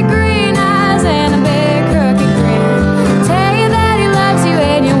 big green eyes and a big crooked grin. Tell you that he loves you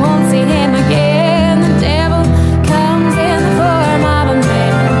and you won't see him again. The devil comes in the form of a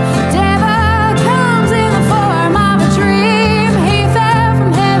man. Devil comes in the form of a dream. He fell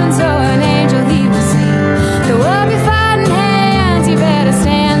from heaven, so an angel he will see. Though up your fighting hands, you better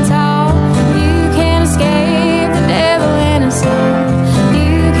stand tall. You can't escape the devil in us all.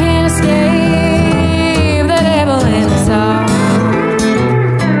 You can't escape the devil in us all.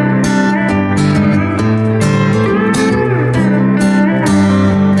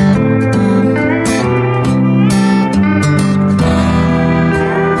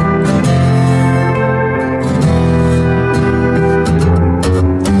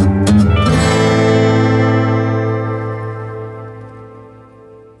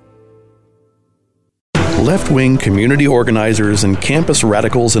 Left-wing community organizers and campus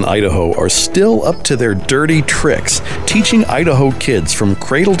radicals in Idaho are still up to their dirty tricks, teaching Idaho kids from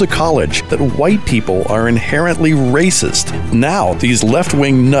cradle to college that white people are inherently racist. Now, these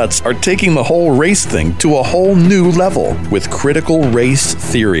left-wing nuts are taking the whole race thing to a whole new level with critical race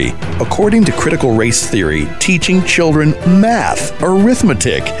theory. According to critical race theory, teaching children math,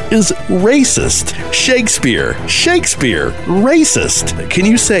 arithmetic, is racist. Shakespeare, racist. Can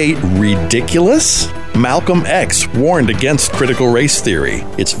you say ridiculous? Malcolm X warned against critical race theory.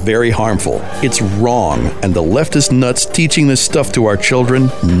 It's very harmful. It's wrong. And the leftist nuts teaching this stuff to our children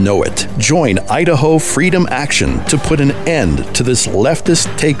know it. Join Idaho Freedom Action to put an end to this leftist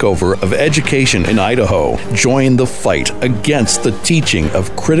takeover of education in Idaho. Join the fight against the teaching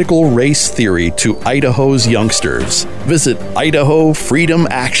of critical race theory to Idaho's youngsters. Visit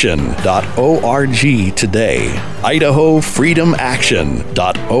IdahoFreedomAction.org today.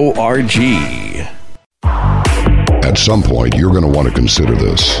 IdahoFreedomAction.org. At some point, you're going to want to consider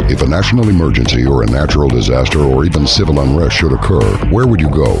this. If a national emergency or a natural disaster or even civil unrest should occur, where would you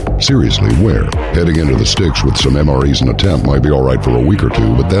go? Seriously, where? Heading into the sticks with some MREs in a tent might be all right for a week or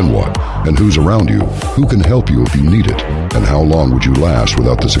two, but then what? And who's around you? Who can help you if you need it? And how long would you last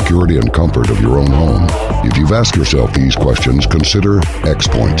without the security and comfort of your own home? If you've asked yourself these questions, consider X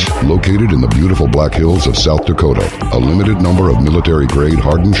Point, located in the beautiful Black Hills of South Dakota. A limited number of military-grade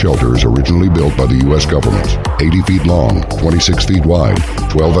hardened shelters originally built by the U.S. government. 80 feet feet long, 26 feet wide,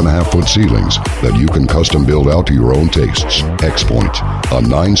 12.5-foot ceilings that you can custom build out to your own tastes. X-Point, a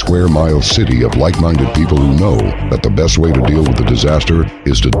 9-square-mile city of like-minded people who know that the best way to deal with a disaster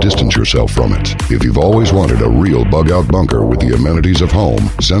is to distance yourself from it. If you've always wanted a real bug-out bunker with the amenities of home,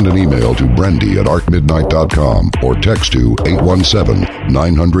 send an email to brendy@arcmidnight.com or text to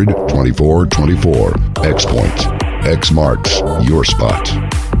 817-900-2424. X-Point. X marks your spot.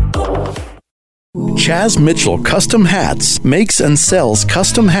 Chaz Mitchell Custom Hats makes and sells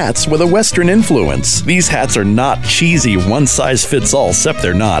custom hats with a Western influence. These hats are not cheesy one-size-fits-all, except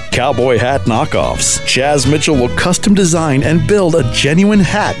they're not cowboy hat knockoffs. Chaz Mitchell will custom design and build a genuine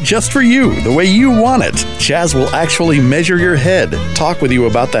hat just for you, the way you want it. Chaz will actually measure your head, talk with you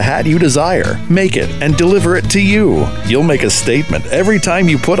about the hat you desire, make it, and deliver it to you. You'll make a statement every time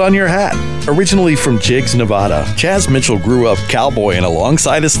you put on your hat. Originally from Jiggs, Nevada, Chaz Mitchell grew up cowboying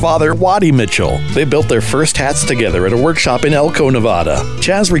alongside his father, Waddy Mitchell. They built their first hats together at a workshop in Elko, Nevada.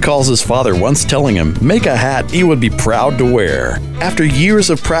 Chaz recalls his father once telling him, "Make a hat he would be proud to wear." After years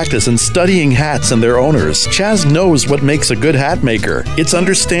of practice and studying hats and their owners, Chaz knows what makes a good hat maker. It's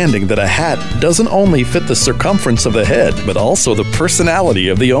understanding that a hat doesn't only fit the circumference of the head, but also the personality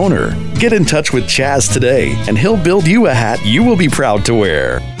of the owner. Get in touch with Chaz today, and he'll build you a hat you will be proud to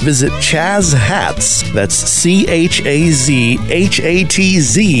wear. Visit Chaz Hats, that's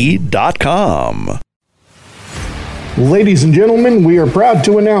CHAZHATZ.com. Ladies and gentlemen, we are proud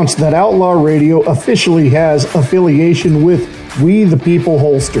to announce that Outlaw Radio officially has affiliation with We the People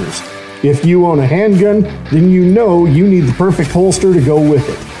Holsters. If you own a handgun, then you know you need the perfect holster to go with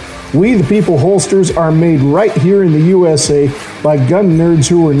it. We the People Holsters are made right here in the USA by gun nerds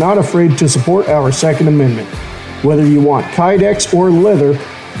who are not afraid to support our Second Amendment. Whether you want Kydex or leather,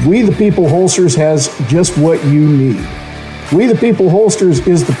 We the People Holsters has just what you need. We the People Holsters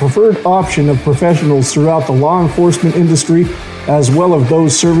is the preferred option of professionals throughout the law enforcement industry, as well as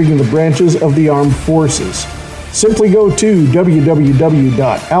those serving in the branches of the armed forces. Simply go to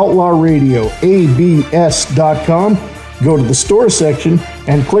www.outlawradioabs.com, go to the store section,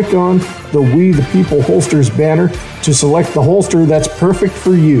 and click on the We the People Holsters banner to select the holster that's perfect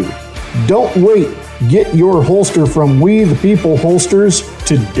for you. Don't wait. Get your holster from We the People Holsters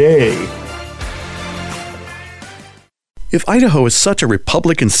today. If Idaho is such a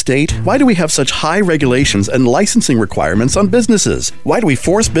Republican state, why do we have such high regulations and licensing requirements on businesses? Why do we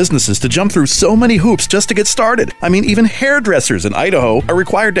force businesses to jump through so many hoops just to get started? I mean, even hairdressers in Idaho are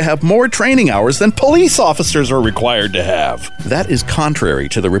required to have more training hours than police officers are required to have. That is contrary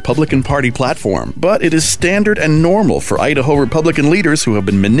to the Republican Party platform, but it is standard and normal for Idaho Republican leaders who have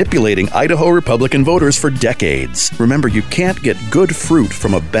been manipulating Idaho Republican voters for decades. Remember, you can't get good fruit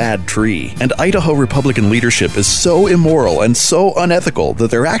from a bad tree, and Idaho Republican leadership is so immoral and so unethical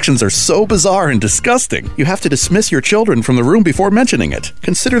that their actions are so bizarre and disgusting, you have to dismiss your children from the room before mentioning it.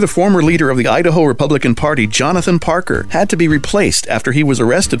 Consider the former leader of the Idaho Republican Party, Jonathan Parker, had to be replaced after he was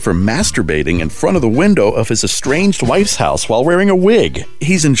arrested for masturbating in front of the window of his estranged wife's house while wearing a wig.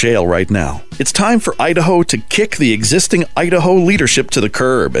 He's in jail right now. It's time for Idaho to kick the existing Idaho leadership to the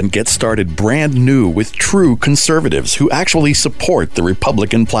curb and get started brand new with true conservatives who actually support the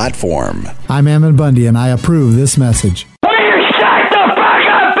Republican platform. I'm Ammon Bundy, and I approve this message.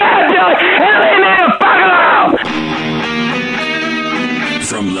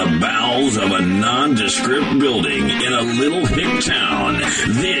 From the bowels of a nondescript building in a little hick town,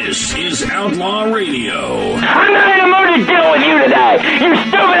 this is Outlaw Radio. I'm not in the mood to deal with you today, you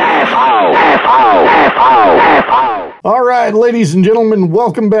stupid asshole! Asshole! All right, ladies and gentlemen,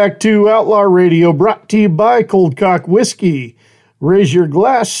 welcome back to Outlaw Radio, brought to you by Cold Cock Whiskey. Raise your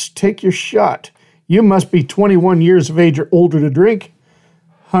glass, take your shot. You must be 21 years of age or older to drink.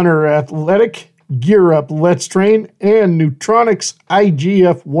 Hunter Athletic, Gear Up, Let's Train, and Neutronics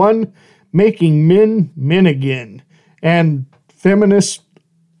IGF-1, making men again. And feminists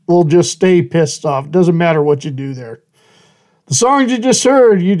will just stay pissed off. Doesn't matter what you do there. The songs you just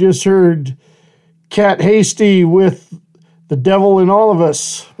heard Cat Hasty with The Devil in All of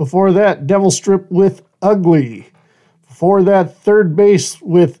Us. Before that, Devil Strip with Ugly. Before that, Third Base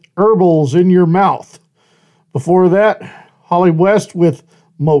with Herbals in Your Mouth. Before that, Holly West with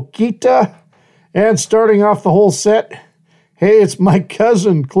Moquita. And starting off the whole set, hey, it's my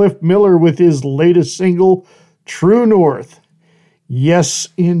cousin Cliff Miller with his latest single, True North. Yes,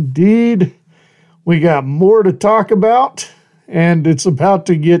 indeed. We got more to talk about, and it's about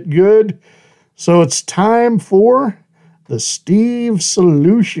to get good. So it's time for the Steve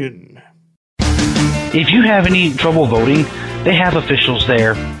Solution. If you have any trouble voting, they have officials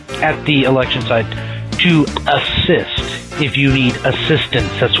there at the election site to assist if you need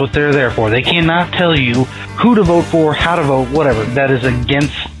assistance. That's what they're there for. They cannot tell you who to vote for, how to vote, whatever. That is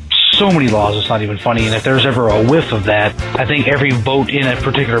against so many laws, it's not even funny. And if there's ever a whiff of that, I think every vote in a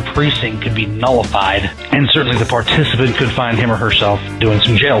particular precinct could be nullified. And certainly the participant could find him or herself doing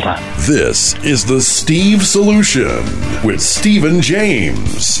some jail time. This is the Steve Solution with Stephen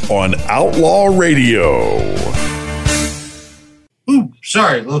James on Outlaw Radio. Ooh,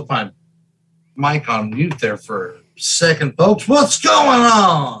 sorry, left my mic on mute there for a second, folks. What's going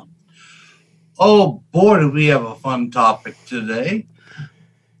on? Oh, boy, do we have a fun topic today.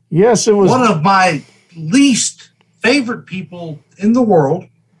 Yes, it was one of my least favorite people in the world.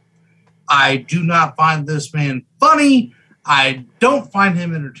 I do not find this man funny. I don't find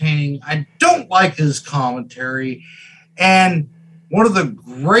him entertaining. I don't like his commentary. And one of the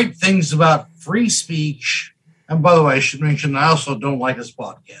great things about free speech, and by the way, I should mention I also don't like his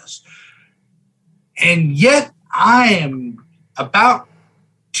podcast. And yet I am about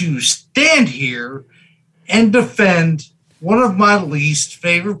to stand here and defend one of my least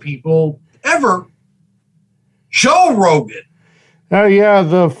favorite people ever, Joe Rogan. Oh, yeah,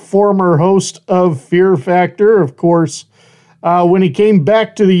 the former host of Fear Factor, of course. When he came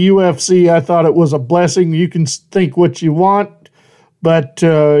back to the UFC, I thought it was a blessing. You can think what you want, but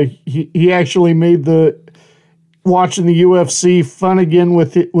he actually made the watching the UFC fun again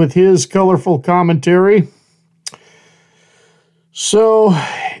with his colorful commentary. So,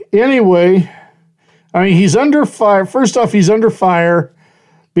 anyway, I mean, he's under fire. First off, he's under fire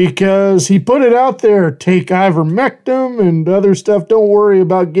because he put it out there, take ivermectin and other stuff. Don't worry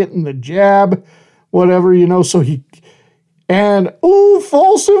about getting the jab, whatever, so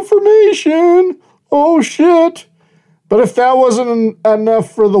false information. Oh, shit. But if that wasn't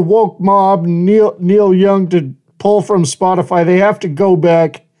enough for the woke mob, Neil Young to pull from Spotify, they have to go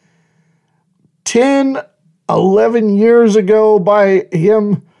back 10, 11 years ago by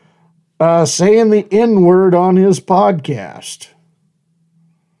him saying the N-word on his podcast.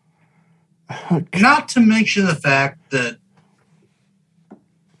 Not to mention the fact that,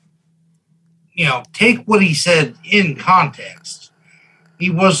 take what he said in context. He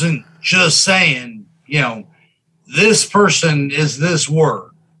wasn't just saying, this person is this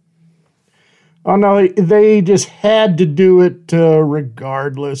word. Oh, no, they just had to do it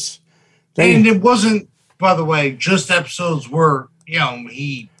regardless. And it wasn't, by the way, just episodes where,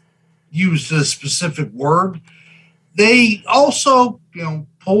 he used a specific word. They also,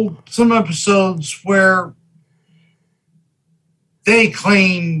 pulled some episodes where they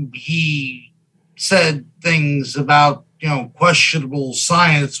claim he said things about, questionable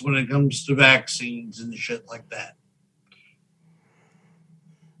science when it comes to vaccines and shit like that.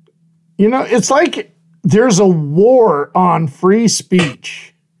 It's like there's a war on free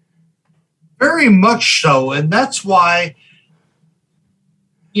speech. Very much so, and that's why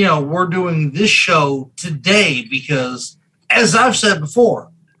we're doing this show today because, as I've said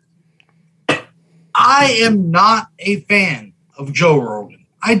before, I am not a fan of Joe Rogan.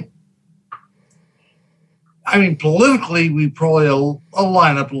 I mean, politically, we probably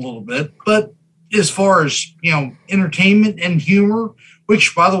align up a little bit, but as far as, entertainment and humor,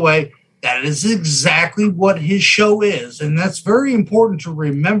 which, by the way, that is exactly what his show is, and that's very important to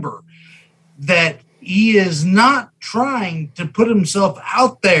remember, that he is not trying to put himself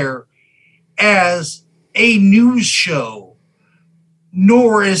out there as a news show,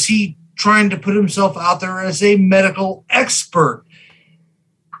 nor is he trying to put himself out there as a medical expert.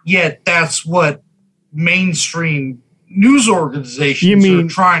 Yet that's what mainstream news organizations are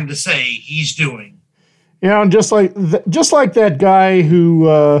trying to say he's doing. Just like that guy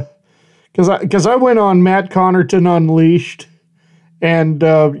who, because I went on Matt Connerton Unleashed. And,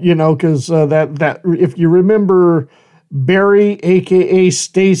 because that if you remember Barry, a.k.a.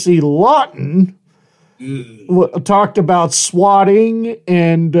 Stacy Lawton, talked about swatting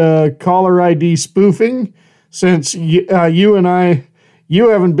and caller ID spoofing. Since you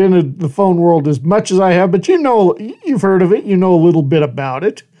haven't been in the phone world as much as I have, but you've heard of it. You know a little bit about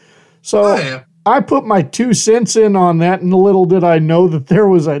it. So I put my 2 cents in on that, and little did I know that there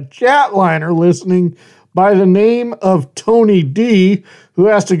was a chatliner listening by the name of Tony D, who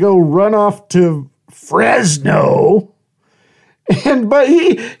has to go run off to Fresno. But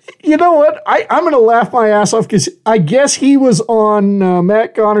you know what? I'm going to laugh my ass off because I guess he was on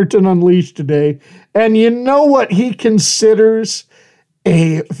Matt Connerton Unleashed today. And you know what he considers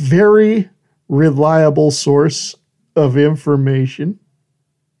a very reliable source of information?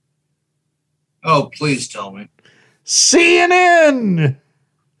 Oh, please tell me. CNN!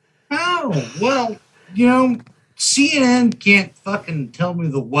 Oh, well, CNN can't fucking tell me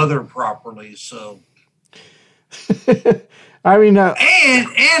the weather properly, so I mean,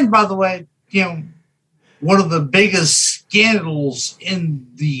 and by the way, one of the biggest scandals in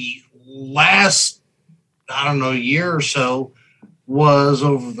the last, year or so was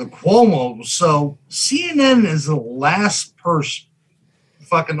over the Cuomo. So CNN is the last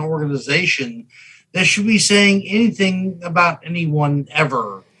fucking organization that should be saying anything about anyone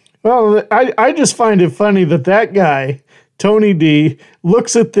ever. Well, I just find it funny that guy, Tony D,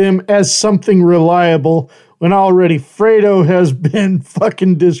 looks at them as something reliable when already Fredo has been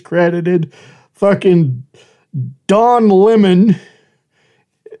fucking discredited. Fucking Don Lemon,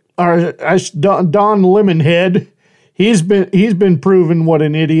 or Don Lemonhead, he's been proven what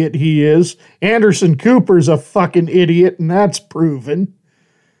an idiot he is. Anderson Cooper's a fucking idiot, and that's proven.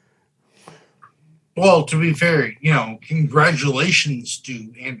 Well, to be fair, congratulations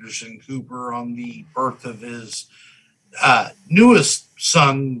to Anderson Cooper on the birth of his newest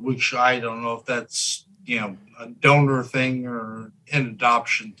son, which I don't know if that's, a donor thing or an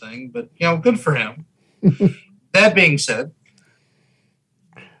adoption thing, but, good for him. That being said,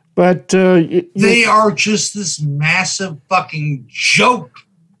 but they are just this massive fucking joke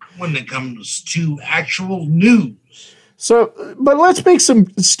when it comes to actual news. So, but let's make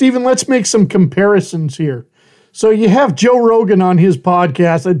some comparisons here. So you have Joe Rogan on his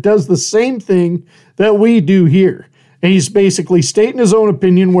podcast that does the same thing that we do here. And he's basically stating his own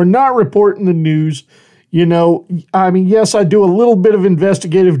opinion. We're not reporting the news. Yes, I do a little bit of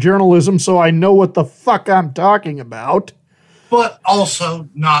investigative journalism, so I know what the fuck I'm talking about. But also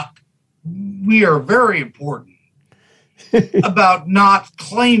we are very important about not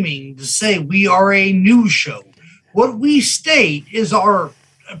claiming to say we are a news show. What we state is our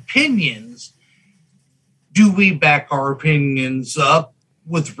opinions. Do we back our opinions up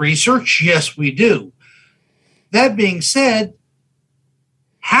with research? Yes, we do. That being said,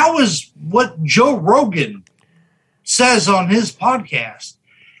 how is what Joe Rogan says on his podcast?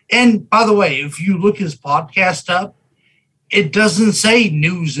 And by the way, if you look his podcast up, it doesn't say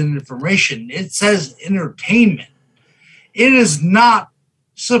news and information. It says entertainment. It is not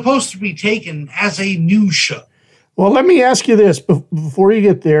supposed to be taken as a news show. Well, let me ask you this before you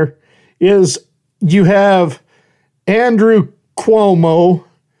get there, is you have Andrew Cuomo,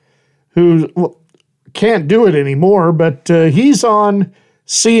 who can't do it anymore, but he's on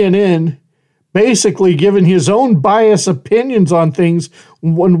CNN basically giving his own biased opinions on things.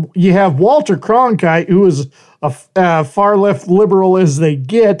 When you have Walter Cronkite, who is a far left liberal as they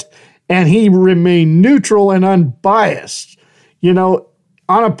get, and he remained neutral and unbiased. On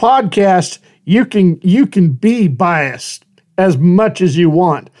a podcast, you can be biased as much as you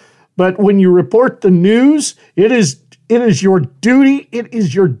want, but when you report the news, it is your duty, it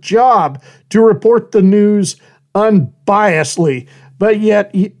is your job to report the news unbiasedly. But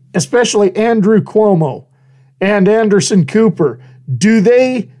yet, especially Andrew Cuomo and Anderson Cooper, do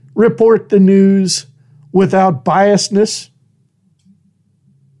they report the news without biasness?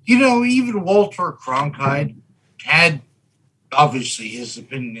 Even Walter Cronkite had obviously his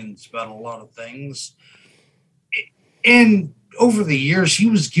opinions about a lot of things. And over the years, he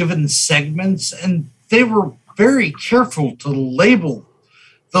was given segments, and they were very careful to label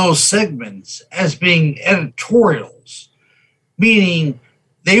those segments as being editorials, meaning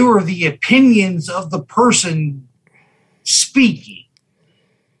they were the opinions of the person speaking.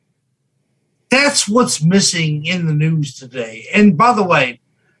 That's what's missing in the news today. And by the way,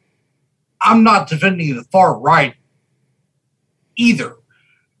 I'm not defending the far right either.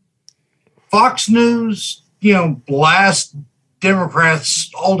 Fox News, blast Democrats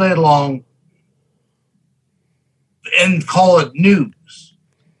all day long and call it news.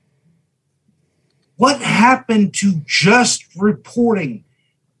 What happened to just reporting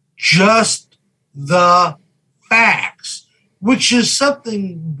just the facts, which is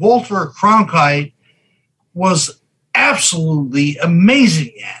something Walter Cronkite was absolutely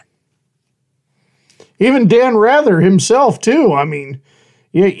amazing at? Even Dan Rather himself, too. I mean,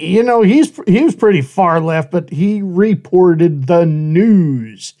 he was pretty far left, but he reported the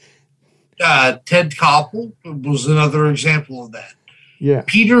news. Ted Koppel was another example of that. Yeah.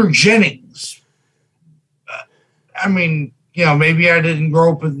 Peter Jennings. Maybe I didn't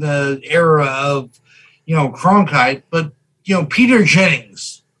grow up in the era of, Cronkite, but, Peter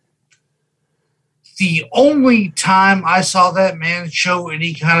Jennings. The only time I saw that man show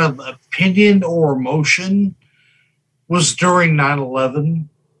any kind of opinion or emotion was during 9/11.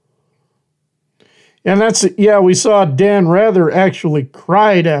 And we saw Dan Rather actually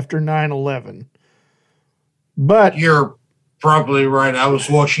cried after 9/11. But you're probably right. I was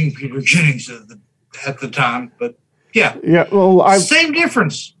watching Peter Jennings at the time, but yeah. Yeah, well, same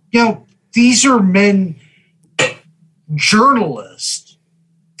difference. These are men journalists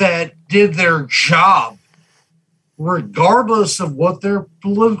that did their job, regardless of what their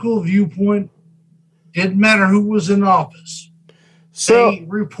political viewpoint, didn't matter who was in office. So, they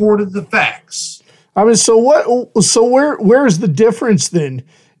reported the facts. I mean, so what? So where's the difference then?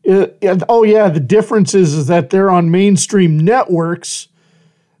 The difference is that they're on mainstream networks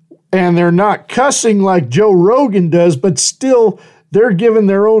and they're not cussing like Joe Rogan does, but still they're giving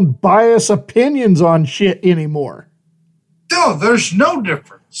their own biased opinions on shit anymore. No, there's no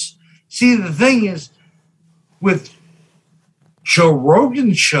difference. See, the thing is, with Joe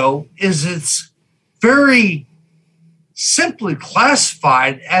Rogan's show, is it's very simply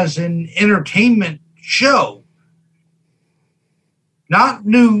classified as an entertainment show. Not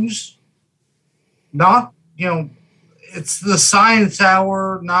news, not, it's the science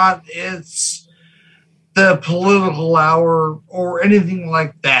hour, not it's the political hour or anything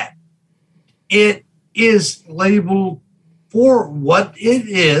like that. It is labeled for what it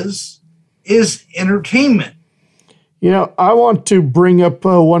is entertainment. I want to bring up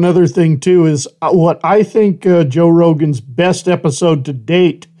one other thing, too, is what I think Joe Rogan's best episode to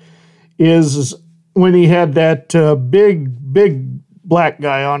date is when he had that big black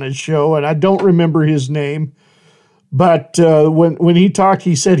guy on his show, and I don't remember his name, but when he talked,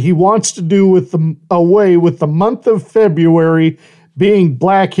 he said he wants to do away with the month of February being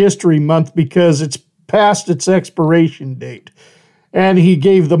Black History Month because it's past its expiration date. And he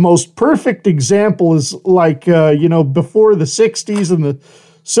gave the most perfect example is like, before the 60s and the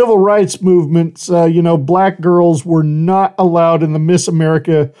civil rights movements, black girls were not allowed in the Miss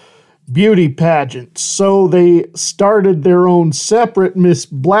America beauty pageants. So they started their own separate Miss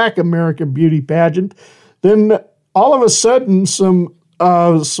Black America beauty pageant. Then all of a sudden, some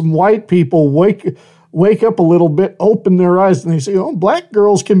white people wake up a little bit, open their eyes, and they say, oh, black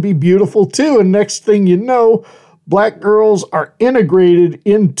girls can be beautiful too. And next thing you know, black girls are integrated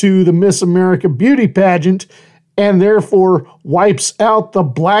into the Miss America beauty pageant and therefore wipes out the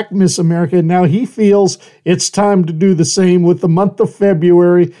black Miss America. Now he feels it's time to do the same with the month of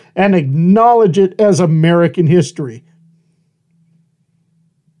February and acknowledge it as American history.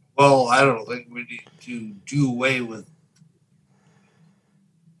 Well, I don't think we need to do away with,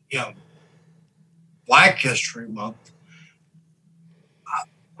 Black History Month.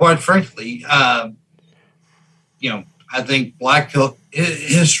 Quite frankly, I think Black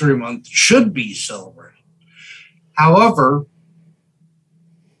History Month should be celebrated. However,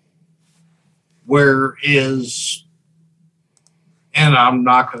 and I'm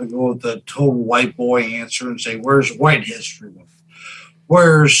not going to go with the total white boy answer and say, where's White History Month?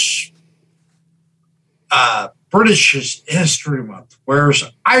 Where's British History Month? Where's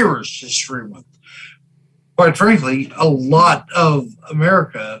Irish History Month? Quite frankly, a lot of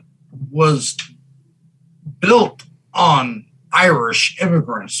America was built on Irish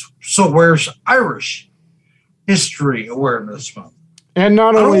immigrants. So where's Irish History Awareness Month? And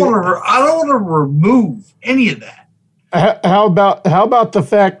not only I don't want to remove any of that. How about the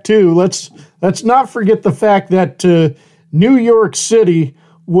fact too? Let's not forget the fact that New York City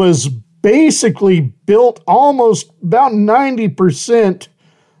was basically built almost about 90%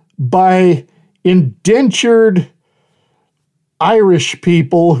 by indentured Irish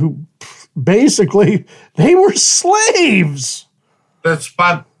people who basically they were slaves. That's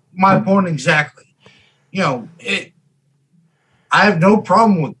my point exactly. I have no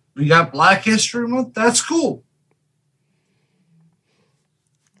problem with we got Black History Month. That's cool.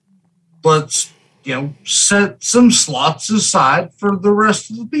 Let's set some slots aside for the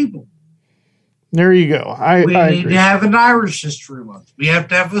rest of the people. There you go. We need to have an Irish History Month. We have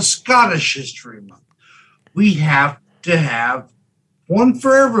to have a Scottish History Month. We have to have one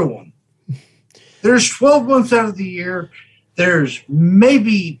for everyone. There's 12 months out of the year. There's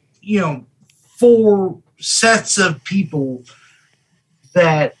maybe, 4 sets of people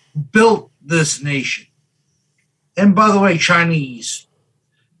that built this nation. And by the way, Chinese,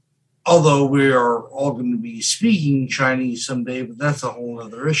 although we are all going to be speaking Chinese someday, but that's a whole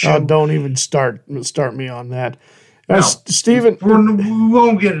other issue. Don't even start me on that. No, Stephen, we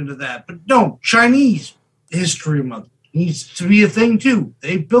won't get into that. But no, Chinese History Month needs to be a thing too.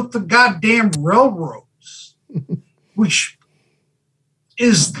 They built the goddamn railroads, which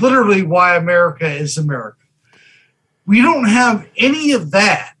is literally why America is America. We don't have any of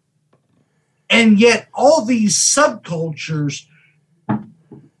that. And yet all these subcultures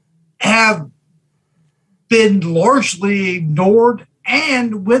have been largely ignored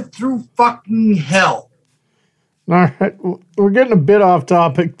and went through fucking hell. All right. We're getting a bit off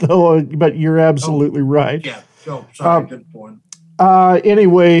topic, though, but you're absolutely right. Yeah. Sorry, good point.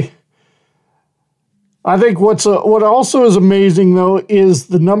 Anyway, I think what also is amazing, though, is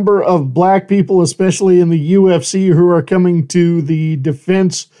the number of black people, especially in the UFC, who are coming to the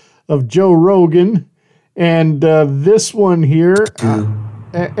defense of Joe Rogan. And this one here,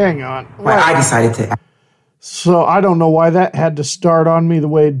 hang on. Well, I decided to. So I don't know why that had to start on me the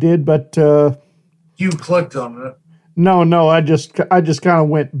way it did, but you clicked on it. No, I just kind of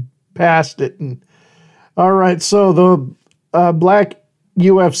went past it. And all right, so the black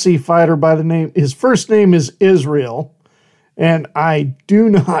UFC fighter by the name, his first name is Israel, and I do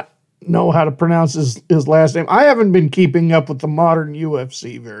not know how to pronounce his last name. I haven't been keeping up with the modern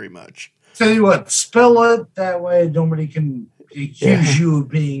UFC very much. Tell you what, spell it that way nobody can accuse you of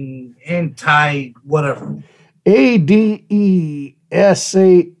being anti whatever. Adesanya.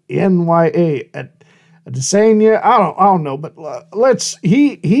 Adesanya. I don't know, but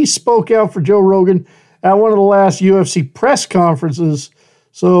he spoke out for Joe Rogan at one of the last UFC press conferences.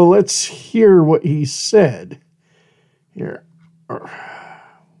 So let's hear what he said. Here.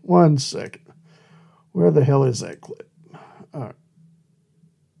 1 second. Where the hell is that clip? All right.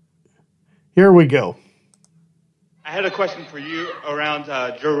 Here we go. I had a question for you around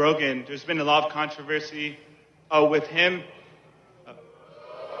Joe Rogan. There's been a lot of controversy with him.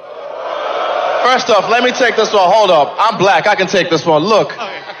 First off, let me take this one. Hold up. I'm black. I can take this one. Look.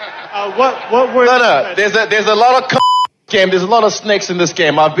 Okay. What were... No. There's a lot of game. There's a lot of snakes in this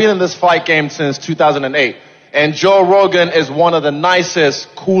game. I've been in this fight game since 2008. And Joe Rogan is one of the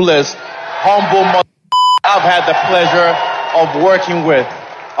nicest, coolest, humble I've had the pleasure of working with.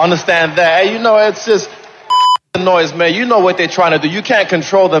 Understand that. Hey, it's just noise, man. You know what they're trying to do. You can't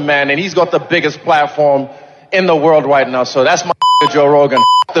control the man, and he's got the biggest platform in the world right now. So that's my Joe Rogan.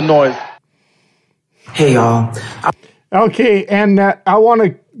 The noise. Hey, y'all. Okay, and I want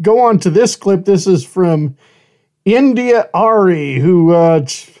to go on to this clip. This is from India Ari, who,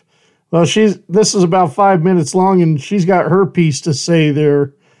 this is about 5 minutes long, and she's got her piece to say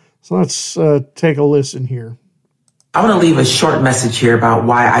there. So let's take a listen here. I want to leave a short message here about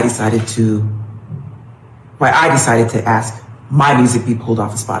why I decided to ask my music be pulled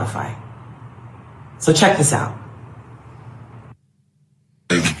off of Spotify. So check this out.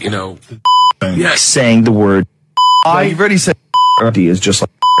 Saying the word you've already said is just like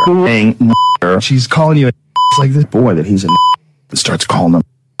saying she's calling you like this boy that he's a and starts calling them.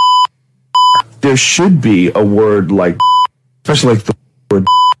 There should be a word like, especially like the word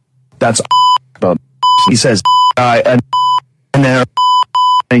that's about. He says and then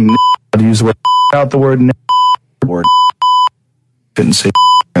to use the word out the word or couldn't say.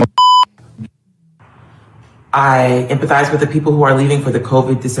 I empathize with the people who are leaving for the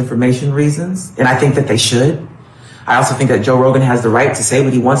COVID disinformation reasons, and I think that they should. I also think that Joe Rogan has the right to say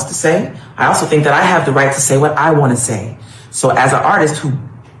what he wants to say. I also think that I have the right to say what I want to say. So as an artist who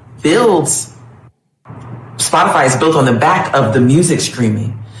builds, Spotify is built on the back of the music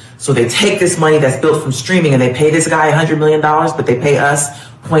streaming. So they take this money that's built from streaming and they pay this guy $100 million, but they pay us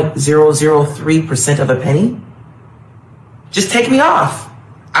 0.003% of a penny. Just take me off.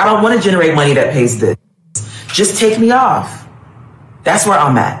 I don't want to generate money that pays this. Just take me off. That's where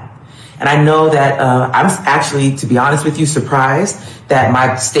I'm at. And I know that I'm actually, to be honest with you, surprised that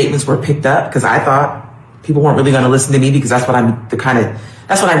my statements were picked up, because I thought people weren't really going to listen to me because that's what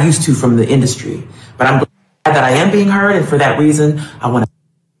that's what I'm used to from the industry. But I'm glad that I am being heard, and for that reason, I want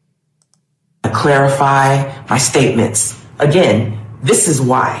to clarify my statements. Again, this is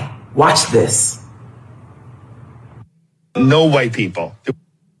why. Watch this. No white people. It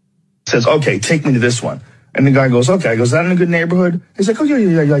says, okay, take me to this one. And the guy goes, okay. I goes, is that in a good neighborhood? He's like, oh,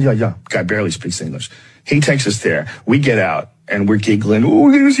 yeah. Guy barely speaks English. He takes us there. We get out and we're giggling. Oh,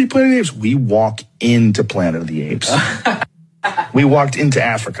 we're going to see Planet of the Apes. We walk into Planet of the Apes. We walked into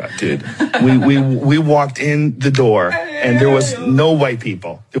Africa, dude. We walked in the door and there was no white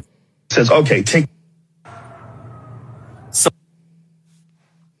people. It says, okay, take. So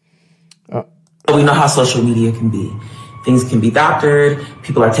we know how social media can be. Things can be doctored.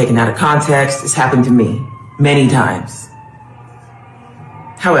 People are taken out of context. It's happened to me many times.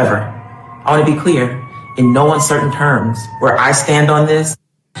 However, I want to be clear, in no uncertain terms, where I stand on this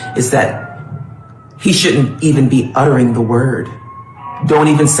is that he shouldn't even be uttering the word. Don't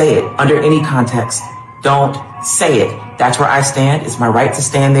even say it under any context. Don't say it. That's where I stand. It's my right to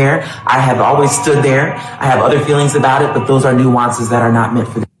stand there. I have always stood there. I have other feelings about it, but those are nuances that are not meant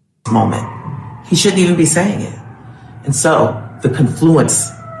for this moment. He shouldn't even be saying it. And so the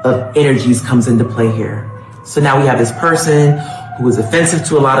confluence of energies comes into play here. So now we have this person who is offensive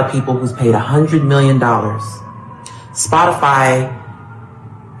to a lot of people, who's paid $100 million. Spotify,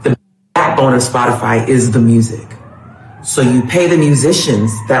 the backbone of Spotify is the music. So you pay the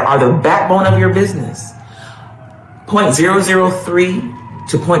musicians that are the backbone of your business 0.003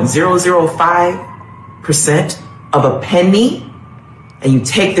 to 0.005% of a penny, and you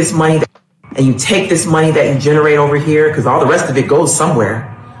take this money that you generate over here, because all the rest of it goes somewhere.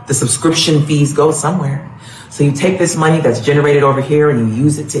 The subscription fees go somewhere. So you take this money that's generated over here and you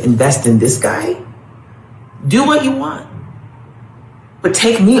use it to invest in this guy. Do what you want, but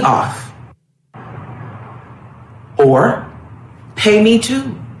take me off. Or pay me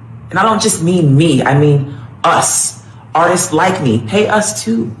too. And I don't just mean me, I mean us. Artists like me, pay us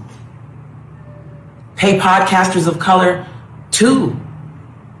too. Pay podcasters of color too.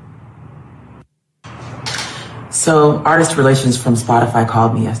 So Artist Relations from Spotify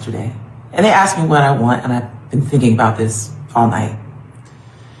called me yesterday and they asked me what I want, and I've been thinking about this all night.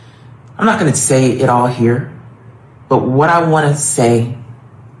 I'm not going to say it all here, but what I want to say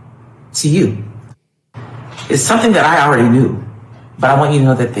to you is something that I already knew, but I want you to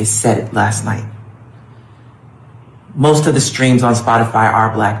know that they said it last night. Most of the streams on Spotify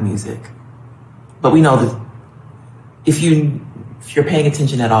are Black music, but we know that if you're paying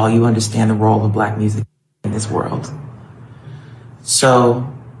attention at all, you understand the role of Black music in this world. So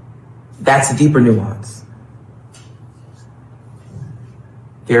that's a deeper nuance.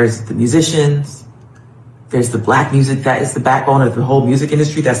 There's the musicians, there's the Black music that is the backbone of the whole music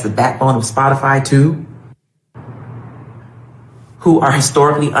industry, that's the backbone of Spotify too, who are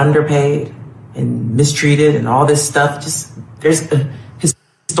historically underpaid and mistreated and all this stuff. Just there's a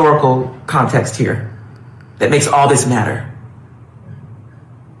historical context here that makes all this matter.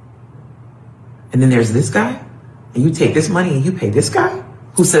 And then there's this guy, and you take this money and you pay this guy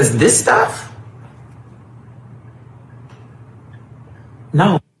who says this stuff?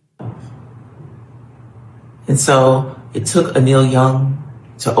 No. And so it took Anil Young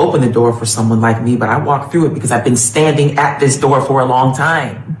to open the door for someone like me, but I walked through it because I've been standing at this door for a long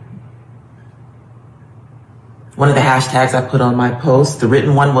time. One of the hashtags I put on my post, the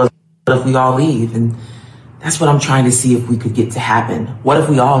written one, was, what if we all leave? And that's what I'm trying to see if we could get to happen. What if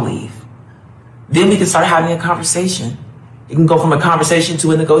we all leave? Then we can start having a conversation. It can go from a conversation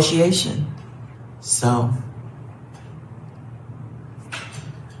to a negotiation. So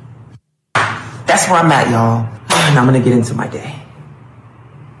that's where I'm at, y'all. And I'm going to get into my day.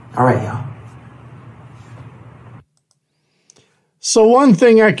 All right, y'all. So one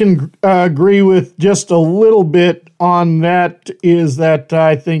thing I can agree with just a little bit on that is that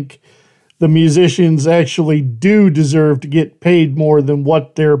I think the musicians actually do deserve to get paid more than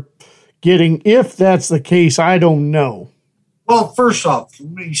what they're getting. If that's the case, I don't know. Well, first off, let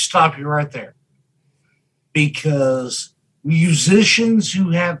me stop you right there. Because musicians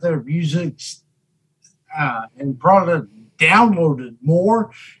who have their music and product downloaded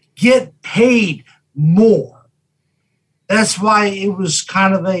more get paid more. That's why it was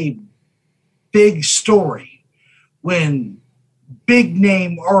kind of a big story when big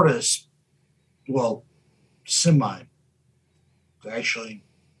name artists, well, actually,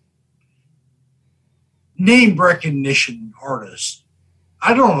 name recognition artists.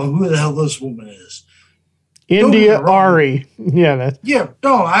 I don't know who the hell this woman is. India Ari. Yeah.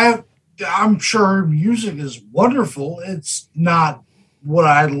 I'm sure her music is wonderful. It's not what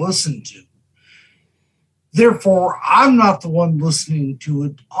I listen to. Therefore, I'm not the one listening to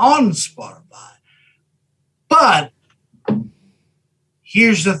it on Spotify. But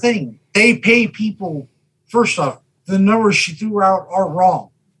here's the thing. They pay people, first off, the numbers she threw out are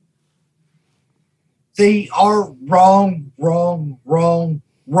wrong. They are wrong.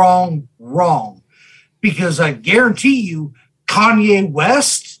 Because I guarantee you, Kanye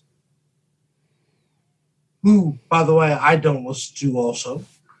West, who, by the way, I don't listen to also,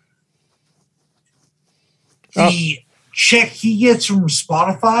 the check he gets from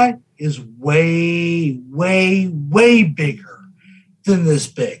Spotify is way bigger than this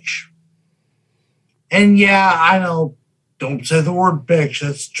bitch. And yeah, I know, don't say the word bitch,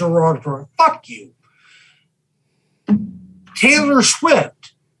 that's derogatory. Fuck you. Taylor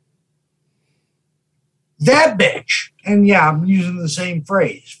Swift, that bitch, and yeah, I'm using the same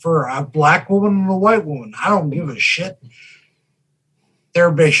phrase for a black woman and a white woman. I don't give a shit. They're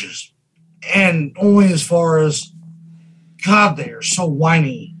bitches. And only as far as, God, they are so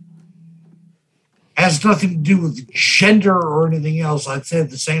whiny. Has nothing to do with gender or anything else. I'd say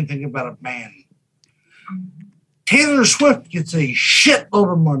the same thing about a man. Taylor Swift gets a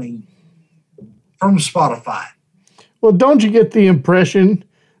shitload of money from Spotify. Well, don't you get the impression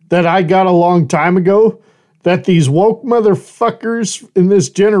that I got a long time ago that these woke motherfuckers in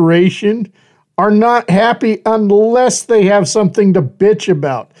this generation are not happy unless they have something to bitch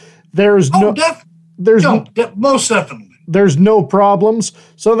about? Most definitely. there's no problems,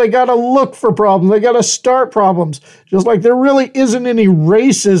 so they got to look for problems. They got to start problems. Just like there really isn't any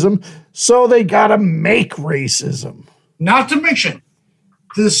racism, so they got to make racism. Not to mention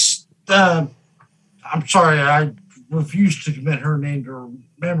this, I'm sorry, I refuse to commit her name to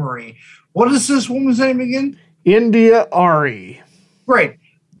memory. What is this woman's name again? India Ari. Great.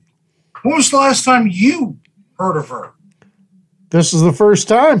 When was the last time you heard of her? This is the first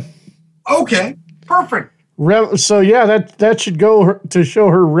time. Okay, perfect. So yeah, that should go to show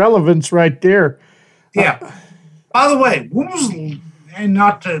her relevance right there. Yeah. By the way, when was, and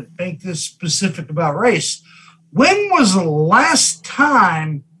not to make this specific about race, when was the last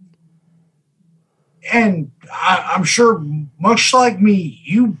time, and I'm sure much like me,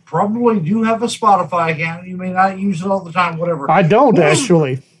 you probably do have a Spotify account. You may not use it all the time, whatever. I don't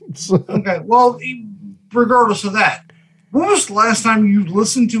actually. Okay, well, regardless of that, when was the last time you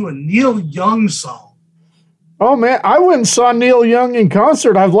listened to a Neil Young song? Oh, man, I went and saw Neil Young in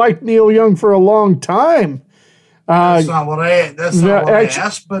concert. I've liked Neil Young for a long time. That's not what I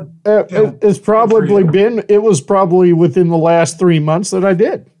asked, but it's probably been, it was probably within the last 3 months that I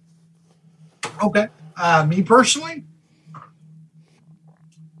did. Okay. Me personally,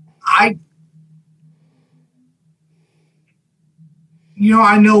 I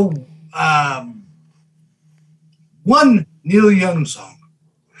know one Neil Young song.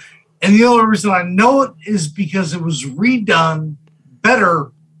 And the only reason I know it is because it was redone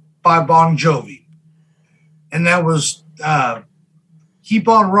better by Bon Jovi. And that was Keep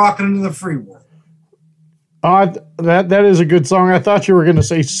On Rockin' Into the Free World. That is a good song. I thought you were going to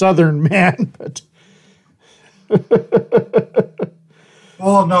say Southern Man, but...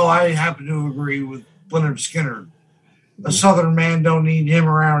 Well, no, I happen to agree with Leonard Skinner. A Southern man don't need him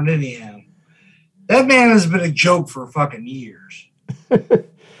around anyhow. That man has been a joke for fucking years.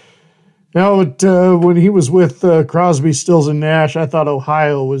 No, when he was with Crosby, Stills, and Nash, I thought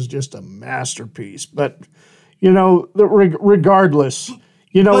Ohio was just a masterpiece. But, regardless,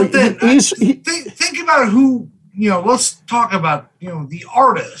 think about who, let's talk about, the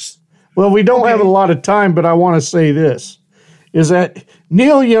artist. Well, we don't have a lot of time, but I want to say this, is that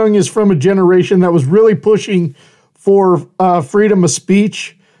Neil Young is from a generation that was really pushing for freedom of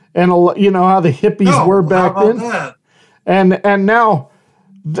speech and, how the hippies were back then. That? And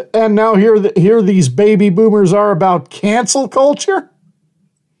now here these baby boomers are about cancel culture.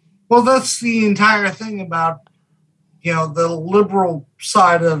 Well, that's the entire thing about, the liberal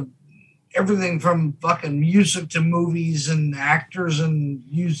side of everything from fucking music to movies and actors and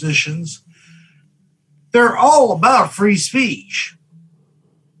musicians. They're all about free speech.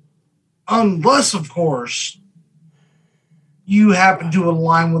 Unless, of course, you happen to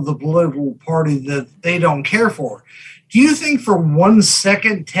align with a political party that they don't care for. Do you think for 1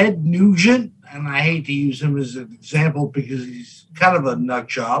 second Ted Nugent, and I hate to use him as an example because he's kind of a nut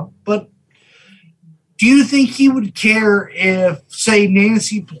job, but do you think he would care if, say,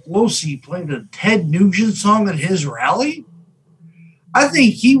 Nancy Pelosi played a Ted Nugent song at his rally? I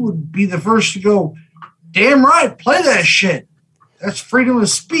think he would be the first to go, damn right, play that shit. That's freedom of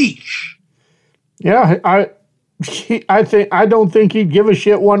speech. Yeah, I don't think he'd give a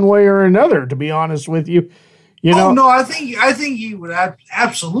shit one way or another, to be honest with you. No, I think he would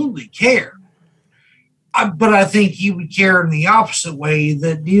absolutely care. But I think he would care in the opposite way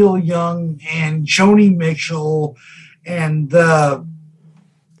that Neil Young and Joni Mitchell and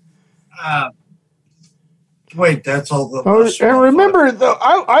wait, that's all the. And remember, though,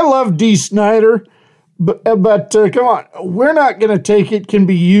 I love Dee Snider, but come on, we're not going to take it. Can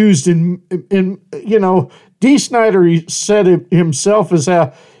be used in Dee Snider said it himself as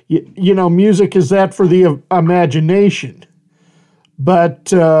how music is that for the imagination. But,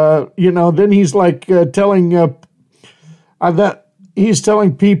 then he's like telling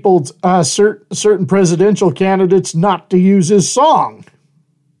people, certain presidential candidates not to use his song.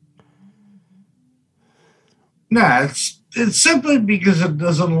 No, it's simply because it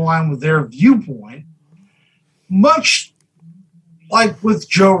doesn't align with their viewpoint. Much like with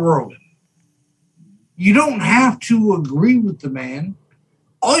Joe Rogan. You don't have to agree with the man.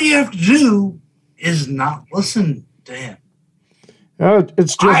 All you have to do is not listen to him.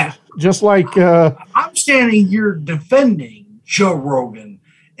 It's just like... I'm standing here defending Joe Rogan,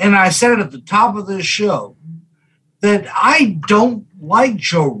 and I said at the top of this show that I don't like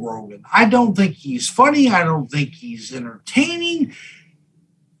Joe Rogan. I don't think he's funny. I don't think he's entertaining.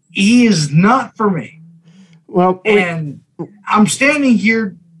 He is not for me. Well, and I'm standing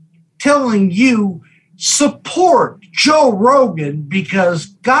here telling you, support Joe Rogan because,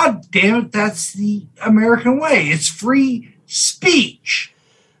 God damn it, that's the American way. It's free speech.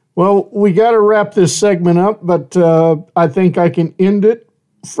 Well, we got to wrap this segment up, but I think I can end it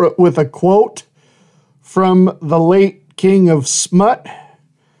with a quote from the late king of smut,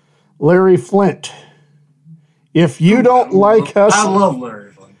 Larry Flynt. If you don't like Hustler, I love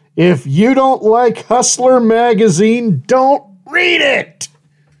Larry Flynt. If you don't like Hustler magazine, don't read it.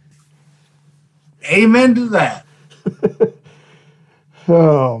 Amen to that.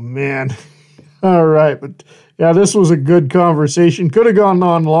 Oh, man. All right, but yeah, this was a good conversation. Could have gone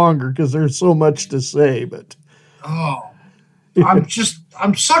on longer because there's so much to say, but I'm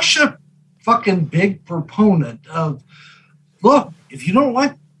such a fucking big proponent of, look, if you don't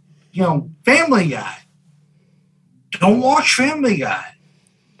like, Family Guy, don't watch Family Guy.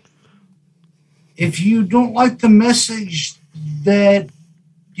 If you don't like the message that,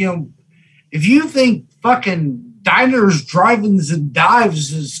 if you think fucking diners, drive-ins, and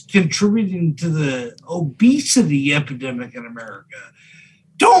dives is contributing to the obesity epidemic in America,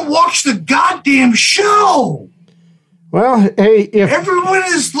 don't watch the goddamn show. Well, hey, everyone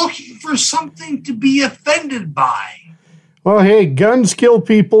is looking for something to be offended by. Well, hey, guns kill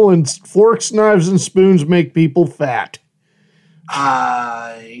people, and forks, knives, and spoons make people fat.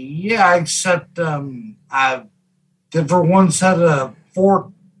 Yeah, except I've never once had a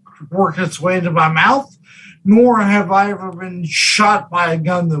fork work its way into my mouth, nor have I ever been shot by a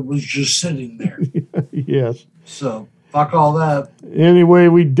gun that was just sitting there. Yes. So, fuck all that. Anyway,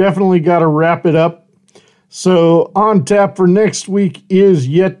 we definitely got to wrap it up. So, on tap for next week is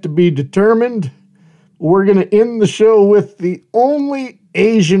yet to be determined. We're going to end the show with the only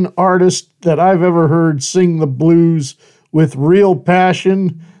Asian artist that I've ever heard sing the blues with real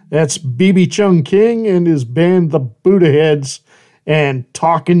passion. That's B.B. Chung King and his band, the Buddha Heads, and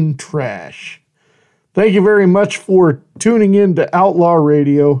Talkin' Trash. Thank you very much for tuning in to Outlaw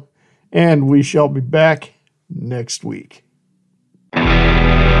Radio, and we shall be back next week.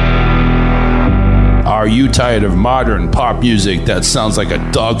 Are you tired of modern pop music that sounds like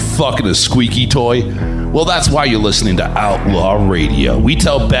a dog fucking a squeaky toy? Well, that's why you're listening to Outlaw Radio. We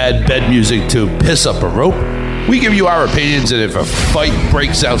tell bad bed music to piss up a rope. We give you our opinions, and if a fight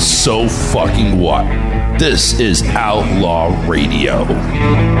breaks out, so fucking what? This is Outlaw Radio.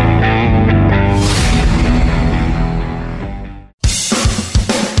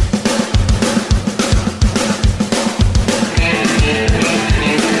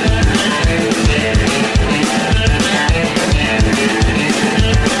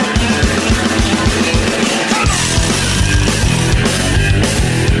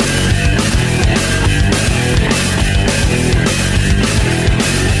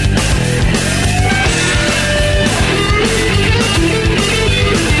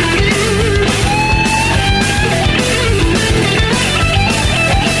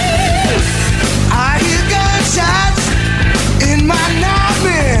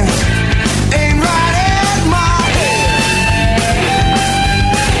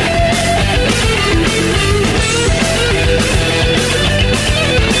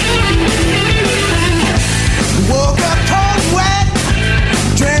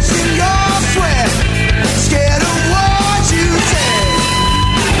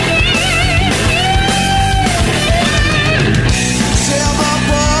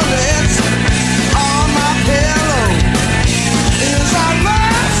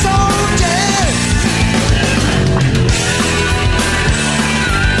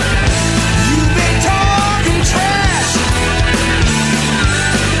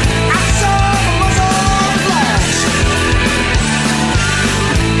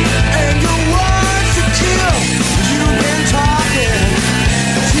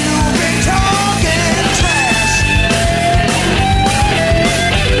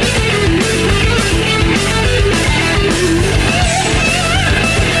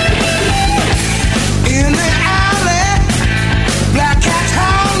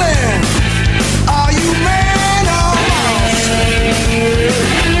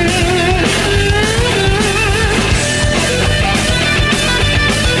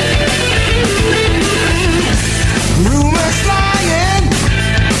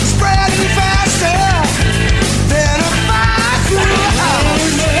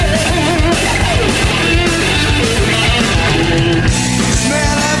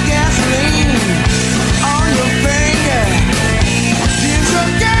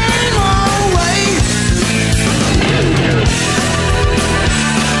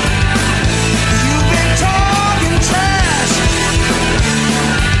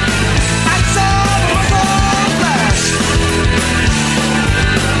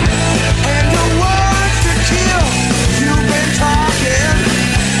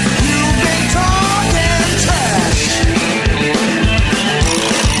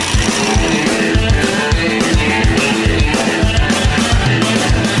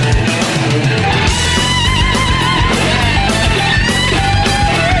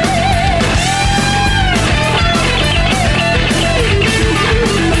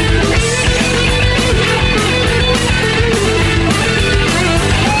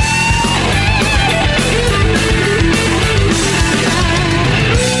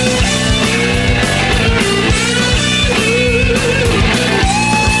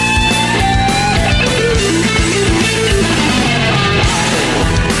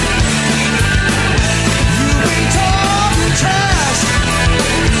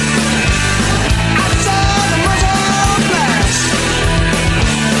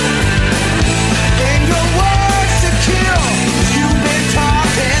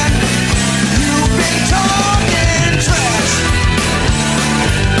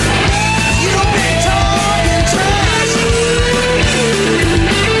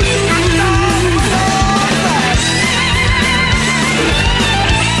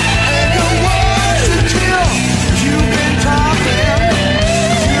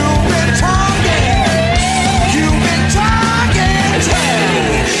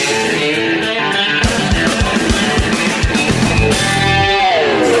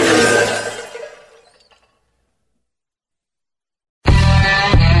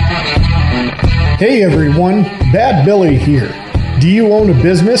 Hey everyone, Bad Billy here. Do you own a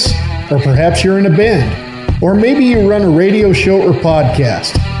business? Or perhaps you're in a band? Or maybe you run a radio show or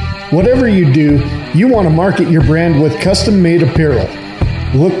podcast? Whatever you do, you want to market your brand with custom-made apparel.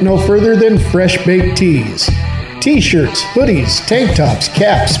 Look no further than Fresh Baked Tees. T-shirts, hoodies, tank tops,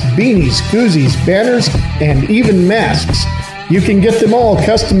 caps, beanies, koozies, banners, and even masks. You can get them all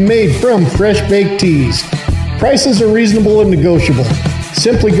custom-made from Fresh Baked Tees. Prices are reasonable and negotiable.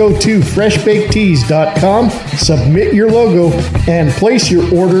 Simply go to freshbakedtees.com, submit your logo, and place your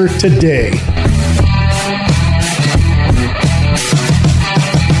order today.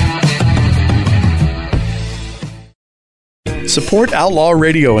 Support Outlaw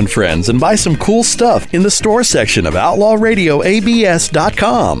Radio and Friends and buy some cool stuff in the store section of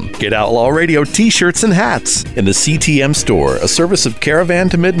outlawradioabs.com. Get Outlaw Radio t-shirts and hats. In the CTM store, a service of Caravan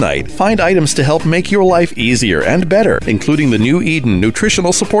to Midnight, find items to help make your life easier and better, including the New Eden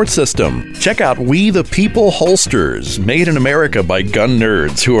Nutritional Support System. Check out We the People holsters, made in America by gun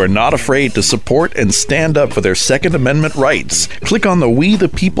nerds who are not afraid to support and stand up for their Second Amendment rights. Click on the We the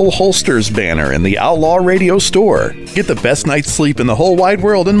People holsters banner in the Outlaw Radio store. Get the best night's sleep in the whole wide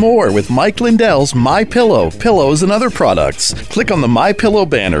world and more with Mike Lindell's My Pillow, pillows and other products. Click on the My Pillow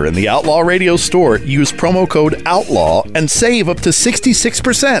banner in the Outlaw Radio store, use promo code OUTLAW, and save up to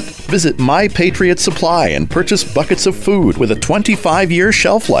 66%. Visit My Patriot Supply and purchase buckets of food with a 25-year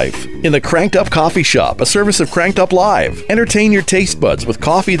shelf life. In the Cranked Up Coffee Shop, a service of Cranked Up Live. Entertain your taste buds with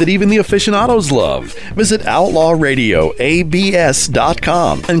coffee that even the aficionados love. Visit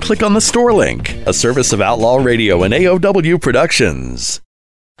outlawradioabs.com and click on the store link. A service of Outlaw Radio and AOW Productions.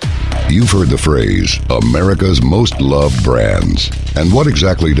 You've heard the phrase, America's most loved brands. And what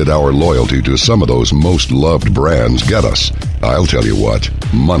exactly did our loyalty to some of those most loved brands get us? I'll tell you what,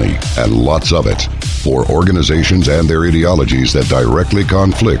 money, and lots of it. For organizations and their ideologies that directly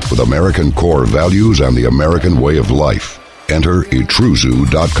conflict with American core values and the American way of life. Enter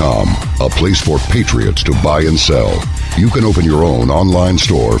Itruzu.com, a place for patriots to buy and sell. You can open your own online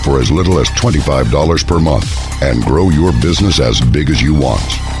store for as little as $25 per month and grow your business as big as you want.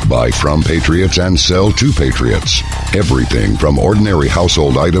 Buy from patriots and sell to patriots. Everything from ordinary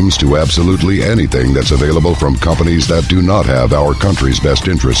household items to absolutely anything that's available from companies that do not have our country's best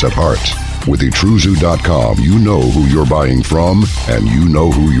interests at heart. With Itruzu.com, you know who you're buying from and you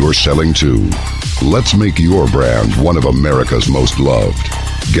know who you're selling to. Let's make your brand one of America's most loved.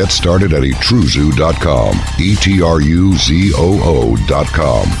 Get started at Itruzu.com.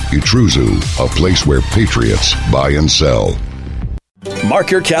 ETRUZOO.com. Itruzu, a place where patriots buy and sell. Mark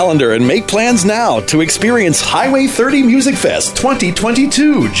your calendar and make plans now to experience Highway 30 Music Fest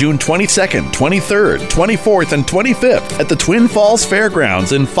 2022, June 22nd, 23rd, 24th, and 25th at the Twin Falls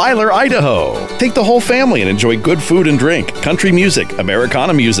Fairgrounds in Filer, Idaho. Take the whole family and enjoy good food and drink, country music,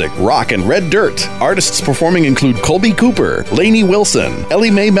 Americana music, rock, and red dirt. Artists performing include Colby Cooper, Lainey Wilson, Ellie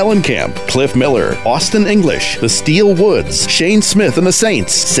Mae Mellencamp, Cliff Miller, Austin English, The Steel Woods, Shane Smith and the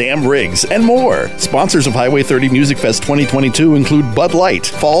Saints, Sam Riggs, and more. Sponsors of Highway 30 Music Fest 2022 include Bud Light,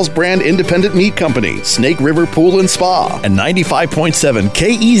 Falls Brand Independent Meat Company, Snake River Pool and Spa, and 95.7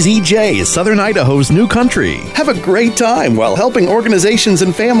 KEZJ is Southern Idaho's new country. Have a great time while helping organizations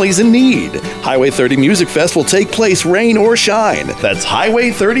and families in need. Highway 30 Music Fest will take place rain or shine. That's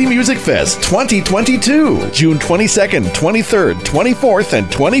Highway 30 Music Fest 2022, June 22nd, 23rd, 24th, and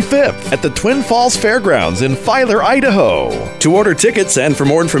 25th at the Twin Falls Fairgrounds in Filer, Idaho. To order tickets and for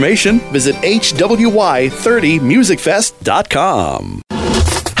more information, visit hwy30musicfest.com.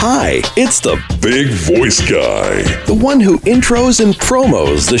 Hi, it's the Big Voice Guy, the one who intros and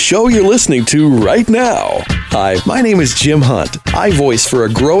promos the show you're listening to right now. Hi, my name is Jim Hunt. I voice for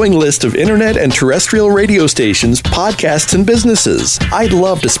a growing list of internet and terrestrial radio stations, podcasts, and businesses. I'd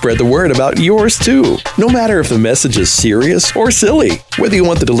love to spread the word about yours too, no matter if the message is serious or silly. Whether you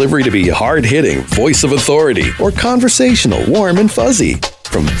want the delivery to be hard-hitting, voice of authority, or conversational, warm and fuzzy.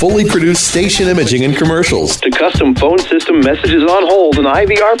 From fully produced station imaging and commercials to custom phone system messages on hold and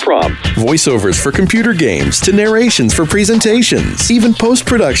IVR prompts, voiceovers for computer games to narrations for presentations, even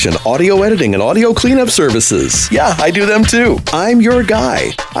post-production, audio editing, and audio cleanup services. Yeah, I do them too. I'm your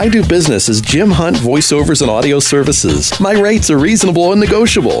guy. I do business as Jim Hunt Voiceovers and Audio Services. My rates are reasonable and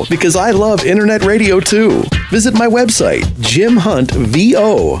negotiable because I love internet radio too. Visit my website,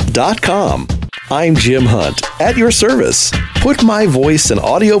 jimhuntvo.com. I'm Jim Hunt, at your service. Put my voice and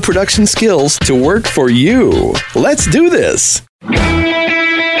audio production skills to work for you. Let's do this. You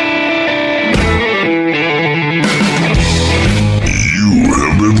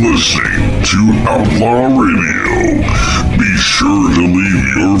have been listening to Outlaw Radio. Be sure to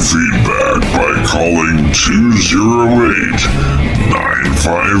leave your feedback by calling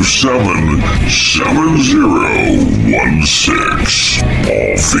 208-957-7016.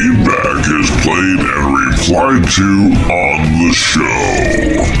 All feedback is played and replied to on the show.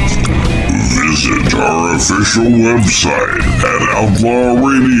 Visit our official website at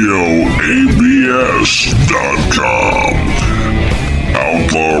outlawradioabs.com.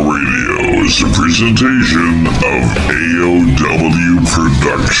 Outlaw Radio is a presentation of AOW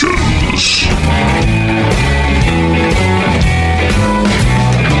Productions.